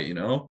fly, you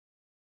know?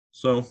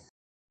 So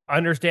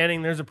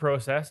understanding there's a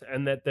process,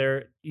 and that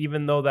there,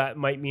 even though that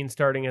might mean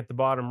starting at the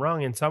bottom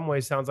rung, in some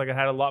ways sounds like it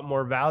had a lot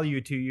more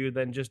value to you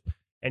than just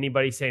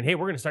anybody saying, hey,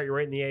 we're going to start you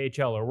right in the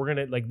AHL, or we're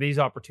going to, like, these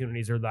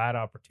opportunities or that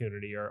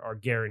opportunity are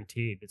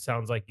guaranteed. It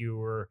sounds like you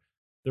were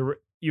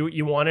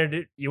you wanted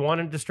it. You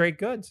wanted the straight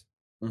goods.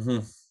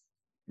 Mm-hmm.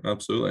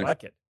 Absolutely. I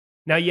like it.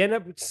 Now you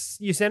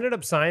ended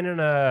up signing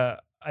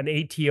an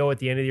ATO at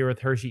the end of the year with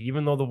Hershey,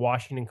 even though the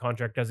Washington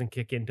contract doesn't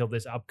kick in until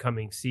this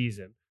upcoming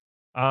season.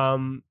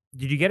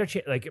 Did you get a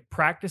chance, like,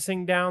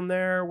 practicing down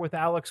there with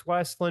Alex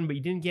Westland, but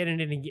you didn't get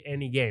into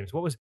any games?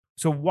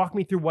 So walk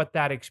me through what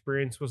that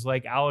experience was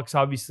like. Alex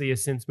obviously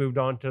has since moved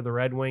on to the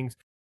Red Wings,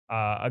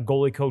 a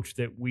goalie coach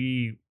that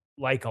we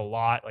like a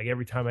lot. Like,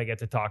 every time I get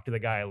to talk to the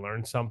guy, I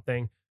learn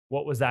something.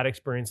 What was that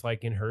experience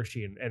like in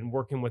Hershey, and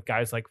working with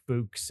guys like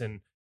Fuchs and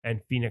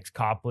Phoenix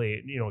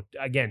Copley? You know,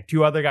 again,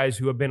 two other guys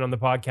who have been on the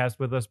podcast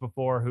with us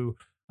before, who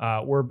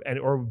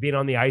or been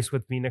on the ice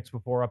with Phoenix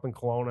before up in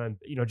Kelowna, and,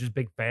 you know, just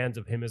big fans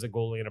of him as a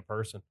goalie and a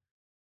person.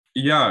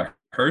 Yeah,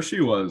 Hershey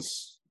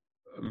was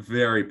a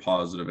very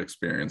positive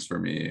experience for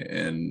me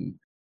in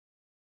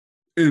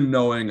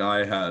knowing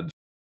I had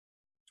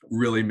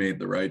really made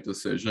the right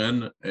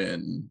decision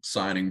in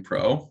signing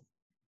pro.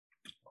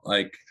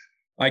 Like,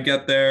 I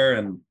get there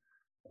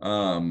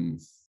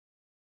and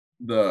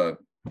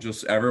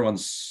just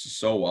everyone's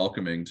so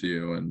welcoming to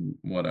you and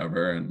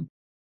whatever, and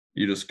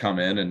you just come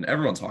in and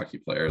everyone's hockey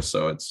players,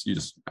 so it's, you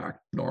just act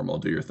normal,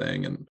 do your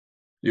thing, and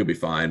you'll be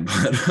fine.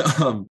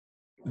 But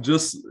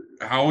just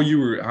how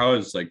I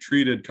was like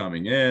treated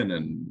coming in,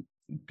 and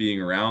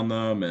being around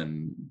them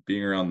and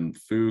being around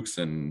Fuchs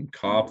and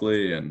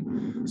Copley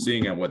and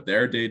seeing what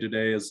their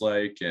day-to-day is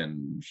like,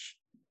 and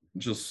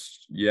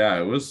just, yeah,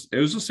 it was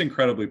just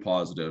incredibly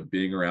positive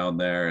being around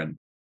there and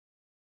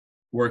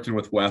working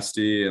with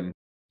Westy and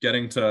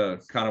getting to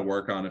kind of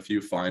work on a few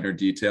finer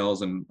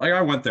details. And like,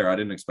 I went there, I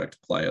didn't expect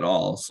to play at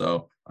all.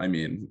 So, I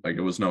mean, like,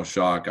 it was no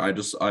shock. I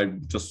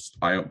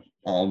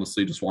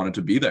honestly just wanted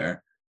to be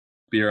there,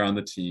 be around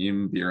the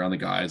team, be around the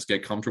guys,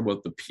 get comfortable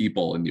with the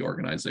people in the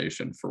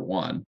organization for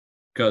one,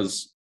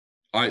 because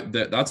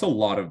that's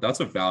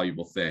a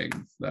valuable thing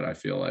that I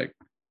feel like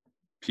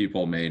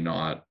people may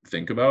not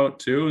think about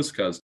too, is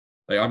because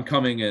like, I'm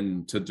coming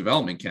into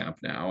development camp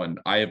now, and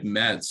I have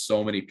met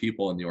so many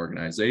people in the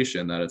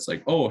organization that it's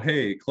like, oh,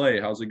 hey, Clay,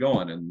 how's it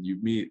going? And you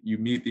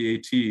meet the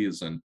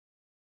ATs and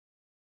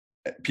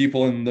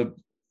people in the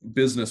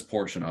business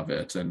portion of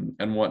it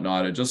and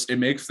whatnot. It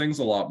makes things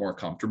a lot more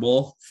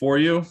comfortable for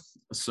you.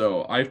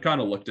 So I've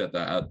kind of looked at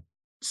that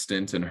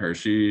stint in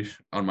Hershey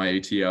on my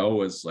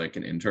ATO as like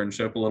an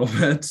internship a little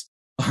bit.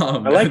 I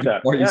like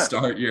that. Before you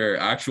start your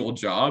actual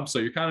job. So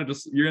you're kind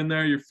of you're in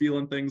there, you're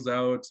feeling things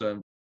out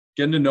and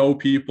getting to know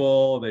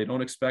people. They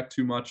don't expect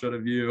too much out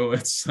of you.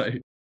 It's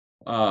like,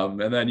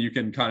 and then you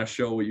can kind of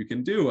show what you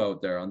can do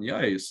out there on the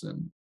ice,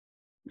 and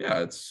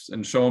yeah,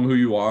 and show them who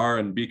you are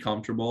and be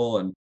comfortable.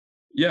 And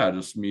yeah,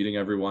 just meeting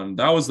everyone.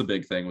 That was the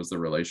big thing, was the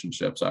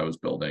relationships I was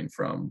building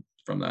from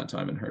that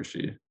time in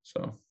Hershey.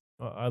 So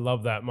I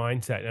love that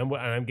mindset. And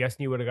I'm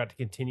guessing you would have got to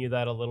continue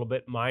that a little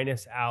bit,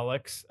 minus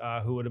Alex,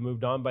 who would have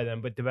moved on by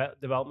then. But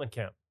development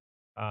camp,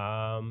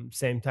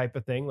 same type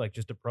of thing, like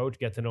just approach,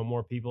 get to know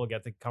more people,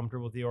 get to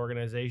comfortable with the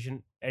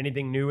organization.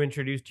 Anything new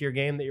introduced to your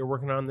game that you're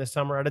working on this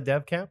summer at a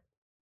dev camp?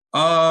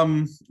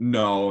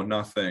 No,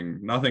 nothing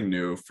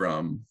new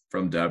from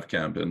dev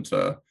camp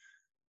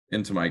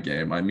into my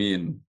game. I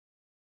mean,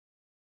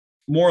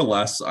 more or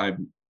less,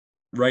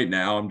 right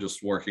now I'm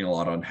just working a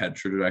lot on head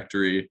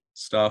trajectory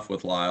stuff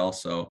with Lyle.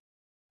 So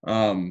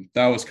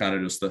that was kind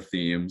of just the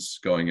themes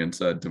going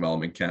into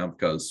development camp,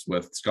 because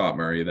with Scott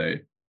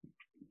Murray,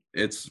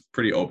 it's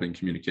pretty open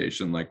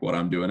communication, like what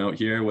I'm doing out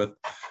here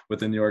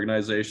within the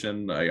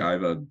organization. I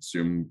have a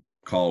Zoom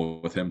call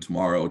with him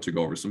tomorrow to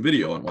go over some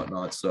video and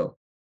whatnot. So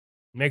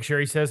make sure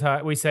he says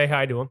hi. We say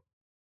hi to him.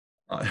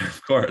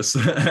 Of course.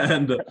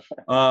 And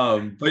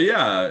but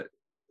yeah,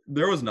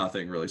 there was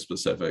nothing really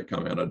specific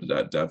coming out of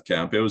that dev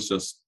camp. It was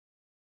just,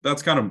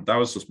 that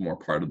was just more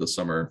part of the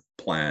summer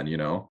plan, you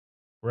know?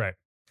 Right.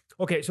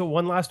 Okay. So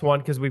one last one,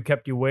 because we've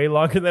kept you way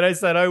longer than I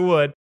said I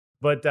would,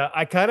 but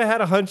I kind of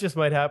had a hunch this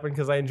might happen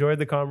because I enjoyed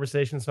the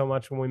conversation so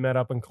much when we met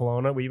up in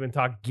Kelowna. We even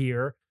talked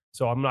gear.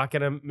 So I'm not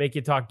going to make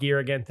you talk gear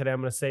again today. I'm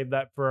going to save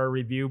that for our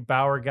review.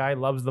 Bauer guy,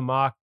 loves the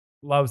mock,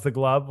 loves the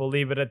glove. We'll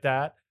leave it at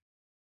that.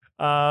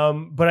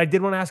 But I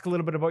did want to ask a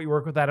little bit about your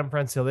work with Adam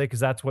Francilia, because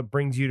that's what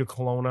brings you to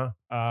Kelowna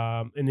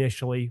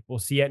initially. We'll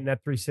see you at Net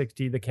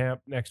 360, the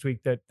camp next week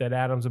that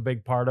Adam's a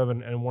big part of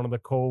and one of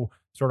the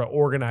sort of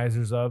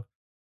organizers of.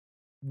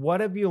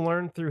 What have you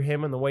learned through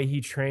him and the way he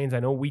trains?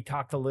 I know we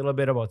talked a little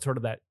bit about sort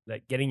of that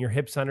getting your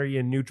hips under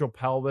you, neutral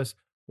pelvis.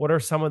 What are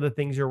some of the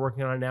things you're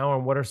working on now,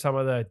 and what are some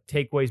of the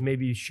takeaways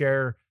maybe you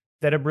share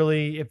that have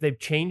really, if they've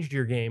changed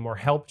your game or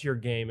helped your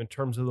game in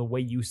terms of the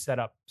way you set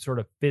up sort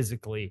of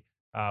physically,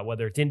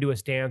 whether it's into a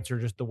stance or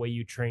just the way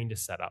you train to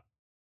set up?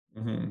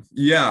 Mm-hmm.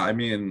 Yeah, I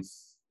mean,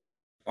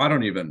 I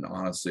don't even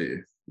honestly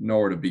know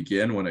where to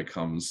begin when it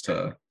comes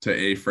to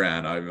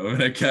A-Fran. I'm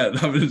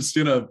just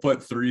gonna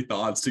put three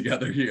thoughts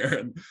together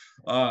here,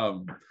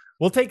 and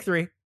we'll take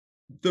three.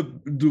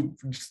 The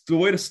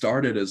way to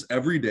start it is,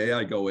 every day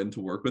I go in to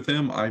work with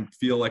him, I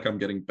feel like I'm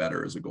getting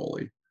better as a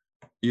goalie.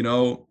 You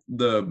know,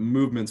 the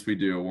movements we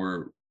do,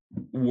 we're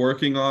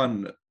working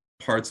on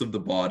parts of the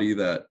body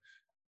that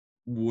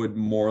would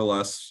more or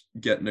less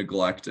get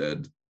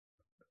neglected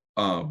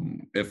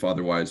if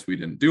otherwise we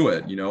didn't do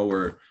it. You know,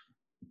 we're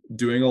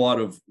doing a lot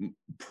of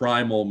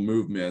primal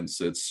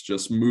movements. It's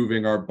just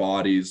moving our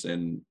bodies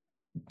in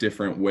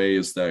different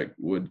ways that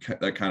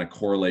kind of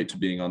correlate to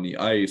being on the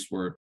ice,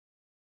 where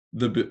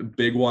the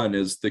big one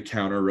is the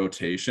counter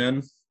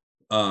rotation.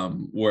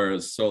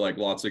 Whereas, so like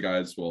lots of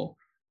guys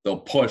they'll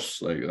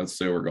push, like let's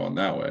say we're going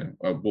that way,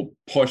 we'll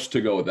push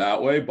to go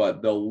that way,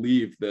 but they'll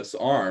leave this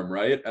arm,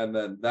 right? And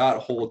then that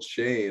whole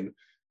chain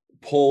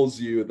pulls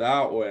you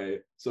that way.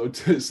 So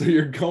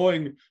you're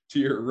going to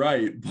your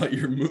right, but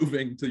you're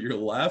moving to your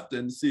left,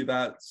 and see,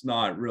 that's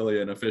not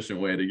really an efficient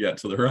way to get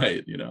to the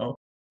right, you know?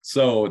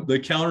 So the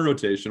counter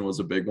rotation was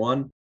a big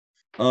one.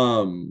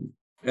 And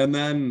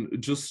then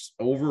just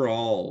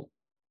overall,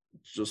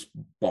 just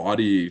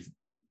body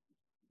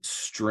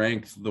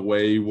strength, the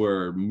way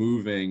we're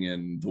moving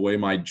and the way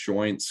my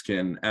joints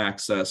can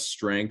access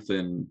strength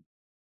in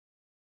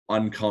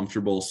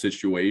uncomfortable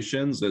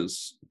situations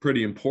is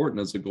pretty important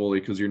as a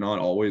goalie, because you're not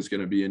always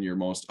going to be in your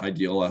most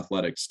ideal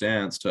athletic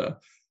stance to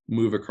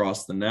move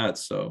across the net.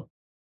 So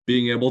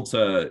being able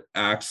to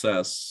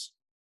access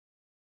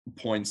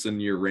points in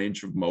your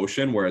range of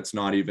motion where it's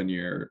not even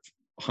your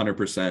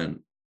 100%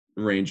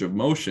 range of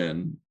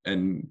motion,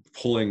 and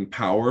pulling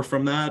power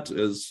from that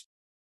is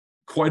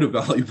quite a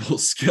valuable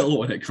skill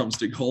when it comes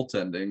to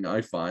goaltending,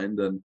 I find.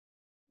 And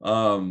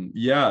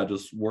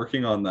just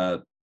working on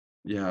that,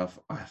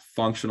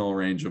 functional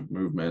range of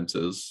movement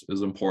is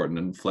important,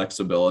 and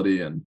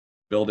flexibility and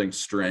building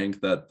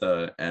strength at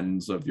the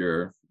ends of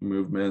your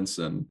movements,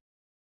 and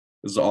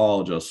it's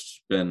all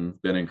just been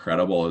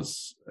incredible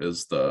is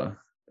the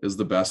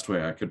best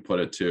way I could put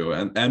it too.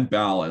 And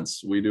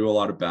balance. We do a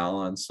lot of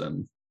balance,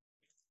 and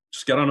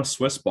just get on a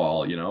Swiss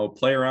ball,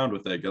 play around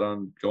with it,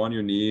 go on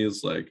your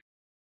knees. Like,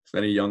 if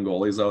any young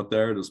goalies out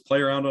there, just play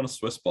around on a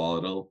Swiss ball.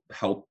 It'll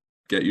help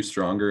get you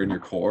stronger in your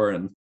core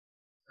and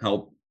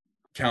help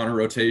counter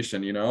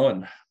rotation,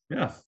 and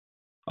yeah,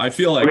 I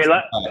feel like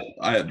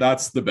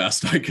that's the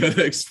best I could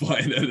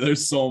explain it.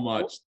 There's so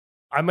much.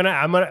 I'm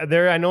gonna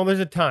there. I know there's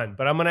a ton,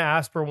 but I'm gonna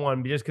ask for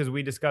one just because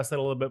we discussed it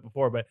a little bit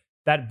before. But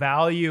that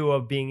value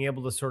of being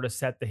able to sort of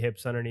set the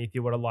hips underneath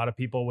you, what a lot of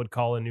people would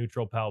call a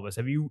neutral pelvis.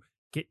 Have you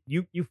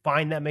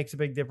find that makes a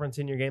big difference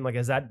in your game? Like,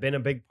 has that been a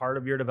big part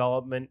of your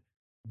development,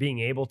 being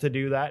able to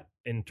do that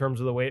in terms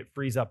of the way it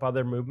frees up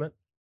other movement?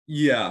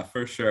 Yeah,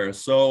 for sure.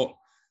 So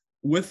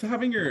with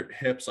having your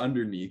hips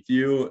underneath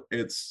you,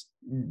 it's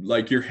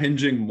like you're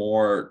hinging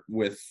more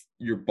with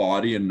your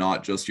body and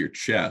not just your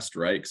chest,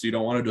 right? Because you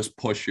don't want to just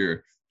push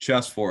your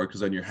chest forward,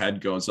 because then your head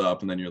goes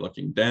up and then you're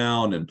looking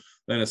down, and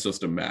then it's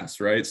just a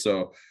mess, right?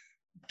 So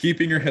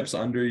keeping your hips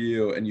under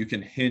you and you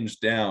can hinge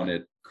down,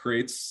 it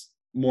creates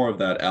more of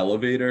that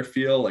elevator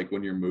feel, like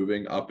when you're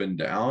moving up and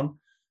down,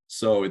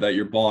 so that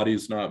your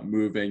body's not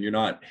moving. You're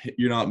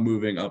not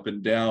moving up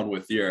and down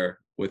with your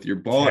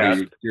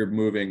body. You're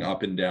moving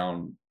up and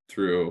down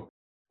through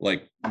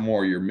like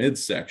more your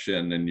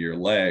midsection and your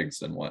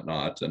legs and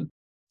whatnot. And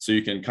so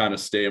you can kind of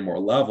stay more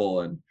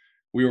level. And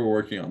we were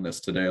working on this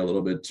today a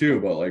little bit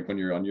too, but like when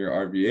you're on your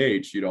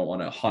RVH, you don't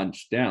want to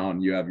hunch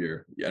down. You have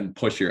and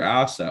push your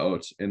ass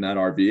out in that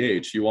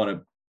RVH. You want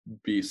to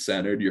be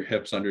centered, your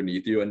hips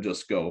underneath you, and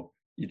just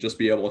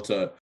be able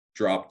to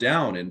drop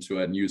down into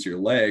it and use your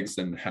legs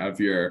and have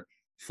your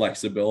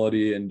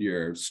flexibility and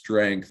your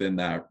strength in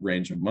that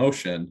range of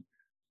motion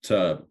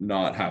to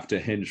not have to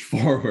hinge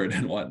forward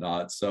and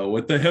whatnot. So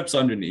with the hips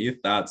underneath,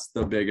 that's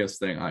the biggest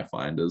thing I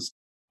find is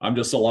I'm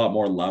just a lot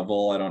more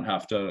level. I don't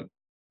have to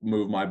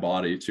move my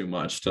body too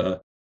much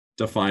to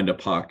find a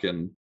puck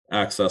and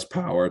access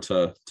power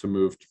to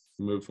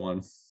move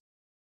one.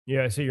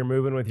 Yeah, so you're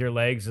moving with your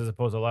legs, as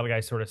opposed to a lot of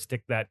guys sort of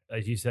stick that,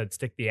 as you said,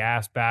 stick the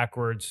ass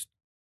backwards,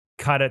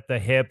 cut at the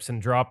hips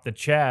and drop the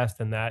chest.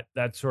 And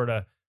that sort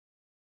of,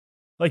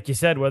 like you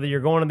said, whether you're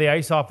going to the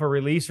ice off a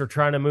release or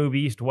trying to move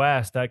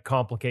east-west, that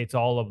complicates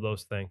all of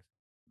those things.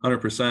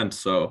 100%.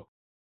 So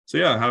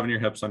yeah, having your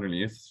hips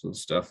underneath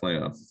is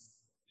definitely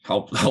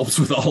helps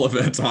with all of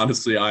it.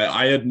 Honestly,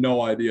 I had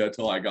no idea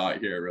until I got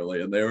here,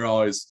 really. And they were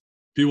always,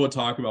 people would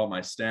talk about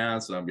my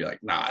stance and I'd be like,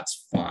 nah,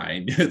 it's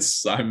fine.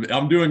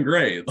 I'm doing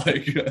great.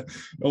 Like,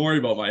 don't worry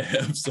about my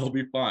hips. They'll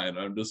be fine.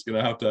 I'm just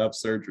going to have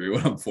surgery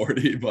when I'm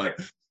 40, but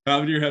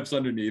having your hips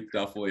underneath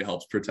definitely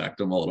helps protect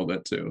them a little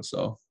bit too.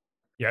 So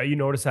yeah, you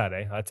notice that,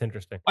 eh? That's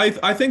interesting.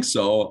 I think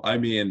so. I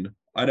mean,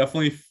 I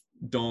definitely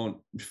don't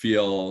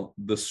feel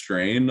the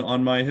strain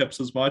on my hips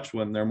as much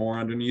when they're more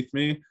underneath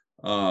me.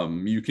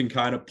 You can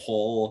kind of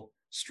pull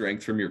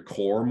strength from your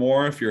core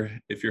more if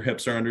your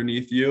hips are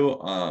underneath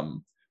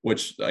you,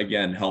 which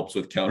again helps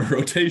with counter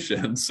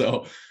rotation.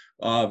 So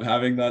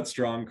having that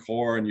strong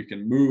core, and you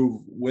can move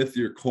with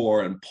your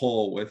core and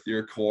pull with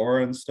your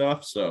core and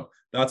stuff. So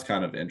that's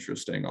kind of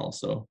interesting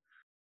also.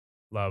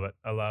 Love it.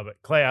 I love it.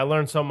 Clay, I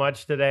learned so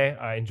much today.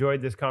 I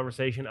enjoyed this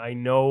conversation. I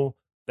know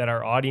that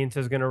our audience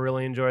is going to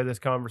really enjoy this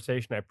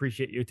conversation. I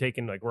appreciate you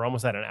taking, we're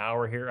almost at an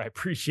hour here. I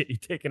appreciate you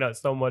taking out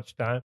so much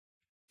time.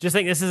 Just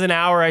think, this is an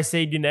hour I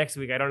saved you next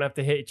week. I don't have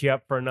to hit you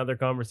up for another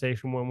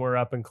conversation when we're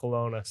up in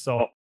Kelowna.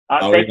 So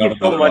thank you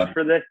so much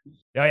for this.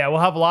 Yeah, we'll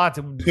have lots.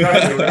 We're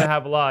going to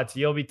have lots.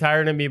 You'll be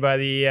tired of me by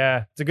the,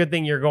 it's a good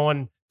thing you're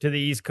going to the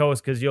East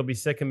Coast, because you'll be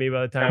sick of me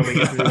by the time we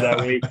get through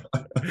that week.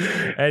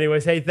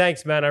 Anyways, hey,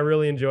 thanks, man. I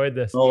really enjoyed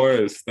this. No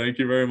worries. Thank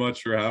you very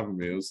much for having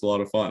me. It was a lot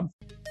of fun.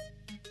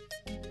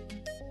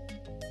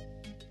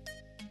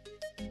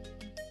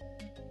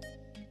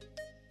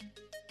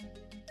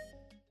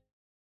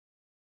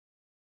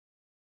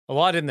 A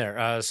lot in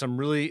there. Some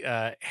really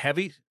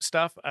heavy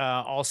stuff.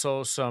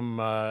 Also some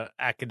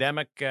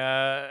academic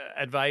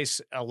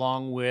advice,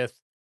 along with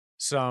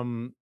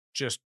some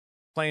just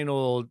plain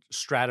old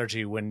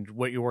strategy when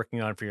what you're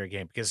working on for your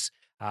game. Because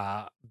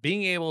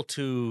being able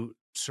to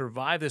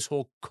survive this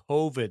whole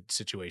COVID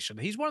situation,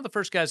 he's one of the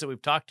first guys that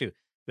we've talked to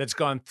that's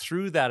gone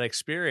through that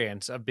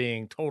experience of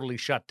being totally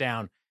shut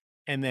down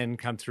and then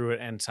come through it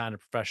and sign a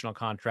professional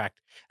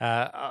contract.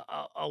 A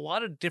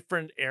lot of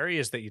different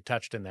areas that you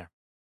touched in there.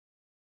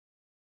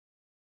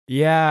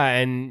 Yeah,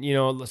 and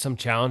some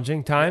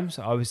challenging times,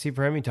 obviously,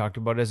 for him. He talked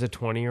about it as a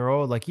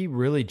 20-year-old. Like, he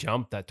really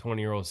jumped that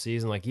 20-year-old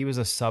season. Like, he was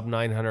a sub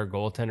 900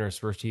 goaltender his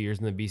first 2 years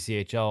in the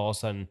BCHL. All of a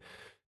sudden,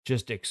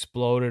 just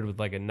exploded with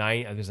like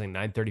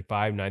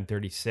 935,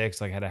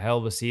 936. Like, had a hell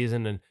of a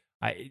season. And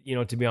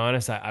To be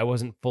honest, I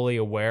wasn't fully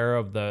aware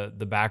of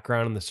the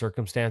background and the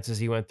circumstances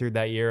he went through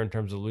that year in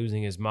terms of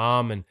losing his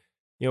mom. And,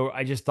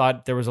 I just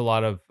thought there was a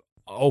lot of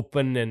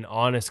open and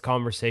honest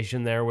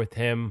conversation there with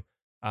him,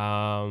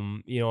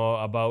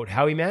 about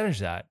how he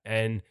managed that.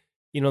 And,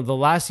 the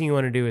last thing you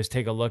want to do is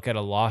take a look at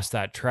a loss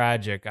that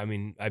tragic. I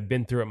mean, I've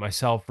been through it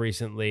myself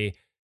recently,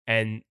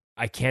 and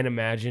I can't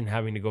imagine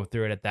having to go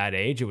through it at that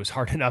age. It was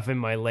hard enough in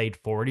my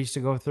late 40s to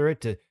go through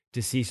it.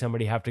 To see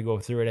somebody have to go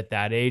through it at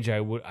that age, I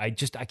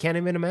can't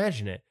even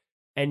imagine it.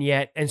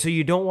 And so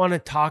you don't want to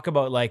talk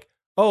about like,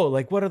 oh,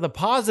 like what are the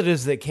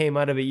positives that came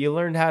out of it? You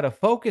learned how to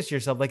focus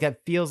yourself. Like it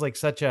feels like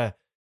such a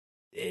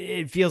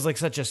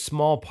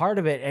small part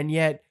of it. And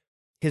yet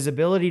his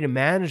ability to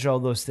manage all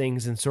those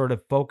things and sort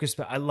of focus.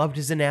 I loved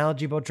his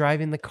analogy about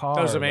driving the car.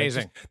 That was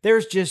amazing.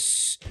 There's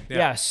just,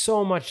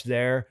 so much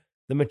there.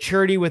 The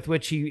maturity with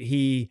which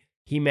he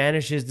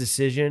managed his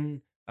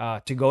decision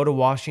to go to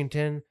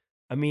Washington.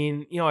 I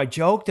mean, I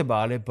joked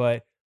about it,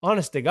 but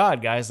honest to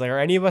God, guys, like, are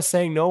any of us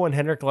saying no when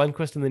Henrik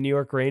Lundqvist and the New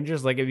York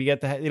Rangers? Like, if you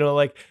get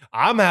the,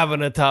 I'm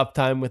having a tough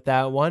time with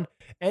that one.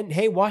 And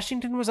hey,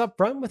 Washington was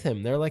upfront with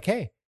him. They're like,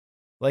 hey,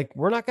 like,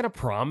 we're not going to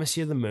promise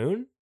you the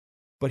moon,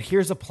 but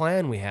here's a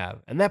plan we have.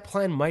 And that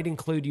plan might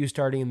include you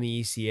starting in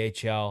the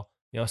ECHL,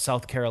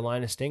 South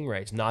Carolina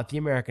Stingrays, not the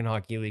American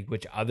Hockey League,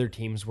 which other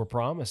teams were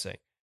promising.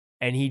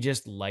 And he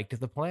just liked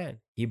the plan.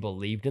 He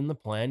believed in the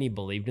plan. He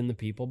believed in the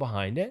people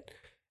behind it.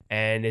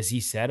 And as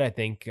he said, I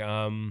think,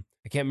 I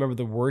can't remember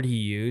the word he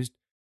used,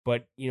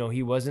 but,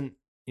 he wasn't,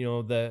 he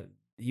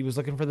was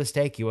looking for the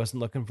steak. He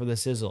wasn't looking for the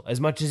sizzle. As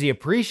much as he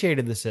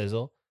appreciated the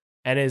sizzle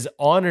and as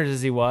honored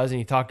as he was, and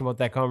he talked about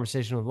that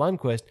conversation with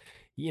Lundqvist,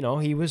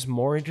 he was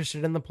more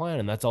interested in the plan.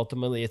 And that's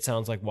ultimately, it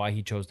sounds like, why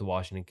he chose the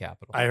Washington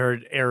Capitals. I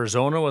heard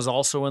Arizona was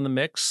also in the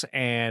mix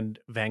and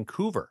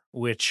Vancouver,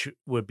 which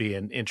would be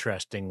an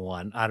interesting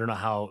one. I don't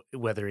know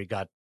whether he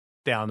got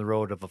down the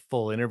road of a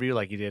full interview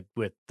like he did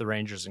with the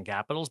Rangers and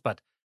Capitals,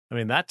 but I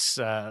mean that's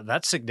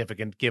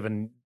significant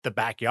given the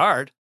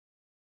backyard.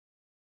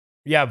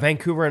 Yeah,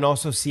 Vancouver and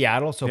also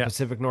Seattle, so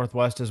Pacific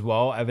Northwest as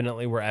well.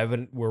 Evidently,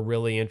 we're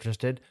really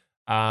interested.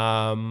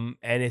 And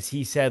as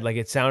he said, like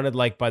it sounded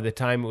like by the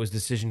time it was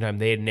decision time,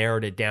 they had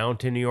narrowed it down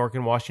to New York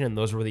and Washington.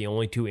 Those were the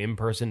only two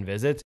in-person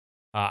visits.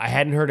 I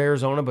hadn't heard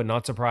Arizona, but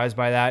not surprised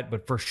by that.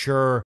 But for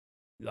sure,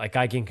 like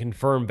I can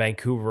confirm,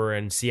 Vancouver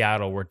and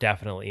Seattle were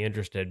definitely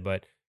interested,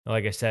 but.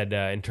 Like I said,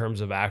 in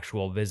terms of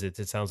actual visits,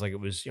 it sounds like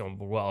it was,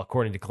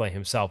 according to Clay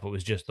himself, it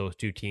was just those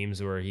two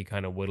teams where he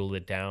kind of whittled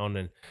it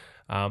down,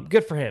 and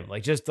good for him.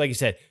 Like, just like you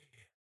said,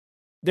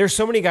 there's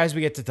so many guys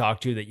we get to talk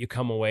to that you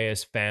come away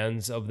as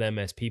fans of them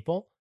as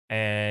people,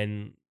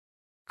 and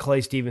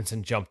Clay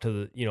Stevenson jumped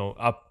to the,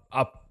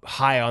 up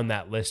high on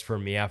that list for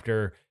me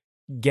after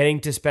getting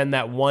to spend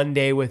that one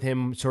day with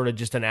him, sort of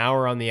just an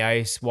hour on the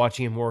ice,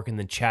 watching him work and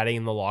then chatting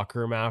in the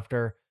locker room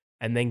after.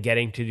 And then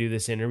getting to do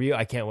this interview.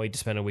 I can't wait to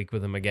spend a week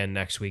with him again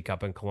next week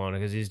up in Kelowna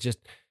because he's just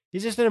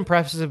an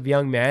impressive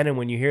young man. And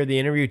when you hear the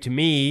interview, to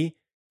me,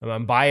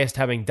 I'm biased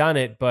having done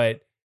it,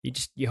 but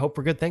you hope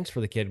for good things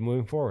for the kid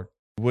moving forward.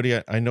 Woody,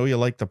 I know you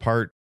like the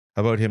part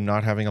about him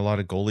not having a lot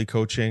of goalie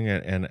coaching,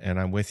 and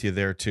I'm with you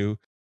there too.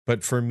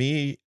 But for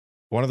me,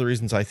 one of the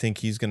reasons I think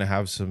he's going to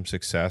have some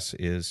success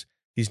is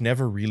he's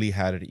never really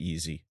had it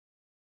easy.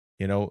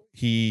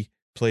 He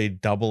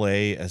played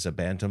AA as a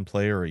bantam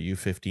player, a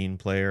U15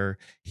 player.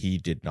 He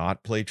did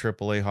not play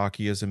AAA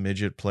hockey as a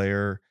midget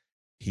player.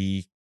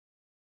 He,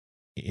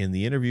 in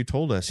the interview,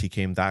 told us he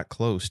came that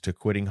close to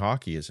quitting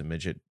hockey as a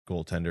midget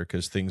goaltender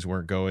because things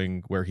weren't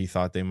going where he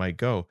thought they might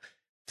go.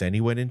 Then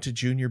he went into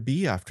junior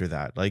B after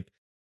that. Like,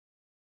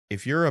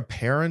 if you're a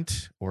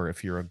parent or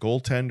if you're a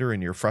goaltender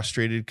and you're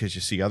frustrated because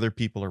you see other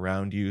people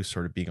around you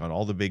sort of being on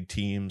all the big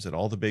teams at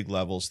all the big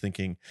levels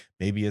thinking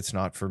maybe it's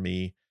not for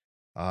me,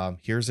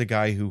 here's a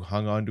guy who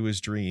hung on to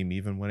his dream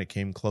even when it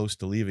came close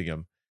to leaving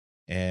him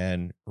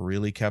and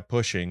really kept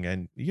pushing.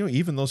 And,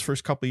 even those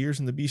first couple of years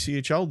in the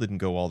BCHL didn't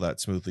go all that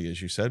smoothly,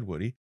 as you said,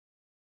 Woody.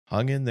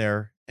 Hung in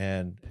there,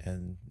 and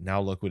now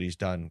look what he's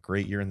done.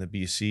 Great year in the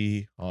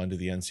BC, on to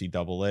the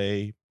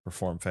NCAA,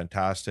 performed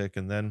fantastic,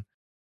 and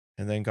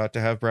then got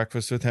to have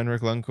breakfast with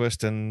Henrik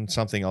Lundqvist and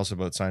something else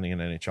about signing an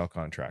NHL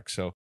contract.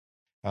 So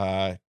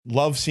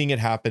love seeing it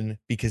happen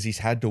because he's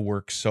had to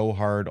work so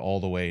hard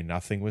all the way.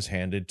 Nothing was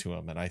handed to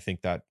him. And I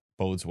think that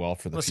bodes well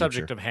for the future.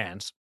 Subject of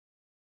hands.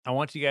 I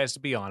want you guys to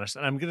be honest,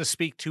 and I'm going to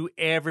speak to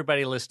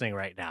everybody listening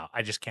right now.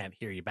 I just can't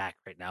hear you back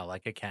right now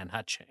like I can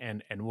Hutch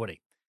and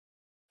Woody.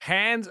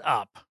 Hands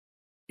up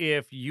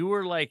if you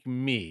were like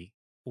me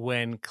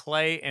when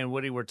Clay and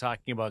Woody were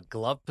talking about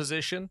glove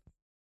position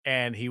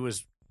and he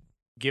was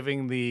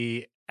giving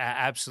the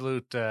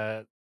absolute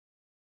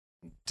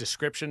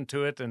description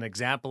to it, an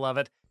example of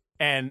it,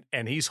 and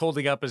he's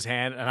holding up his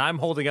hand and I'm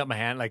holding up my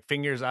hand, like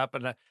fingers up,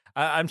 and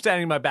I'm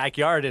standing in my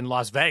backyard in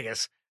Las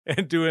Vegas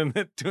and doing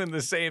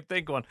the same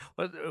thing, going,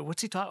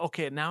 what's he talking?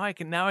 Okay, now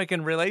I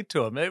can relate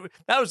to him.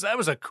 That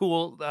was a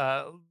cool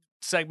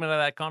segment of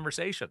that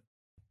conversation.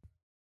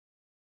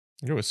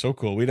 It was so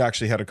cool. We'd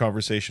actually had a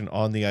conversation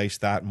on the ice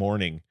that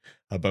morning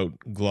about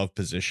glove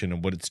position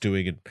and what it's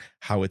doing and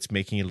how it's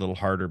making it a little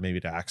harder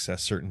maybe to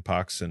access certain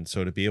pucks. And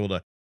so to be able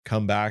to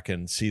come back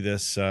and see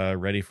this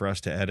ready for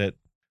us to edit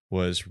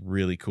was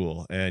really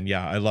cool. And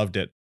yeah, I loved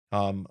it.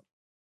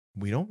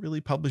 We don't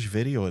really publish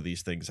video of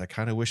these things. I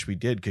kind of wish we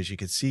did, because you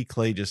could see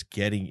Clay just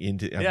getting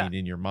into, I mean,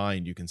 in your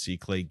mind, you can see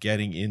Clay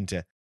getting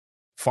into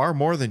far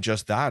more than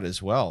just that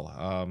as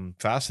well.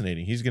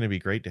 Fascinating. He's going to be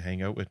great to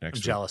hang out with next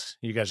week. Jealous.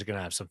 You guys are going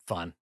to have some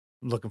fun.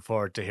 I'm looking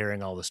forward to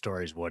hearing all the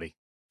stories, Woody.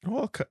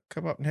 Well,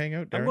 come up and hang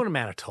out, Darren. I'm going to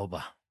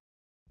Manitoba.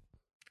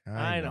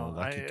 I know.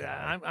 Lucky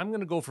guy. I'm going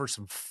to go for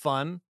some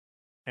fun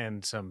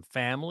and some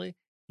family.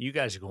 You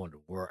guys are going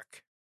to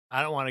work.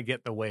 I don't want to get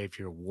in the way of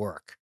your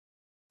work.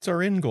 It's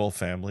our in-goal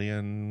family,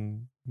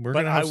 and we're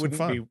going to have some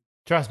fun.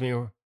 Trust me,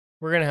 we're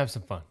going to have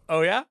some fun.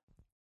 Oh, yeah?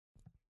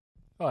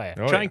 Oh, yeah.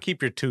 Try and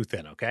keep your tooth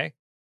in, okay?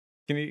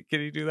 Can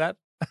you do that?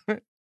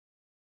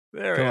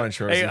 There. Come on,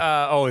 Shorzy.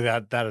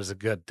 Hey, that is a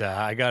good.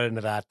 I got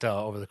into that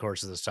over the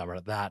course of the summer.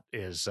 That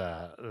is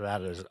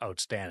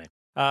outstanding.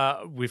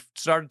 We've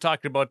started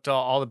talking about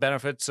all the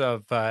benefits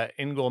of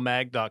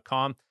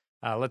ingoalmag.com.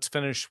 Let's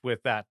finish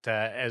with that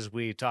as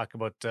we talk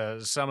about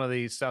some of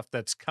the stuff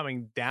that's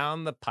coming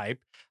down the pipe.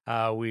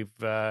 We've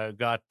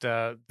got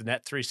the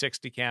Net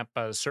 360 camp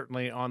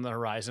certainly on the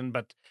horizon,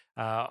 but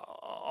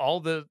all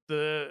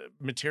the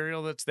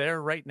material that's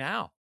there right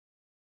now.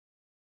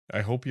 I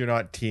hope you're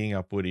not teeing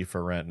up Woody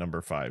for rant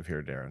number 5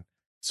 here, Darren.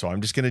 So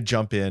I'm just going to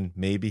jump in.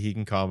 Maybe he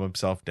can calm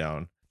himself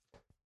down.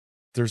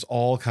 There's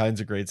all kinds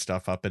of great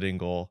stuff up at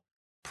InGoal.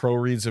 Pro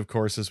Reads, of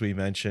course, as we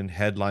mentioned,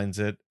 headlines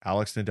it.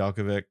 Alex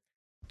Nedeljkovic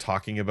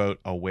talking about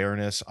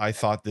awareness. I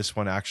thought this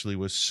one actually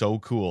was so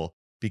cool,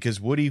 because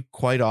Woody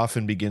quite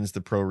often begins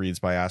the Pro Reads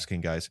by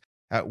asking guys,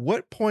 at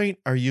what point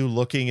are you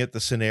looking at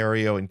the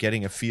scenario and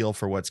getting a feel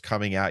for what's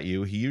coming at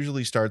you? He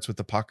usually starts with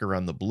the puck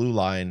around the blue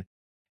line.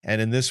 And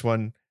in this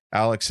one,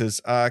 Alex says,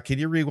 can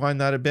you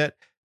rewind that a bit?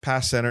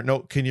 Pass center. No,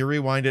 can you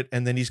rewind it?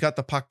 And then he's got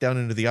the puck down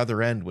into the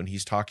other end when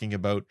he's talking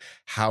about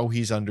how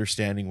he's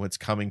understanding what's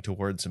coming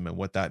towards him and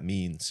what that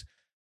means.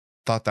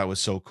 Thought that was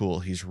so cool.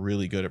 He's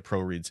really good at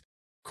Pro Reads.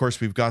 Of course,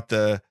 we've got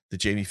the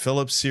Jamie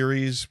Phillips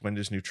series. When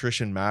Does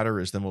Nutrition Matter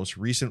is the most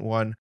recent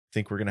one. I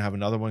think we're going to have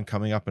another one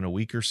coming up in a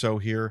week or so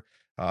here.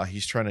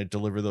 He's trying to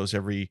deliver those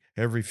every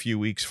few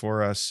weeks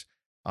for us.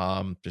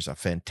 There's a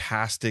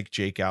fantastic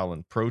Jake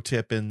Allen pro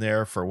tip in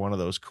there for one of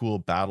those cool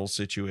battle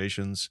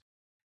situations.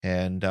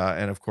 And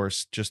of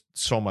course, just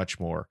so much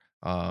more.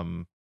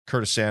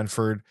 Curtis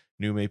Sanford,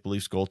 new Maple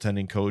Leafs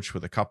goaltending coach,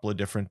 with a couple of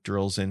different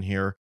drills in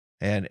here.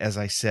 And as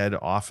I said,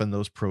 often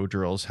those pro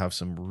drills have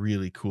some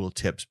really cool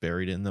tips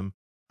buried in them.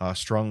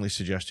 Strongly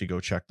suggest you go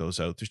check those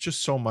out. There's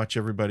just so much,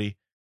 everybody.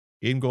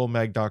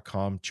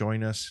 ingoalmag.com.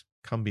 Join us.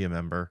 Come be a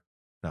member.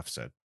 Enough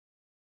said.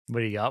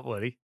 What do you got,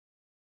 Woody?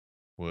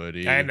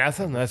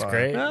 Nothing. That's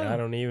great. I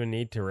don't even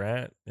need to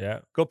rant. Yeah.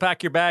 Go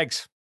pack your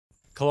bags.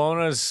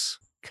 Kelowna's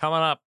coming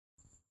up.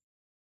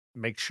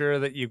 Make sure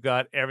that you've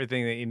got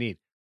everything that you need.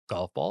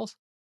 Golf balls,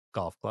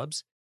 golf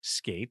clubs,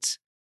 skates,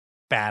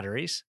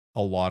 batteries.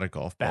 A lot of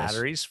golf balls.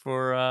 Batteries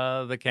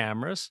for the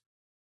cameras,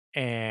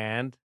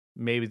 and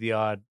maybe the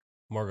odd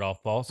more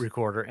golf balls,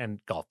 recorder, and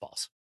golf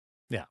balls.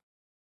 Yeah.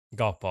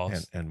 Golf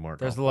balls. And more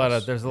There's golf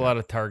balls. There's a lot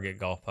of Target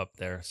golf up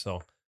there.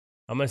 So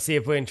I'm going to see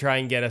if we can try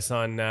and get us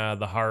on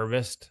the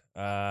Harvest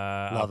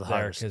Love the there,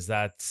 Harvest, because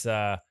that's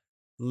a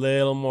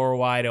little more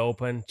wide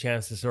open,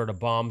 chance to sort of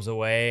bombs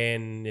away.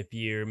 And if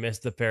you miss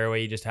the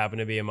fairway, you just happen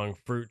to be among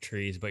fruit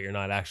trees, but you're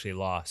not actually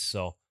lost.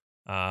 So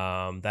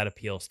that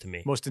appeals to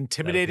me. Most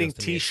intimidating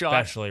tee shot,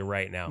 especially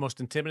right now.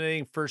 Most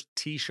intimidating first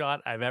tee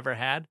shot I've ever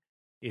had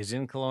is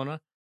in Kelowna.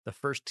 The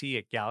first tee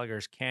at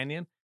Gallagher's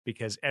Canyon,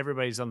 because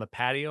everybody's on the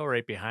patio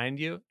right behind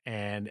you,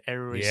 and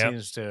everybody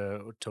seems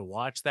to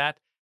watch that.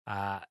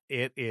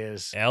 It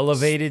is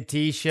elevated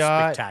tee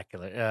shot,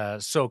 spectacular,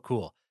 so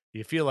cool.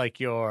 You feel like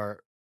you're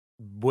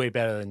way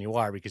better than you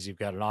are because you've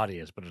got an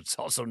audience, but it's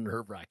also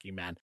nerve-wracking,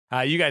 man.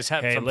 You guys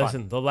have some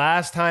fun. The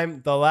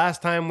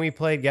last time we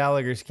played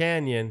Gallagher's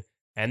Canyon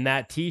and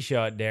that tee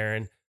shot,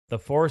 Darren, the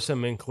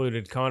foursome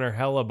included Connor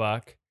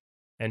Hellebuck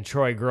and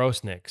Troy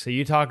Grosnick. So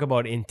you talk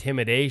about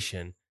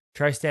intimidation.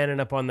 Try standing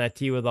up on that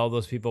tee with all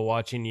those people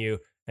watching you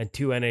and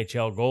 2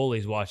 NHL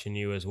goalies watching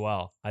you as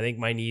well. I think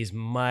my knees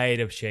might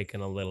have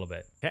shaken a little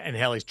bit. And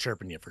Helly's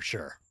chirping you for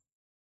sure.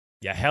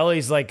 Yeah,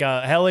 Helly's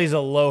a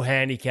low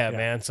handicap,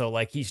 man. So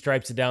like he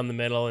stripes it down the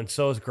middle, and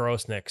so is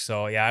Grosnick.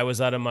 So yeah, I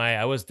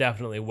was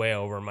definitely way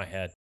over my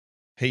head.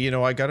 Hey,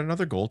 I got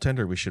another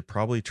goaltender we should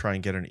probably try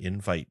and get an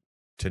invite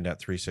to Net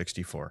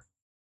 364.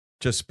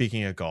 Just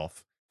speaking of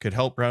golf, could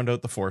help round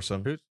out the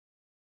foursome.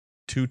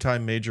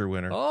 2-time major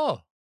winner.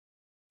 Oh,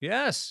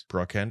 yes,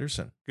 Brooke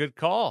Henderson. Good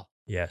call.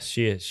 Yes,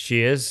 she is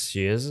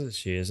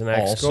an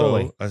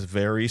ex-goalie. Also a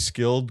very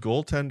skilled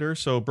goaltender.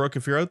 So, Brooke,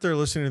 if you're out there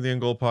listening to the In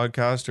Goal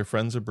podcast or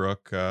friends of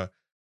Brooke,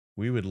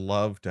 we would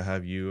love to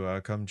have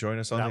you come join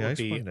us on the ice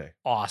one day.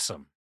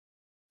 Awesome.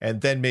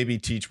 and then maybe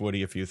teach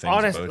Woody a few things.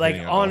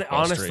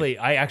 Honestly,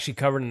 I actually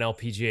covered an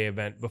LPGA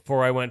event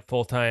before I went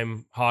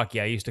full-time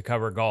hockey. I used to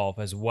cover golf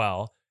as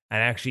well,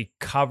 and actually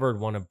covered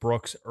one of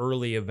Brooke's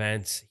early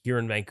events here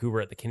in Vancouver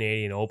at the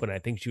Canadian Open. I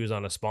think she was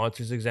on a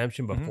sponsor's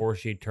exemption before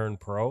she turned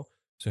pro,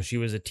 so she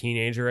was a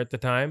teenager at the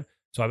time.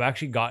 So I've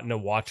actually gotten to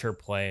watch her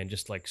play, and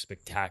just like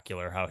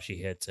spectacular how she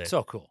hits it.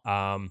 So cool.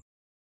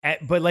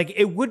 But like,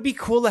 it would be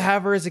cool to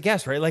have her as a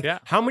guest, right? Like,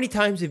 how many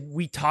times have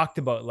we talked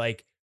about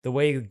like the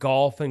way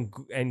golf and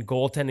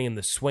goaltending and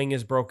the swing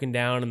is broken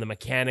down and the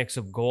mechanics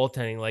of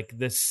goaltending, like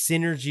the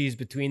synergies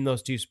between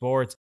those two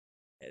sports?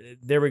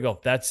 There we go.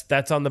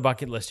 That's on the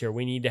bucket list here.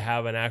 We need to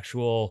have an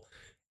actual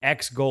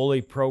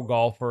ex-goalie pro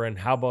golfer, and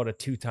how about a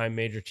 2-time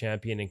major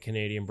champion in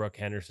Canadian Brooke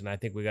Henderson? I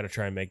think we got to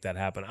try and make that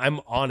happen. I'm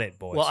on it,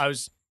 boys. Well,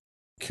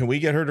 Can we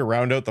get her to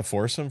round out the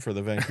foursome for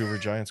the Vancouver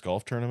Giants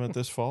golf tournament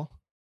this fall?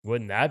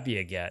 Wouldn't that be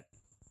a get?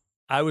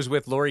 I was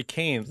with Lori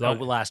Kane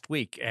last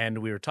week, and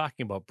we were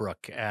talking about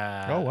Brooke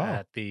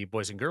at the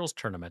Boys and Girls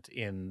Tournament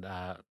in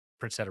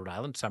Prince Edward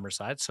Island,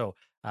 Summerside. So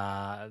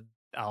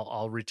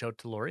I'll reach out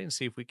to Lori and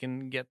see if we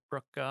can get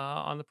Brooke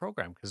on the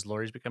program, because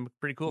Lori's become a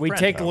pretty cool friend. We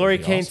take Lori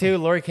Kane too.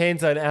 Lori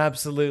Kane's an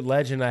absolute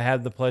legend. I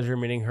had the pleasure of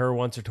meeting her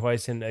once or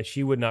twice, and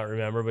she would not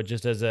remember, but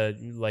just as a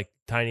like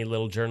tiny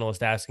little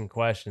journalist asking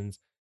questions.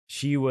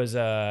 She was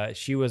a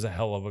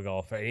hell of a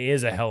golfer. He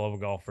is a hell of a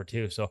golfer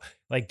too. So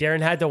like Darren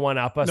had to one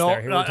up us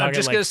there. I'm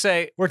just gonna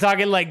say we're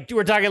talking like,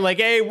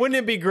 hey, wouldn't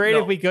it be great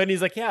if we could? And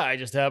he's like, yeah, I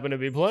just happen to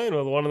be playing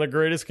with one of the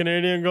greatest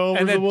Canadian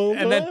golfers of all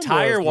time. And then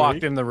Tyre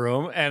walked in the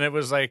room, and it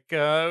was like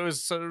it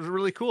was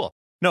really cool.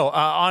 No,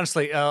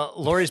 honestly,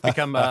 Lori's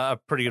become a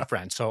pretty good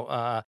friend.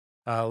 So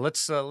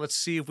let's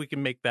see if we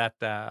can make that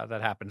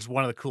happen. It's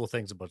one of the cool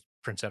things about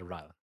Prince Edward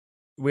Island.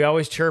 We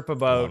always chirp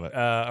about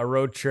a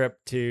road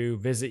trip to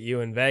visit you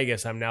in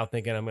Vegas. I'm now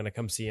thinking I'm going to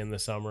come see you in the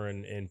summer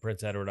in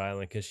Prince Edward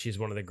Island, because she's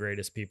one of the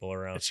greatest people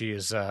around. She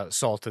is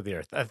salt of the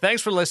earth.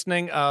 Thanks for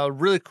listening.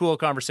 Really cool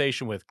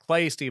conversation with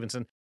Clay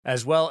Stevenson,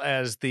 as well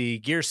as the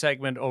gear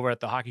segment over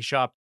at the Hockey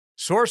Shop.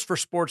 Source for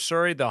Sports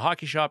Surrey,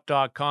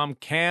 thehockeyshop.com.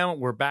 Cam,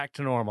 we're back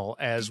to normal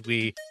as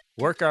we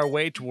work our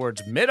way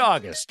towards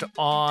mid-August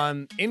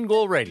on In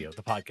Goal Radio,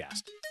 the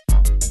podcast.